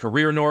waste his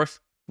career, North.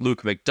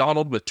 Luke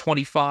McDonald with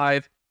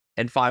 25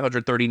 and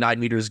 539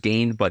 meters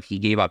gained, but he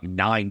gave up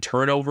 9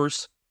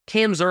 turnovers.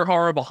 Cam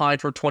Zerhara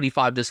behind for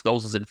 25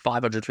 disposals and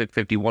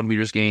 551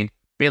 meters gained.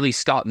 Bailey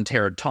Scott and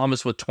Taryn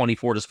Thomas with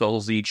 24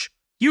 disposals each.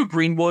 Hugh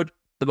Greenwood,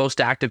 the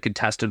most active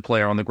contested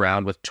player on the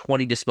ground with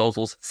 20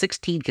 disposals,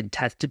 16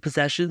 contested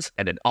possessions,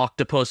 and an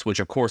octopus, which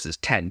of course is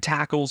 10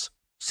 tackles.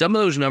 Some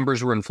of those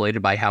numbers were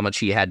inflated by how much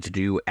he had to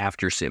do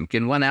after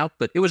Simpkin went out,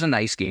 but it was a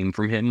nice game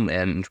from him,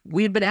 and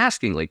we had been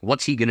asking, like,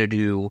 what's he going to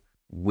do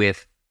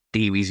with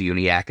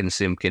Davies-Uniacke and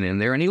Simpkin in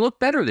there, and he looked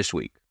better this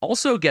week.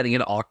 Also getting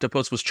an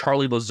octopus was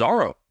Charlie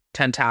Lazaro,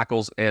 10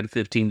 tackles and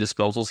 15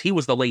 disposals. He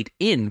was the late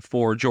in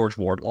for George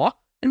Wardlaw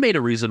and made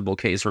a reasonable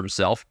case for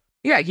himself.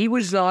 Yeah, he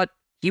was not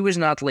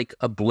like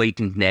a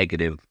blatant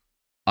negative,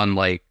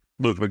 unlike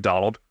Luke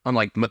McDonald.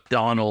 Unlike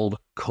McDonald,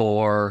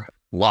 Core,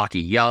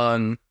 Lockie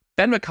Young.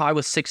 Ben Mackay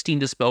with 16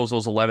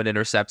 disposals, 11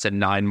 intercepts, and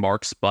 9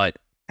 marks, but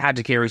had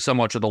to carry so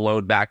much of the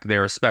load back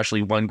there,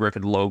 especially when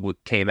Griffin Logue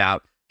came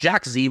out.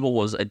 Jack Zeeble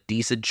was a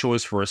decent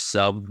choice for a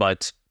sub,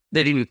 but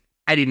I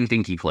didn't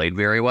think he played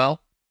very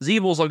well.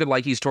 Zeeble's looking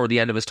like he's toward the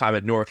end of his time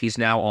at North. He's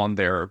now on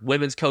their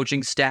women's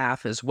coaching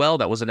staff as well.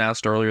 That was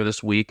announced earlier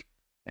this week.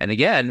 And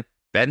again,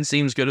 Ben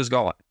seems good as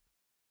gone.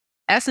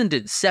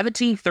 Essendon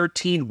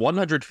 17-13,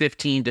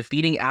 115,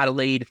 defeating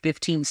Adelaide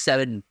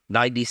 15-7,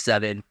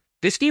 97.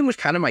 This game was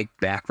kind of my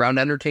background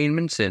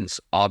entertainment since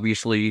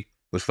obviously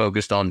was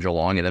focused on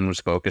Geelong and then was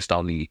focused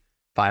on the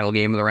final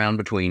game of the round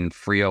between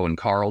Freo and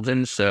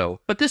Carlton.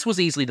 But this was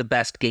easily the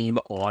best game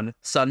on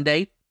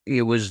Sunday.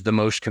 It was the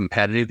most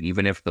competitive,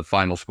 even if the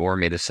final score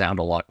made it sound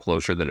a lot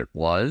closer than it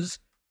was.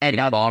 And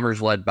now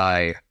Bombers led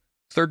by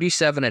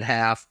 37 at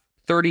half,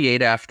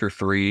 38 after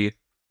 3,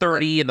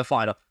 30 in the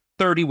final,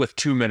 30 with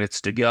 2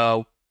 minutes to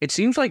go. It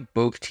seems like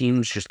both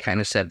teams just kind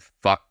of said,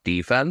 fuck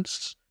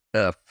defense.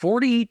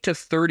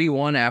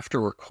 40-31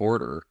 after a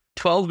quarter.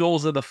 12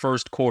 goals in the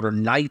first quarter,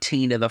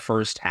 19 in the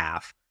first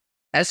half.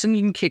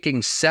 Essendon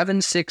kicking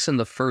 7-6 in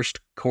the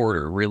first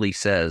quarter really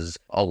says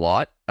a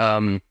lot.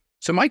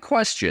 So my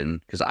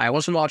question, because I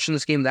wasn't watching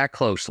this game that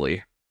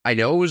closely, I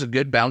know it was a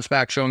good bounce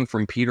back showing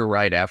from Peter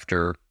Wright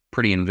after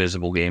pretty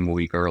invisible game a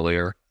week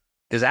earlier.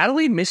 Does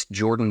Adelaide miss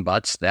Jordan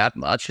Butts that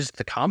much? Is it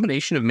the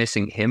combination of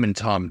missing him and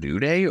Tom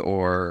Duday,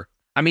 or...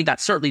 I mean,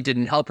 that certainly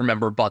didn't help.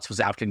 Remember, Butts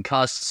was out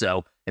concussed,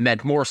 so it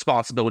meant more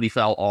responsibility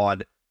fell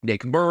on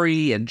Nick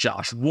Murray and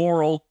Josh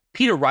Worrell.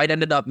 Peter Wright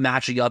ended up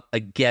matching up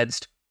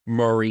against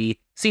Murray.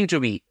 Seemed to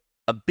be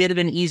a bit of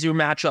an easier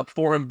matchup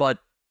for him, but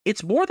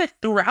it's more that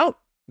throughout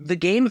the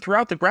game,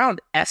 throughout the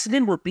ground,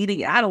 Essendon were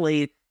beating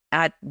Adelaide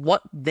at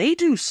what they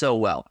do so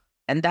well,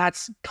 and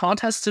that's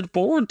contested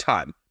forward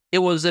time. It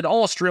was an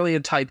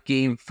all-Australian type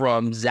game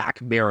from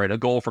Zach Merritt, a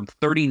goal from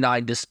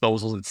 39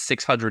 disposals and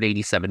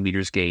 687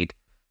 meters gained.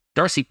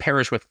 Darcy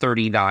Parish with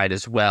 39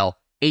 as well,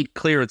 8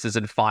 clearances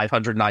and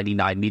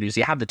 599 meters.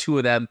 You have the two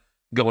of them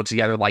going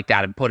together like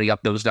that and putting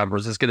up those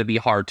numbers. It's going to be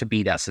hard to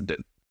beat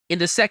Essendon. In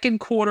the second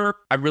quarter,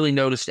 I really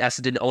noticed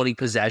Essendon owning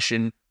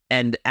possession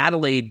and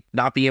Adelaide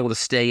not being able to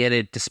stay in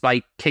it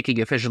despite kicking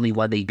efficiently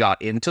when they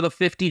got into the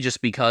 50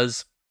 just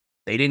because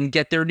they didn't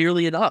get there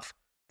nearly enough.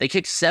 They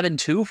kicked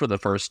 7-2 for the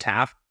first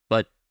half,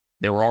 but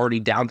they were already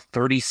down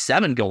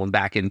 37 going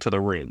back into the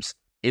rims.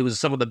 It was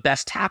some of the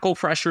best tackle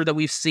pressure that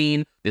we've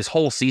seen this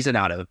whole season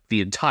out of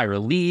the entire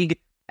league.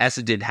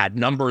 Essendon had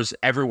numbers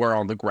everywhere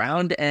on the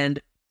ground, and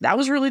that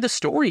was really the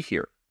story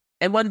here.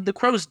 And when the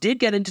Crows did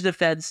get into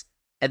defense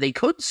and they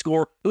couldn't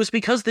score, it was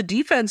because the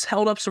defense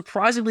held up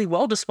surprisingly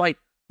well despite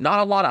not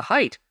a lot of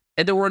height,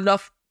 and there were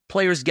enough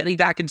players getting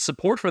back in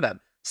support for them.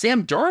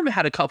 Sam Durham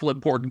had a couple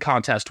important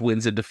contest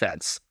wins in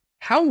defense.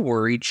 How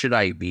worried should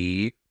I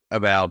be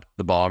about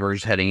the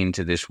Bombers heading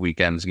into this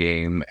weekend's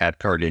game at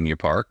Cardinia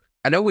Park?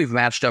 I know we've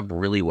matched up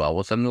really well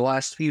with them the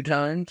last few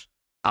times.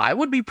 I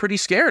would be pretty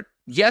scared.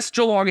 Yes,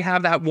 Geelong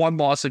have that one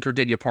loss at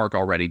Cardinia Park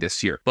already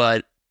this year,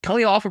 but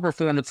coming off a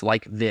performance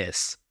like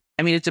this,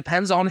 I mean, it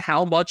depends on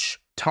how much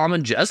Tom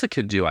and Jessica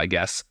can do, I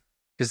guess.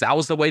 Because that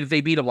was the way that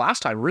they beat him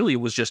last time. Really,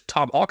 it was just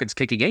Tom Hawkins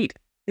kicking 8.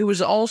 It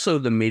was also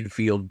the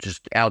midfield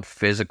just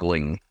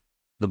out-physicaling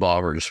the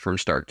Bombers from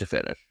start to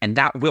finish. And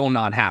that will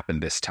not happen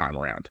this time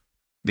around.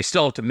 They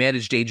still have to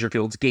manage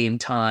Dangerfield's game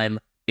time.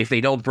 If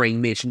they don't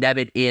bring Mitch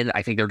Nevitt in,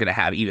 I think they're going to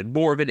have even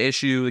more of an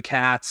issue, the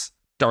Cats.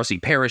 Darcy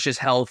Parish is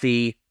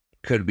healthy.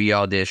 Could be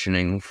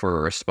auditioning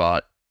for a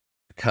spot.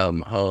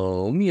 Come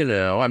home,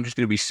 I'm just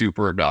going to be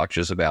super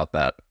obnoxious about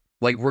that.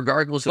 Like,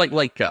 regardless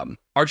of,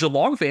 are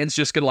Geelong fans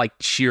just going to,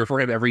 cheer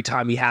for him every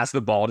time he has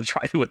the ball to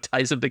try to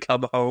entice him to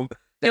come home?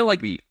 They'll,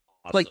 be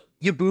Like,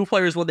 you boo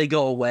players when they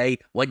go away.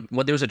 When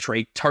there's a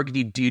trade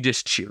target, do you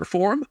just cheer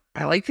for them?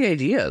 I like the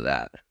idea of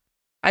that.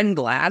 I'm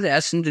glad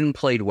Essendon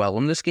played well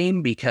in this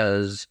game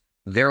because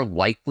they're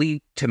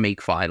likely to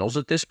make finals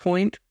at this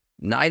point.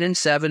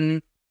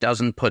 9-7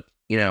 doesn't put,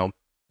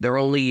 they're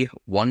only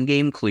one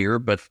game clear,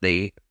 but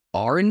they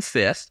are in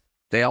fifth.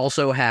 They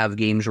also have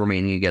games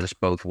remaining against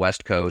both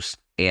West Coast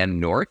and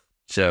North,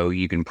 so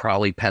you can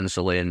probably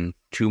pencil in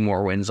 2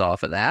 more wins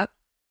off of that.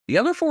 The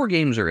other 4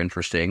 games are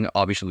interesting.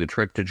 Obviously, the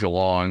trip to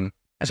Geelong.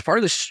 As part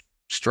of this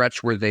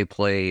stretch where they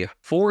play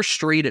 4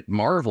 straight at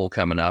Marvel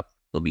coming up,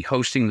 they'll be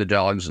hosting the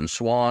Dogs and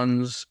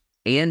Swans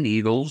and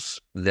Eagles.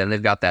 Then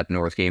they've got that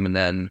North game, and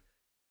then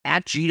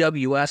at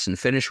GWS and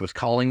finish with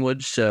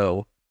Collingwood.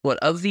 So,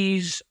 of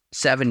these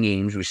 7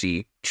 games, we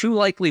see 2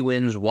 likely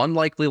wins, 1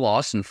 likely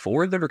loss, and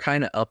 4 that are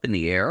kind of up in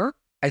the air.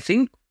 I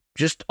think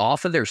just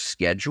off of their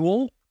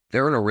schedule,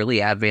 they're in a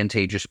really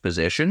advantageous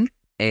position.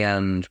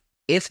 And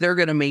if they're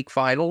going to make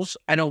finals,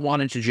 I don't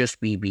want it to just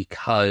be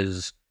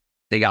because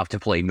they got to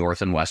play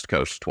North and West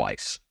Coast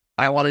twice.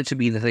 I want it to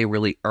be that they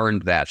really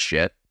earned that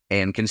shit.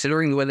 And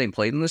considering the way they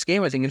played in this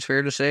game, I think it's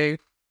fair to say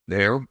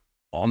they're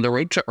on the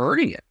way to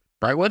earning it.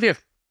 Right with you.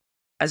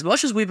 As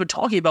much as we've been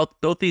talking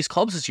about both these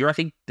clubs this year, I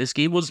think this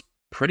game was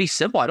pretty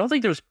simple. I don't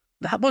think there's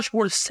that much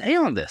more to say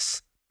on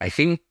this. I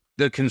think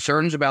the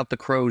concerns about the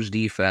Crows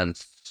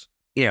defense,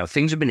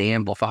 things have been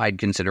amplified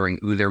considering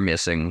who they're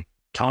missing.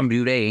 Tom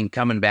Bude ain't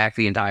coming back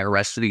the entire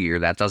rest of the year.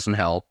 That doesn't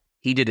help.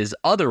 He did his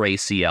other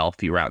ACL a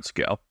few rounds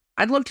ago.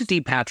 I'd love to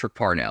see Patrick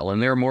Parnell in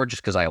there more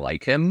just because I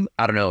like him.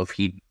 I don't know if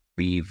he'd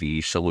be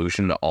the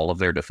solution to all of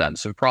their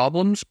defensive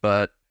problems,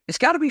 but it's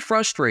got to be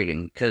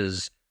frustrating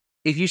because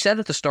if you said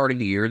at the start of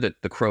the year that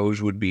the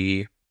Crows would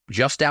be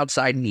just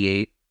outside in the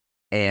 8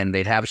 and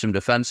they'd have some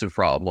defensive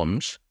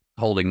problems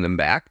holding them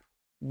back,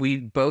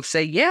 we'd both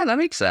say, yeah, that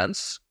makes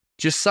sense.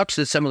 Just sucks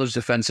that some of those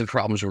defensive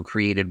problems were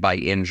created by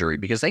injury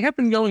because they have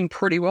been going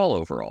pretty well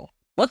overall.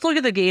 Let's look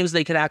at the games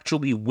they could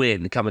actually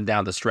win coming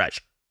down the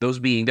stretch, those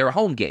being their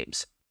home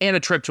games and a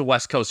trip to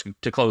West Coast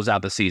to close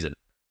out the season.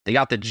 They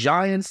got the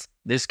Giants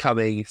this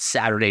coming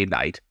Saturday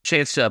night.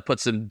 Chance to put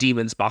some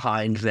demons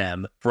behind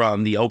them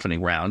from the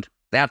opening round.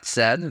 That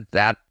said,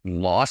 that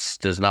loss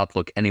does not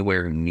look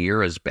anywhere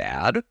near as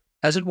bad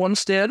as it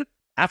once did.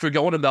 After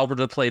going to Melbourne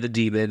to play the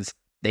Demons,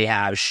 they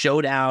have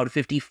Showdown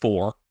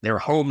 54, their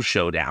home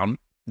showdown,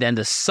 then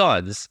the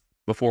Suns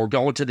before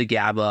going to the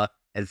Gabba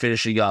and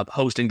finishing up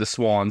hosting the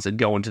Swans and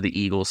going to the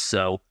Eagles.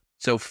 So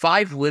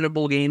 5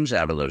 winnable games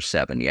out of those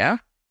 7, yeah?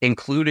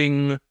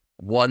 Including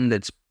one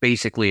that's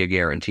basically a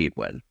guaranteed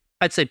win.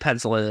 I'd say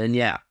pencil it in,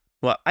 yeah.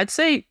 Well, I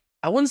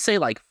wouldn't say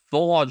like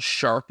full-on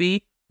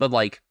Sharpie, but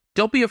like,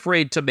 don't be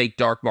afraid to make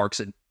dark marks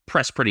and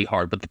press pretty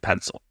hard with the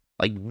pencil.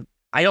 Like,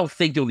 I don't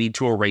think you'll need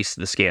to erase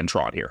the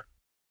Scantron here.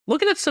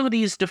 Looking at some of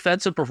these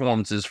defensive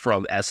performances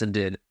from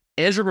Essendon,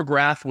 Andrew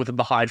McGrath with a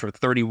behind for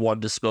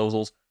 31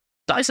 disposals,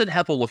 Dyson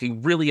Heppel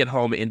looking really at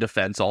home in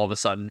defense all of a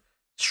sudden,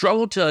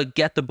 struggled to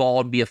get the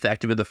ball and be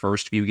effective in the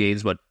first few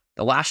games, but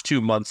the last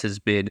 2 months has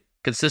been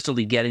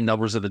consistently getting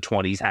numbers in the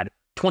 20s, had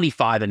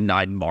 25 and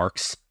 9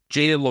 marks.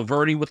 Jaden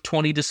Laverty with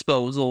 20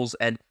 disposals,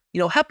 and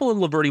Heppel and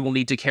Laverty will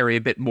need to carry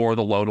a bit more of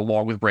the load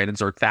along with Brandon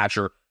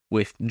Zerk-Thatcher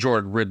with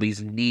Jordan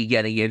Ridley's knee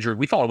getting injured.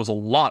 We thought it was a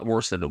lot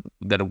worse than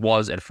it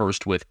was at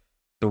first with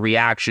the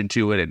reaction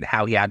to it and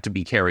how he had to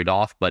be carried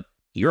off, but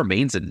he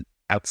remains an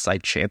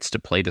outside chance to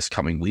play this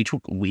coming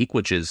week,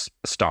 which is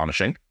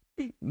astonishing.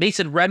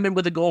 Mason Redmond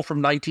with a goal from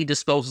 19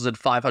 disposals at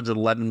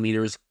 511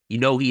 meters.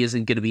 He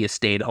isn't going to be a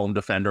stay-at-home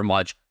defender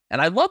much.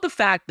 And I love the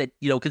fact that,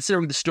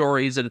 considering the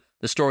stories and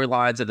the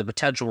storylines and the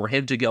potential for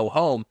him to go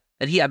home,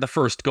 that he had the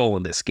first goal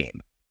in this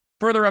game.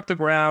 Further up the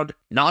ground,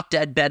 Not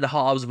Dead Ben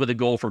Hobbs with a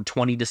goal from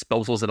 20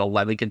 disposals and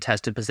 11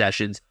 contested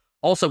possessions.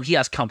 Also, he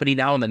has company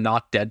now in the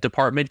Not Dead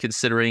department,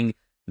 considering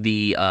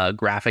the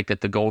graphic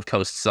that the Gold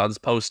Coast Suns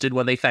posted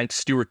when they thanked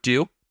Stuart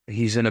Dew.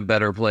 He's in a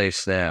better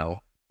place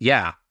now.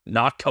 Yeah,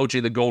 not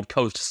coaching the Gold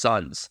Coast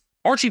Suns.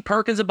 Archie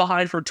Perkins in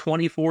behind for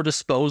 24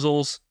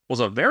 disposals. Was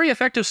a very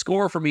effective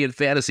scorer for me in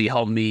fantasy,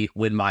 helped me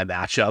win my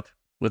matchup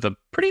with a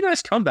pretty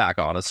nice comeback,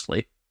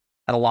 honestly.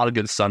 Had a lot of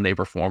good Sunday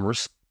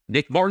performers.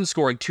 Nick Martin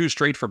scoring 2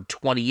 straight from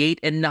 28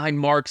 and 9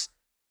 marks.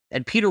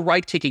 And Peter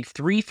Wright taking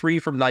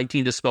 3-3 from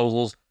 19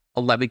 disposals,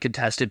 11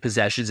 contested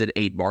possessions and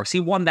 8 marks. He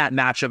won that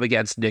matchup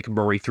against Nick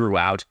Murray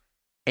throughout.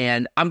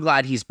 And I'm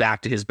glad he's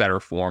back to his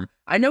better form.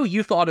 I know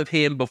you thought of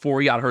him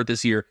before he got hurt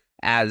this year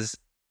as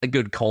a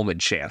good Coleman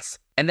chance.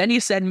 And then you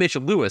said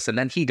Mitchell Lewis, and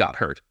then he got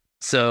hurt.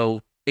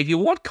 So if you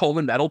want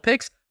Coleman medal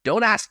picks,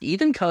 don't ask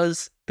Ethan,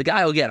 because the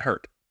guy will get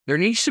hurt. There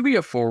needs to be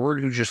a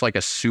forward who's just like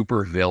a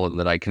super villain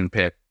that I can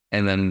pick,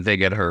 and then they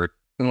get hurt.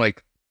 And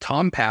like,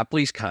 Tom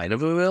Papley's kind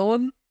of a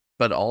villain,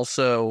 but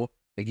also,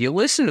 like, you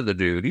listen to the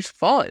dude, he's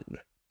fun.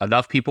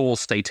 Enough people will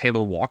say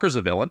Taylor Walker's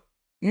a villain.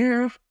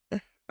 Yeah,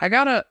 I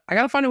gotta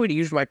find a way to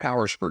use my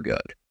powers for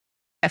good.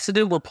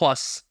 Essendon were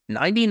plus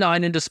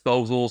 99 in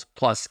disposals,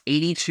 plus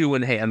 82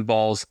 in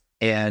handballs,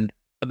 and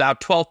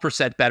about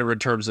 12% better in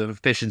terms of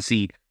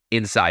efficiency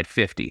inside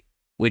 50,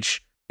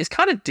 which is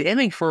kind of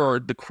damning for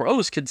the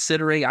Crows,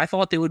 considering I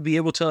thought they would be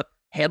able to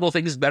handle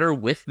things better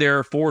with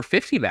their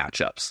 450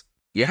 matchups.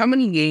 Yeah, how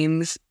many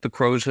games the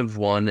Crows have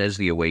won as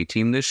the away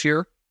team this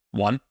year?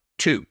 1,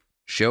 2.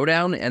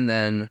 Showdown, and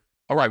then...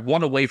 All right,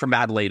 1 away from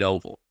Adelaide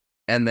Oval.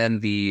 And then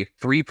the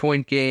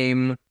 3-point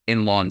game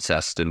in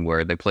Launceston,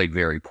 where they played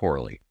very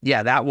poorly.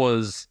 Yeah, that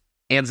was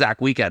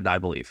Anzac weekend, I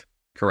believe.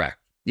 Correct.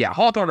 Yeah,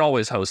 Hawthorn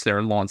always hosts there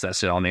in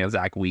Launceston on the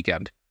Anzac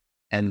weekend.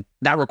 And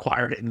that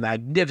required a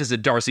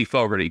magnificent Darcy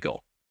Fogarty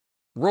goal.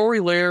 Rory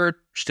Laird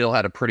still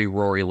had a pretty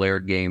Rory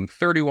Laird game.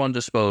 31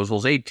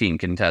 disposals, 18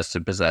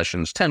 contested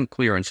possessions, 10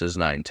 clearances,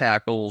 9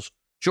 tackles.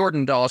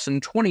 Jordan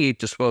Dawson, 28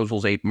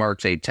 disposals, 8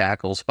 marks, 8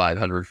 tackles,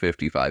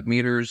 555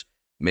 meters.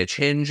 Mitch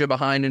Hinge a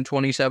behind in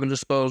 27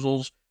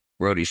 disposals.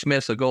 Brody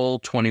Smith a goal,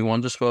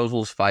 21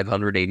 disposals,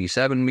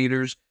 587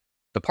 meters.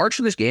 The parts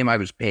of this game I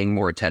was paying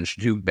more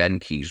attention to, Ben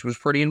Keys was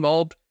pretty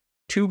involved.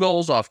 2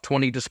 goals off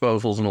 20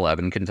 disposals and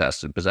 11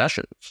 contested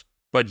possessions.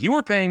 But you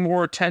were paying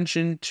more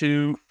attention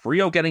to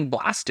Frio getting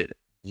blasted.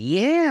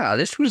 Yeah,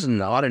 this was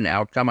not an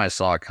outcome I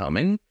saw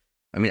coming.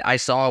 I mean, I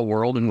saw a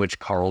world in which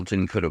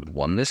Carleton could have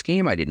won this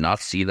game. I did not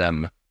see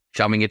them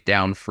shoving it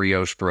down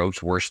Frio's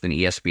throats worse than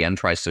ESPN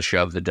tries to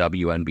shove the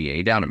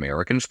WNBA down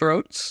Americans'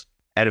 throats.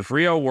 And if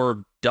Rio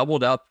were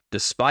doubled up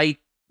despite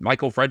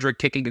Michael Frederick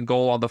kicking a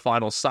goal on the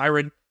final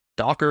siren,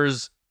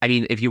 Dockers, I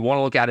mean, if you want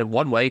to look at it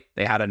one way,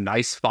 they had a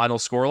nice final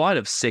scoreline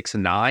of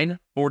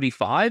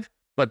 6-9-45,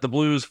 but the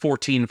Blues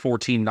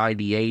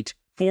 14-14-98,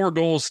 4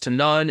 goals to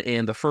none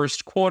in the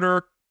first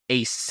quarter,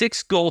 a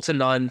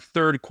 6-goal-to-none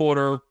third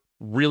quarter,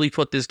 really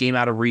put this game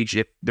out of reach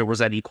if there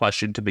was any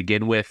question to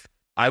begin with.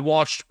 I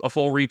watched a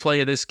full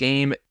replay of this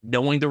game,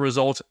 knowing the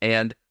result,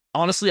 and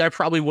honestly, I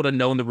probably would have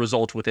known the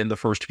result within the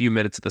first few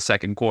minutes of the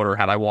second quarter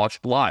had I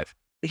watched live.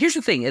 Here's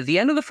the thing. At the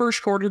end of the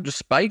first quarter,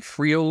 despite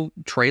Frio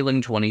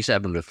trailing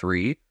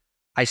 27-3,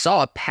 I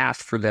saw a path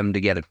for them to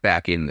get it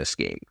back in this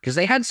game because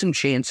they had some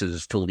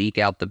chances to leak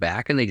out the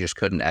back and they just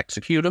couldn't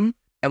execute them.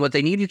 And what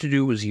they needed to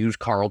do was use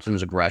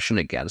Carleton's aggression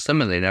against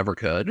them, and they never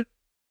could.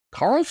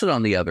 Carleton,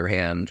 on the other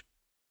hand,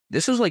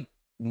 this is like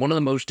one of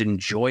the most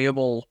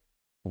enjoyable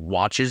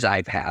watches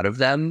I've had of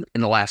them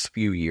in the last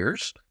few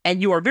years.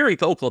 And you are very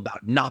vocal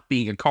about not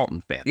being a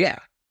Carleton fan. Yeah,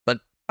 but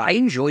I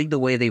enjoyed the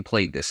way they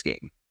played this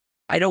game.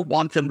 I don't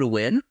want them to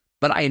win,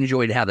 but I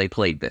enjoyed how they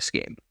played this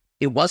game.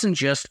 It wasn't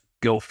just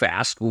go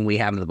fast when we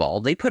have the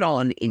ball. They put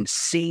on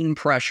insane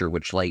pressure,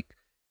 which, like,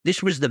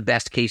 this was the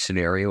best case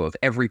scenario of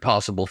every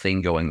possible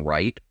thing going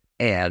right.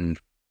 And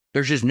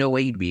there's just no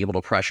way you'd be able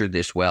to pressure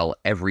this well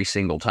every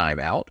single time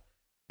out.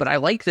 But I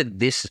like that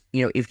this,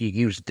 you know, if you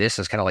use this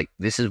as kind of like,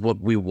 this is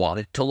what we want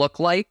it to look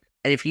like.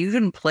 And if you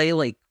even play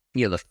like,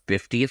 you know, the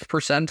 50th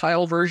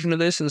percentile version of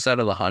this instead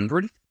of the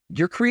 100th,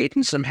 you're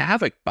creating some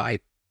havoc by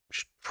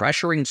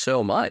pressuring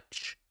so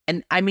much.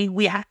 And I mean,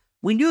 we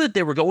knew that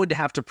they were going to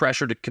have to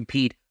pressure to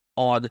compete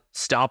on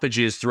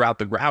stoppages throughout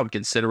the ground,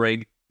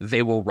 considering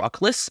they were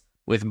ruckless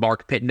with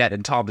Mark Pitnet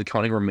and Tom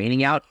DeConing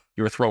remaining out.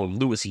 You were throwing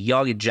Lewis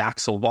Young and Jack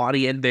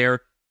Silvani in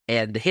there,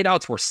 and the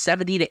hitouts were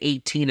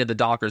 70-18 in the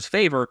Dockers'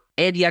 favor,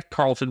 and yet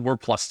Carleton were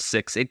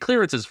 +6 and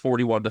clearances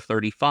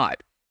 41-35.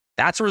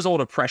 That's a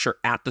result of pressure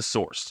at the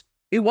source.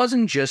 It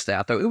wasn't just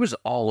that, though. It was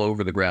all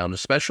over the ground,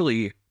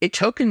 especially it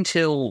took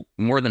until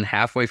more than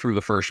halfway through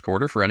the first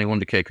quarter for anyone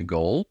to kick a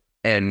goal,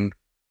 and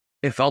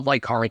it felt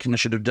like Carleton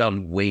should have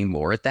done way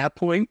more at that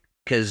point,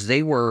 because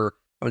the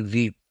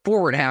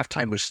forward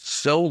halftime was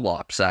so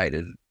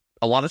lopsided.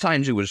 A lot of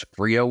times it was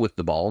Frio with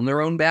the ball in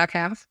their own back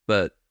half,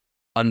 but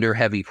under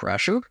heavy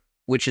pressure,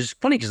 which is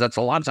funny because that's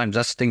a lot of times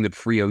that's the thing that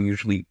Frio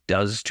usually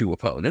does to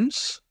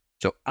opponents.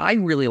 So I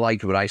really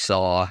liked what I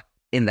saw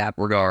in that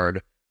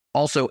regard.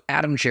 Also,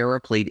 Adam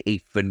Chera played a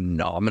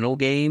phenomenal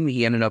game.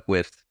 He ended up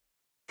with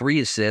 3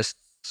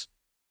 assists.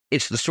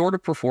 It's the sort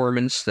of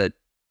performance that,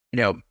 you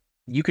know,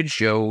 you could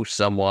show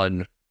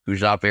someone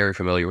who's not very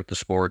familiar with the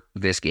sport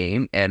this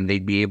game, and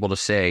they'd be able to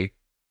say,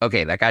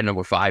 okay, that guy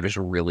number 5 is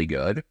really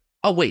good.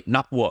 Oh, wait,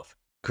 not Wolf.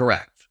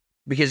 Correct.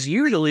 Because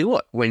usually,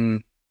 look,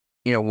 when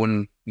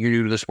you're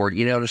new to the sport,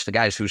 you notice the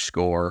guys who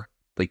score.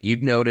 Like,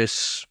 you'd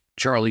notice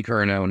Charlie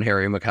Curnow and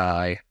Harry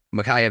Mackay.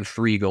 Mackay had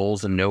 3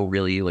 goals and no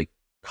really, like,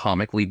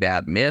 comically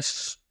bad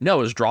miss.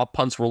 No, his drop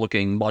punts were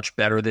looking much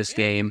better this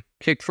game.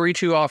 Kicked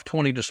 3-2 off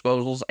 20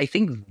 disposals. I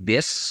think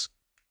this,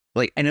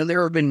 like, I know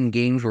there have been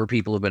games where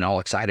people have been all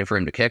excited for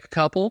him to kick a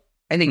couple.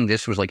 I think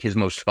this was, like, his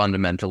most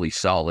fundamentally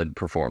solid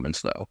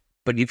performance, though.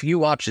 But if you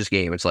watch this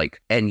game, it's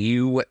like, and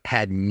you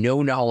had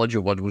no knowledge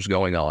of what was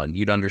going on,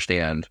 you'd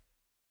understand,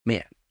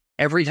 man,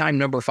 every time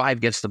number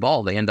 5 gets the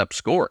ball, they end up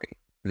scoring.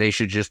 They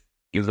should just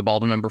give the ball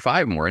to number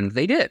 5 more, and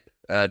they did.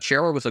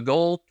 Chera with a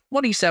goal,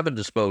 27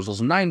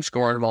 disposals, 9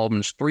 score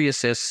involvements, 3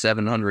 assists,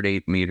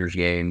 708 meters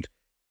gained.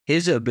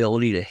 His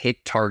ability to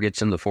hit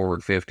targets in the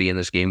forward 50 in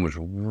this game was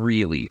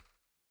really,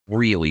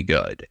 really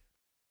good.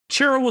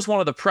 Chera was one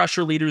of the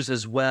pressure leaders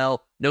as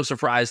well. No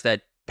surprise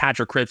that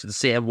Patrick Cripps and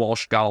Sam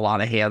Walsh got a lot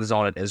of hands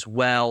on it as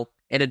well.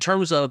 And in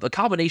terms of a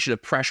combination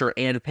of pressure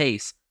and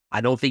pace,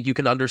 I don't think you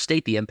can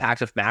understate the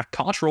impact of Matt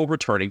Cottrell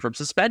returning from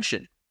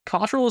suspension.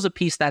 Cottrell is a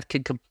piece that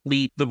can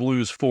complete the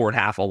Blues forward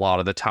half a lot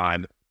of the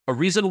time. A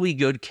reasonably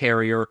good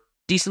carrier,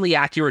 decently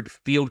accurate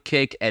field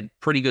kick, and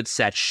pretty good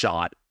set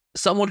shot.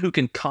 Someone who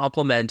can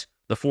complement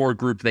the forward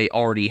group they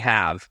already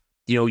have.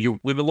 We've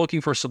been looking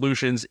for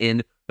solutions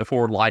in the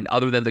forward line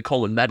other than the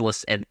Coleman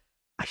medalists, and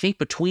I think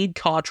between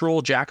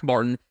Cottrell, Jack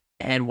Martin,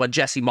 and when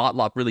Jesse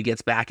Motlop really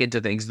gets back into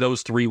things,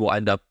 those three will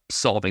end up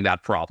solving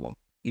that problem.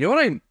 You know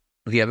what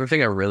the other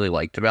thing I really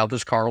liked about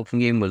this Carleton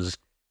game was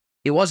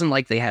it wasn't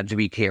like they had to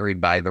be carried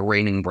by the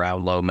reigning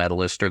Brownlow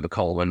medalist or the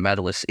Coleman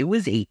medalist. It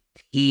was a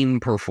team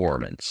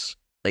performance.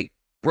 Like,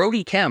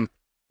 Brody Kemp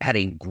had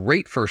a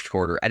great first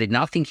quarter. I did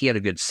not think he had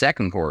a good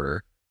second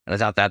quarter, and I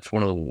thought that's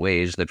one of the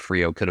ways that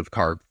Frio could have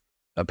carved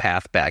a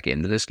path back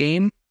into this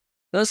game.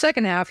 The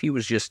second half, he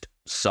was just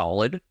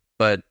solid,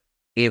 but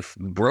if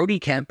Brody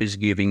Kemp is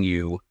giving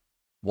you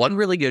one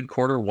really good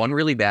quarter, one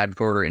really bad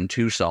quarter, and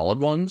two solid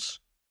ones,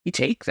 you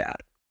take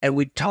that. And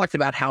we talked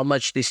about how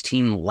much this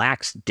team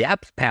lacks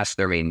depth past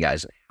their main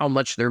guys, how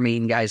much their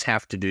main guys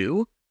have to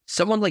do.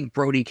 Someone like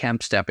Brody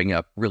Kemp stepping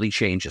up really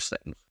changes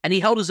things. And he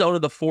held his own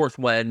in the fourth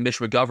when Mitch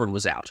McGovern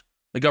was out.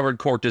 McGovern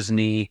corked his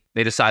knee.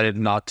 They decided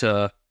not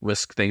to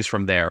risk things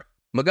from there.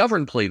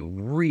 McGovern played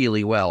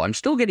really well. I'm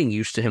still getting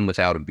used to him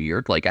without a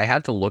beard. Like, I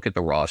had to look at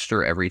the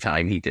roster every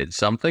time he did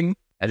something.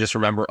 And just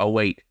remember, oh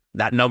wait,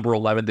 that number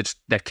 11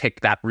 that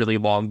kicked that really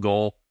long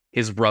goal,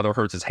 his brother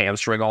hurts his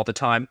hamstring all the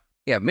time.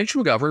 Yeah, Mitch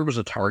McGovern was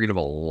a target of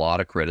a lot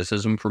of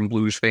criticism from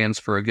Blues fans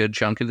for a good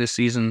chunk of this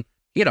season.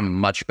 He had a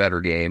much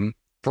better game.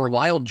 For a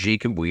while,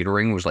 Jacob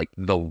Wiedering was like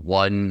the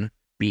one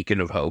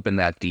beacon of hope in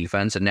that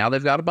defense, and now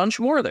they've got a bunch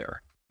more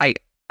there.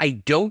 I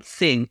don't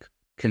think,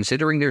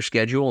 considering their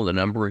schedule and the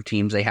number of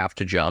teams they have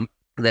to jump,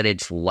 that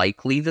it's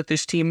likely that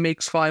this team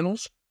makes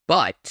finals,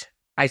 but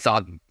I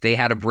thought they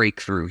had a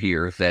breakthrough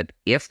here that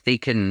if they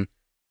can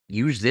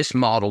use this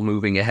model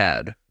moving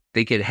ahead,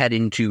 they could head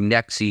into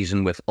next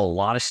season with a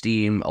lot of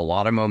steam, a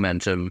lot of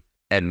momentum,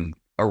 and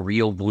a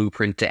real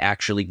blueprint to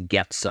actually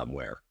get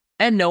somewhere.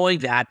 And knowing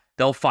that,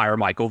 they'll fire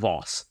Michael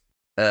Voss.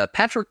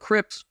 Patrick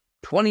Cripps,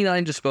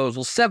 29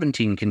 disposals,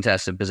 17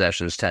 contested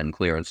possessions, 10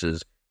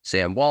 clearances.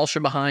 Sam Walsh a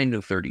behind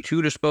of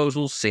 32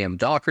 disposals. Sam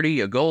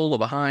Doherty, a goal a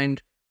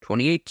behind,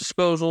 28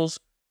 disposals.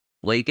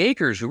 Blake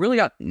Akers, who really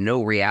got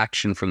no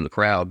reaction from the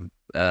crowd,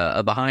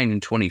 a behind in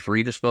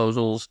 23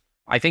 disposals.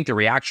 I think the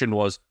reaction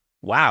was,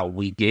 wow,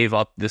 we gave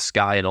up this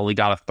guy and only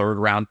got a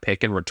third-round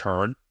pick in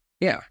return.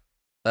 Yeah.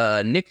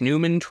 Nick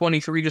Newman,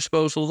 23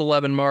 disposals,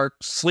 11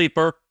 marks.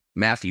 Sleeper.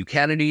 Matthew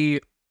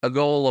Kennedy, a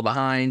goal, a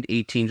behind,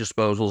 18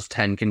 disposals,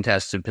 10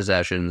 contested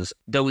possessions.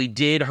 Though he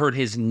did hurt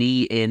his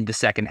knee in the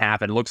second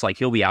half, and it looks like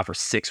he'll be out for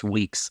 6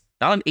 weeks.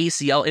 Not an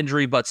ACL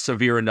injury, but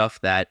severe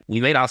enough that we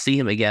may not see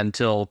him again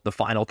until the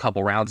final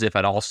couple rounds, if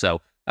at all.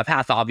 So a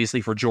path, obviously,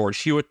 for George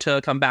Hewitt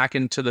to come back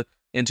into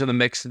the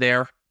mix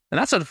there. And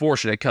that's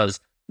unfortunate because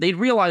they'd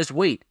realized,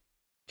 wait,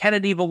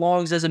 Kennedy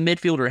belongs as a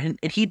midfielder,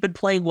 and he'd been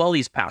playing well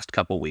these past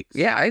couple weeks.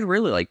 Yeah, I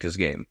really liked his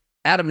game.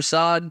 Adam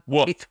Saad,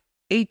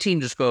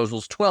 18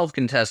 disposals, 12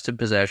 contested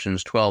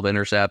possessions, 12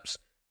 intercepts.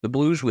 The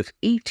Blues with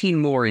 18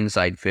 more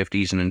inside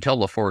 50s, and until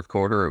the fourth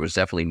quarter, it was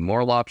definitely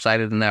more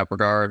lopsided in that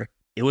regard.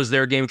 It was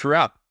their game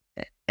throughout.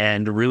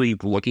 And really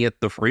looking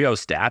at the Frio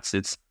stats,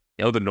 it's,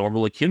 the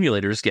normal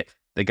accumulators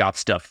they got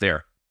stuff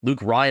there.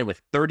 Luke Ryan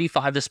with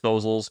 35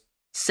 disposals,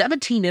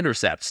 17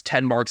 intercepts,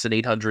 10 marks and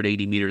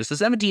 880 meters. The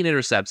 17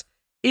 intercepts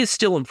is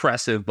still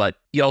impressive, but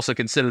you also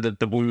consider that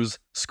the Blues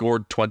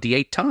scored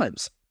 28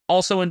 times.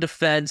 Also in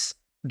defense,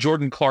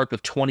 Jordan Clark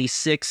with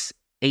 26,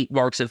 8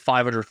 marks and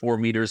 504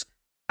 meters.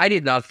 I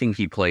did not think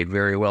he played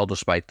very well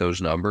despite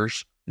those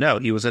numbers. No,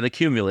 he was an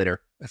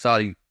accumulator. I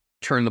thought he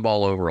turned the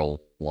ball over a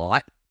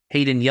lot.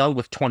 Hayden Young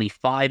with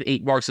 25,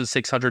 8 marks and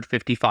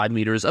 655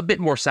 meters. A bit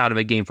more sound of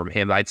a game from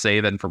him, I'd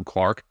say, than from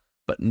Clark,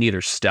 but neither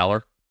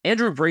stellar.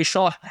 Andrew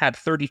Brayshaw had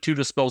 32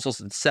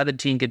 disposals and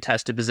 17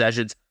 contested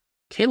possessions.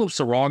 Caleb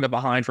Saranga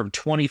behind from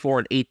 24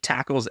 and 8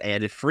 tackles,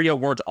 and if Frio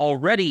weren't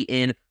already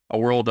in a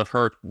world of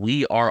hurt,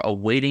 we are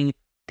awaiting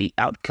the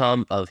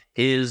outcome of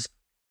his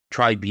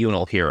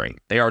tribunal hearing.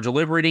 They are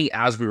deliberating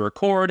as we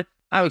record.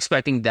 I'm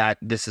expecting that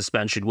this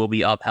suspension will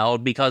be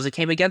upheld because it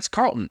came against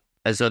Carlton.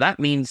 And so that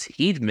means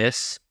he'd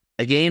miss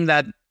a game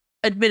that,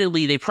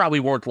 admittedly, they probably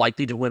weren't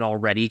likely to win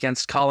already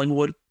against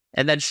Collingwood.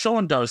 And then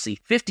Sean Darcy,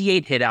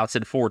 58 hitouts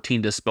and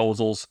 14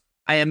 disposals.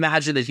 I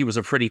imagine that he was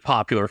a pretty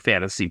popular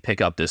fantasy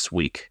pickup this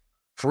week.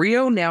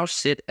 Frio now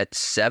sit at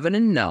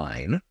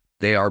 7-9.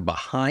 They are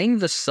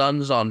behind the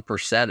Suns on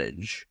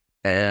percentage.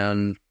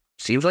 And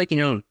seems like,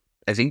 I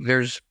think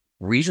there's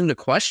reason to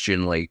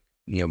question,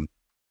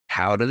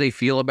 how do they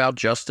feel about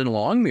Justin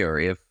Longmuir?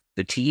 If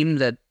the team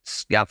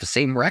that's got the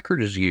same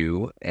record as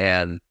you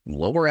and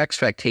lower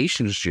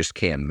expectations just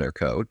canned their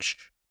coach.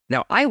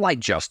 Now, I like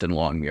Justin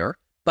Longmuir,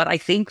 but I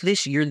think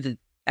this year,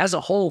 as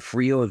a whole,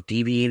 Frio have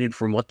deviated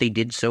from what they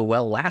did so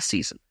well last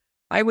season.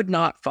 I would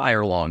not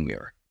fire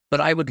Longmuir,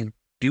 but I would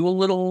do a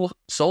little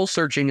soul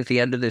searching at the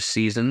end of this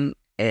season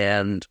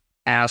and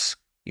ask,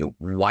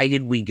 why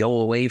did we go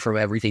away from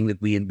everything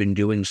that we had been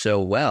doing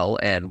so well,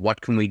 and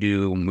what can we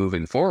do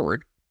moving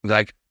forward?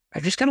 Like,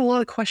 I've just got a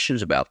lot of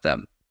questions about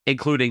them.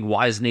 including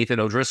why is Nathan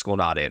O'Driscoll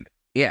not in?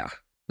 Yeah,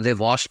 they've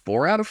lost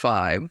 4 out of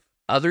 5.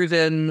 Other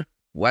than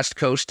West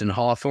Coast and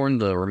Hawthorne,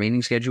 the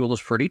remaining schedule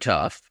is pretty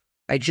tough.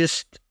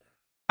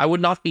 I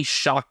would not be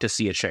shocked to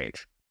see a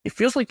change. It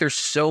feels like there's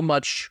so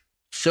much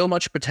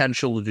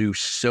potential to do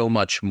so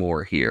much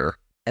more here,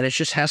 and it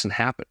just hasn't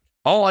happened.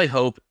 All I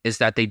hope is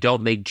that they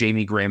don't make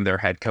Jamie Graham their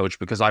head coach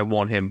because I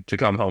want him to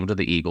come home to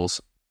the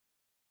Eagles.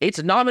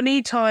 It's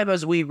nominee time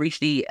as we reach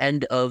the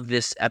end of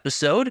this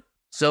episode.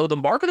 So the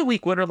Mark of the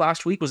Week winner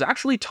last week was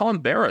actually Tom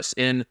Barris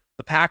in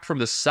the pack from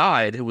the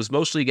side, who was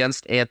mostly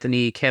against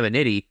Anthony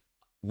Caminiti.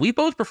 We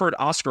both preferred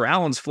Oscar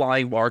Allen's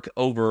flying mark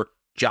over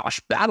Josh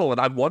Battle, and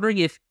I'm wondering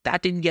if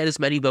that didn't get as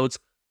many votes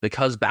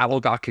because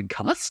Battle got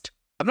concussed?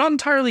 I'm not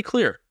entirely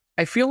clear.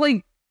 I feel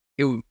like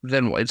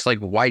it's like,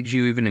 why'd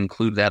you even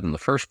include that in the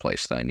first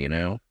place then, you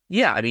know?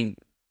 Yeah, I mean,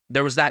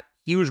 there was that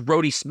huge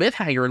Brody Smith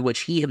hanger in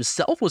which he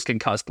himself was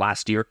concussed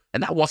last year,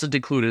 and that wasn't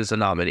included as a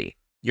nominee.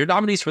 Your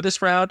nominees for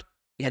this round,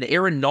 you had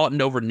Aaron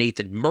Naughton over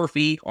Nathan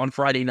Murphy on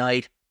Friday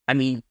night. I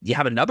mean, you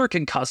have another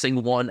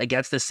concussing one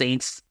against the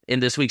Saints in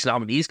this week's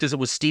nominees because it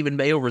was Stephen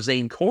May over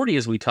Zane Cordy,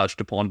 as we touched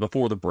upon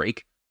before the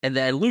break. And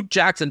then Luke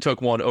Jackson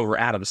took one over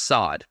Adam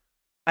Saad.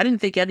 I didn't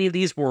think any of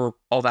these were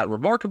all that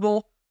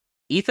remarkable.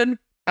 Ethan?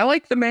 I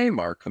like the May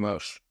mark the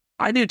most.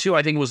 I do too.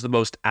 I think it was the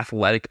most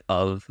athletic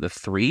of the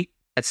three.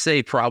 I'd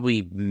say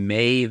probably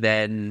May,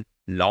 then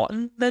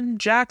Naughton, then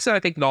Jackson. I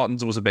think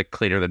Naughton's was a bit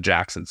cleaner than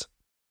Jackson's.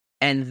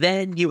 And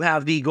then you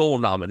have the goal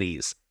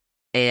nominees.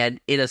 And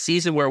in a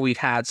season where we've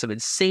had some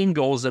insane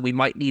goals that we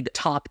might need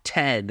top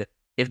 10,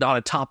 if not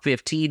a top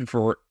 15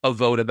 for a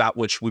vote about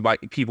which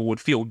people would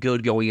feel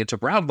good going into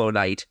Brownlow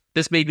night,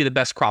 this may be the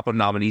best crop of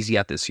nominees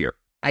yet this year.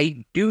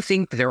 I do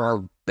think there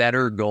are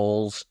better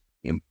goals,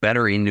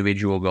 better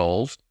individual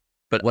goals,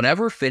 but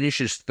whatever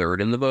finishes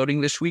third in the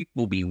voting this week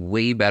will be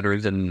way better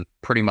than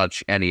pretty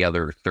much any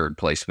other third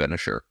place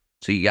finisher.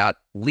 So you got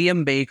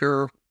Liam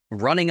Baker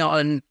running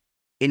on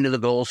into the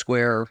goal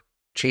square,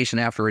 chasing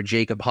after a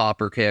Jacob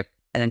Hopper kick,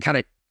 and then kind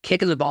of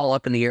kicking the ball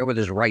up in the air with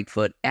his right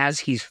foot as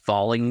he's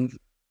falling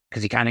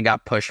because he kind of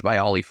got pushed by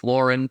Ollie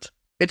Florent.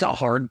 It's a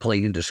hard play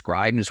to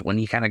describe. It's when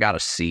you kind of got to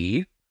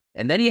see.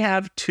 And then you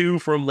have 2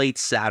 from late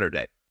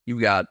Saturday. You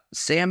got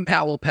Sam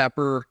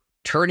Powell-Pepper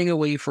turning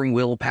away from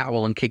Will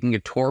Powell and kicking a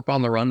torp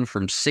on the run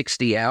from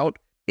 60 out.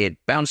 It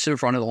bounced in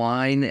front of the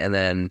line and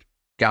then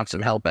got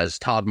some help as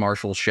Todd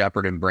Marshall,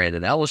 Shepard, and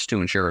Brandon Ellis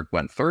to ensure it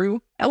went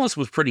through. Ellis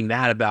was pretty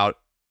mad about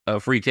a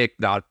free kick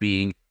not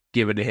being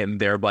given to him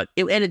there, but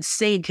an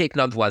insane kick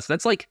nonetheless.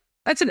 That's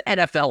an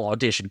NFL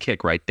audition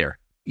kick right there.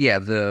 Yeah,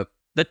 the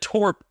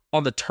torp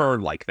on the turn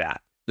like that.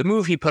 The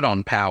move he put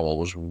on Powell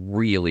was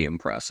really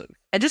impressive.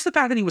 And just the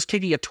fact that he was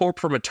kicking a torp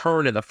from a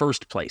turn in the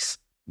first place.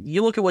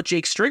 You look at what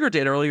Jake Stringer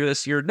did earlier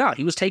this year. No,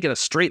 he was taking a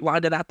straight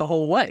line to that the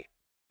whole way.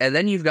 And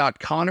then you've got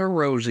Connor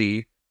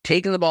Rosie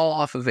taking the ball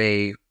off of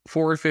a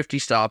 450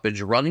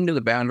 stoppage, running to the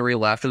boundary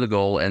left of the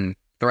goal, and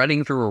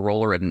threading through a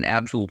roller at an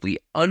absolutely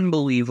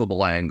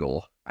unbelievable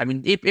angle. I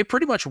mean, it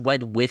pretty much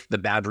went with the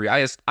boundary.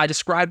 I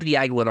described the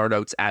angle in our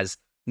notes as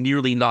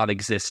nearly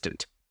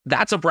non-existent.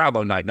 That's a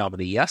Brownlow night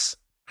nominee, yes?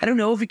 I don't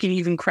know if it can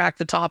even crack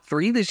the top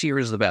 3 this year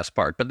is the best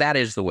part, but that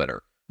is the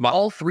winner.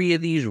 All 3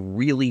 of these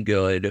really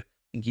good.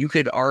 You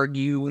can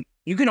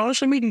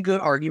honestly make a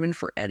good argument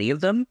for any of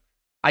them.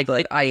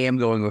 But I am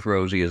going with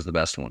Rosie as the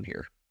best one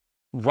here.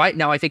 Right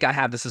now, I think I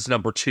have this as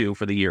number 2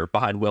 for the year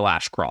behind Will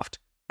Ashcroft.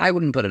 I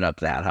wouldn't put it up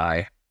that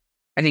high.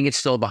 I think it's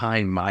still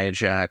behind Maya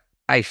Jack.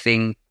 I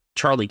think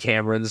Charlie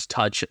Cameron's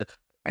touch.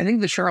 I think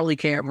the Charlie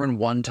Cameron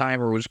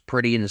one-timer was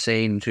pretty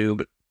insane too,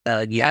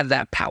 but you had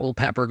that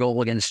Powell-Pepper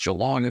goal against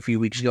Geelong a few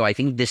weeks ago. I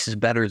think this is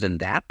better than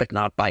that, but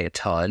not by a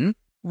ton.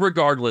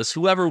 Regardless,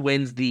 whoever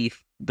wins the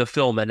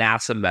Phil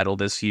Manasseh medal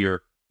this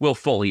year will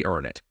fully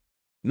earn it.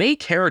 May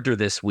character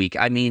this week.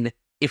 I mean,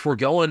 if we're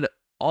going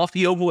off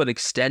the oval and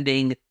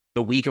extending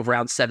the week of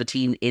round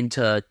 17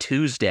 into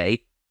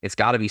Tuesday, it's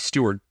got to be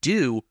Stuart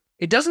Dew.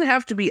 It doesn't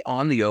have to be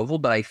on the oval,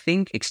 but I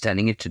think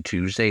extending it to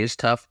Tuesday is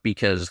tough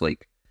because,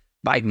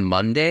 by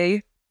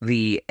Monday,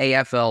 the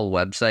AFL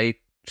website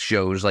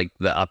shows,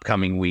 the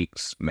upcoming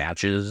week's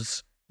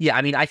matches. Yeah,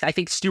 I mean, I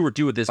think Stuart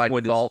Dew at this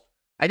point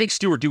I think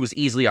Stuart Dew is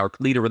easily our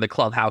leader in the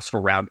clubhouse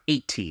for round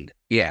 18.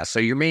 Yeah, so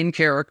your main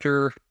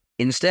character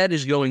instead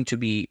is going to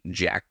be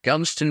Jack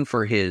Gunston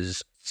for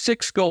his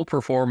 6-goal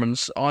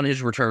performance on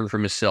his return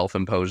from his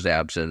self-imposed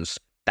absence.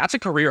 That's a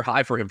career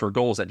high for him for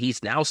goals, and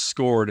he's now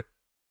scored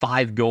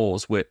 5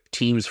 goals with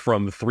teams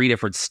from 3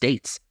 different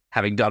states,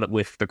 having done it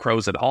with the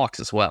Crows and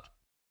Hawks as well.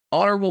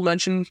 Honorable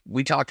mention,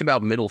 we talked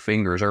about middle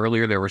fingers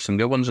earlier. There were some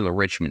good ones in the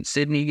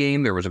Richmond-Sydney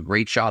game. There was a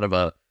great shot of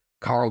a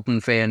Carlton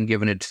fan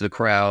giving it to the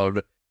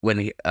crowd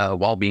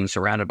while being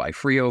surrounded by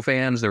Freo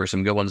fans. There were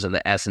some good ones in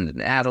the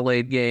Essendon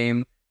Adelaide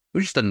game. It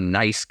was just a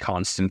nice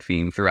constant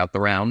theme throughout the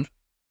round.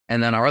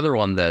 And then our other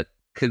one that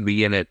could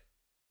be in it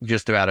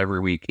just about every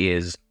week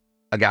is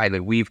a guy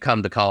that we've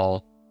come to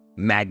call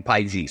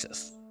Magpie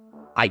Jesus.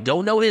 I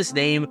don't know his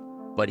name,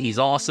 but he's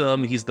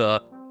awesome. He's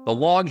the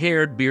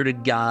long-haired,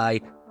 bearded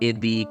guy in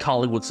the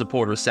Collingwood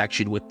supporter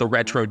section with the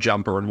retro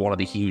jumper and one of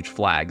the huge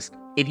flags.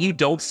 If you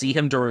don't see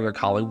him during a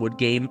Collingwood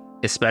game,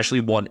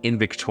 especially one in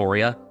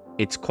Victoria,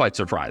 it's quite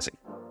surprising.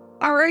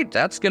 All right,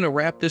 that's going to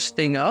wrap this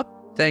thing up.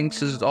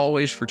 Thanks as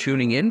always for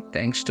tuning in.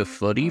 Thanks to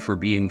Footy for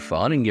being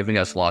fun and giving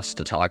us lots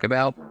to talk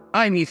about.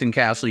 I'm Ethan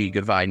Castle. You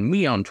can find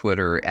me on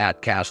Twitter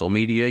at Castle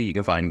Media. You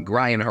can find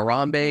Brian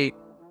Harambe,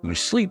 who's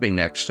sleeping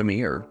next to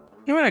me, or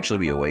he might actually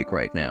be awake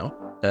right now.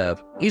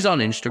 He's on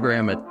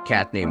Instagram at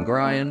Cat Named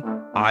Brian.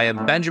 I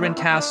am Benjamin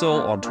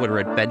Castle, on Twitter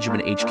at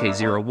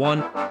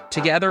BenjaminHK01.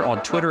 Together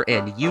on Twitter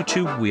and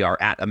YouTube, we are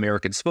at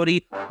Americans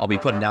Footy. I'll be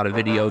putting out a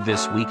video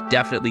this week,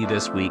 definitely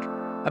this week,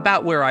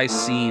 about where I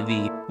see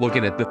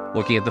looking at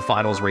the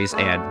finals race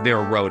and their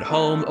road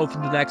home over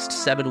the next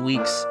 7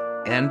 weeks.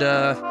 And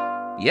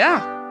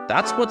yeah,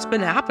 that's what's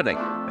been happening.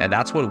 And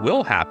that's what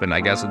will happen,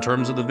 I guess, in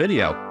terms of the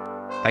video.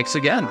 Thanks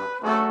again.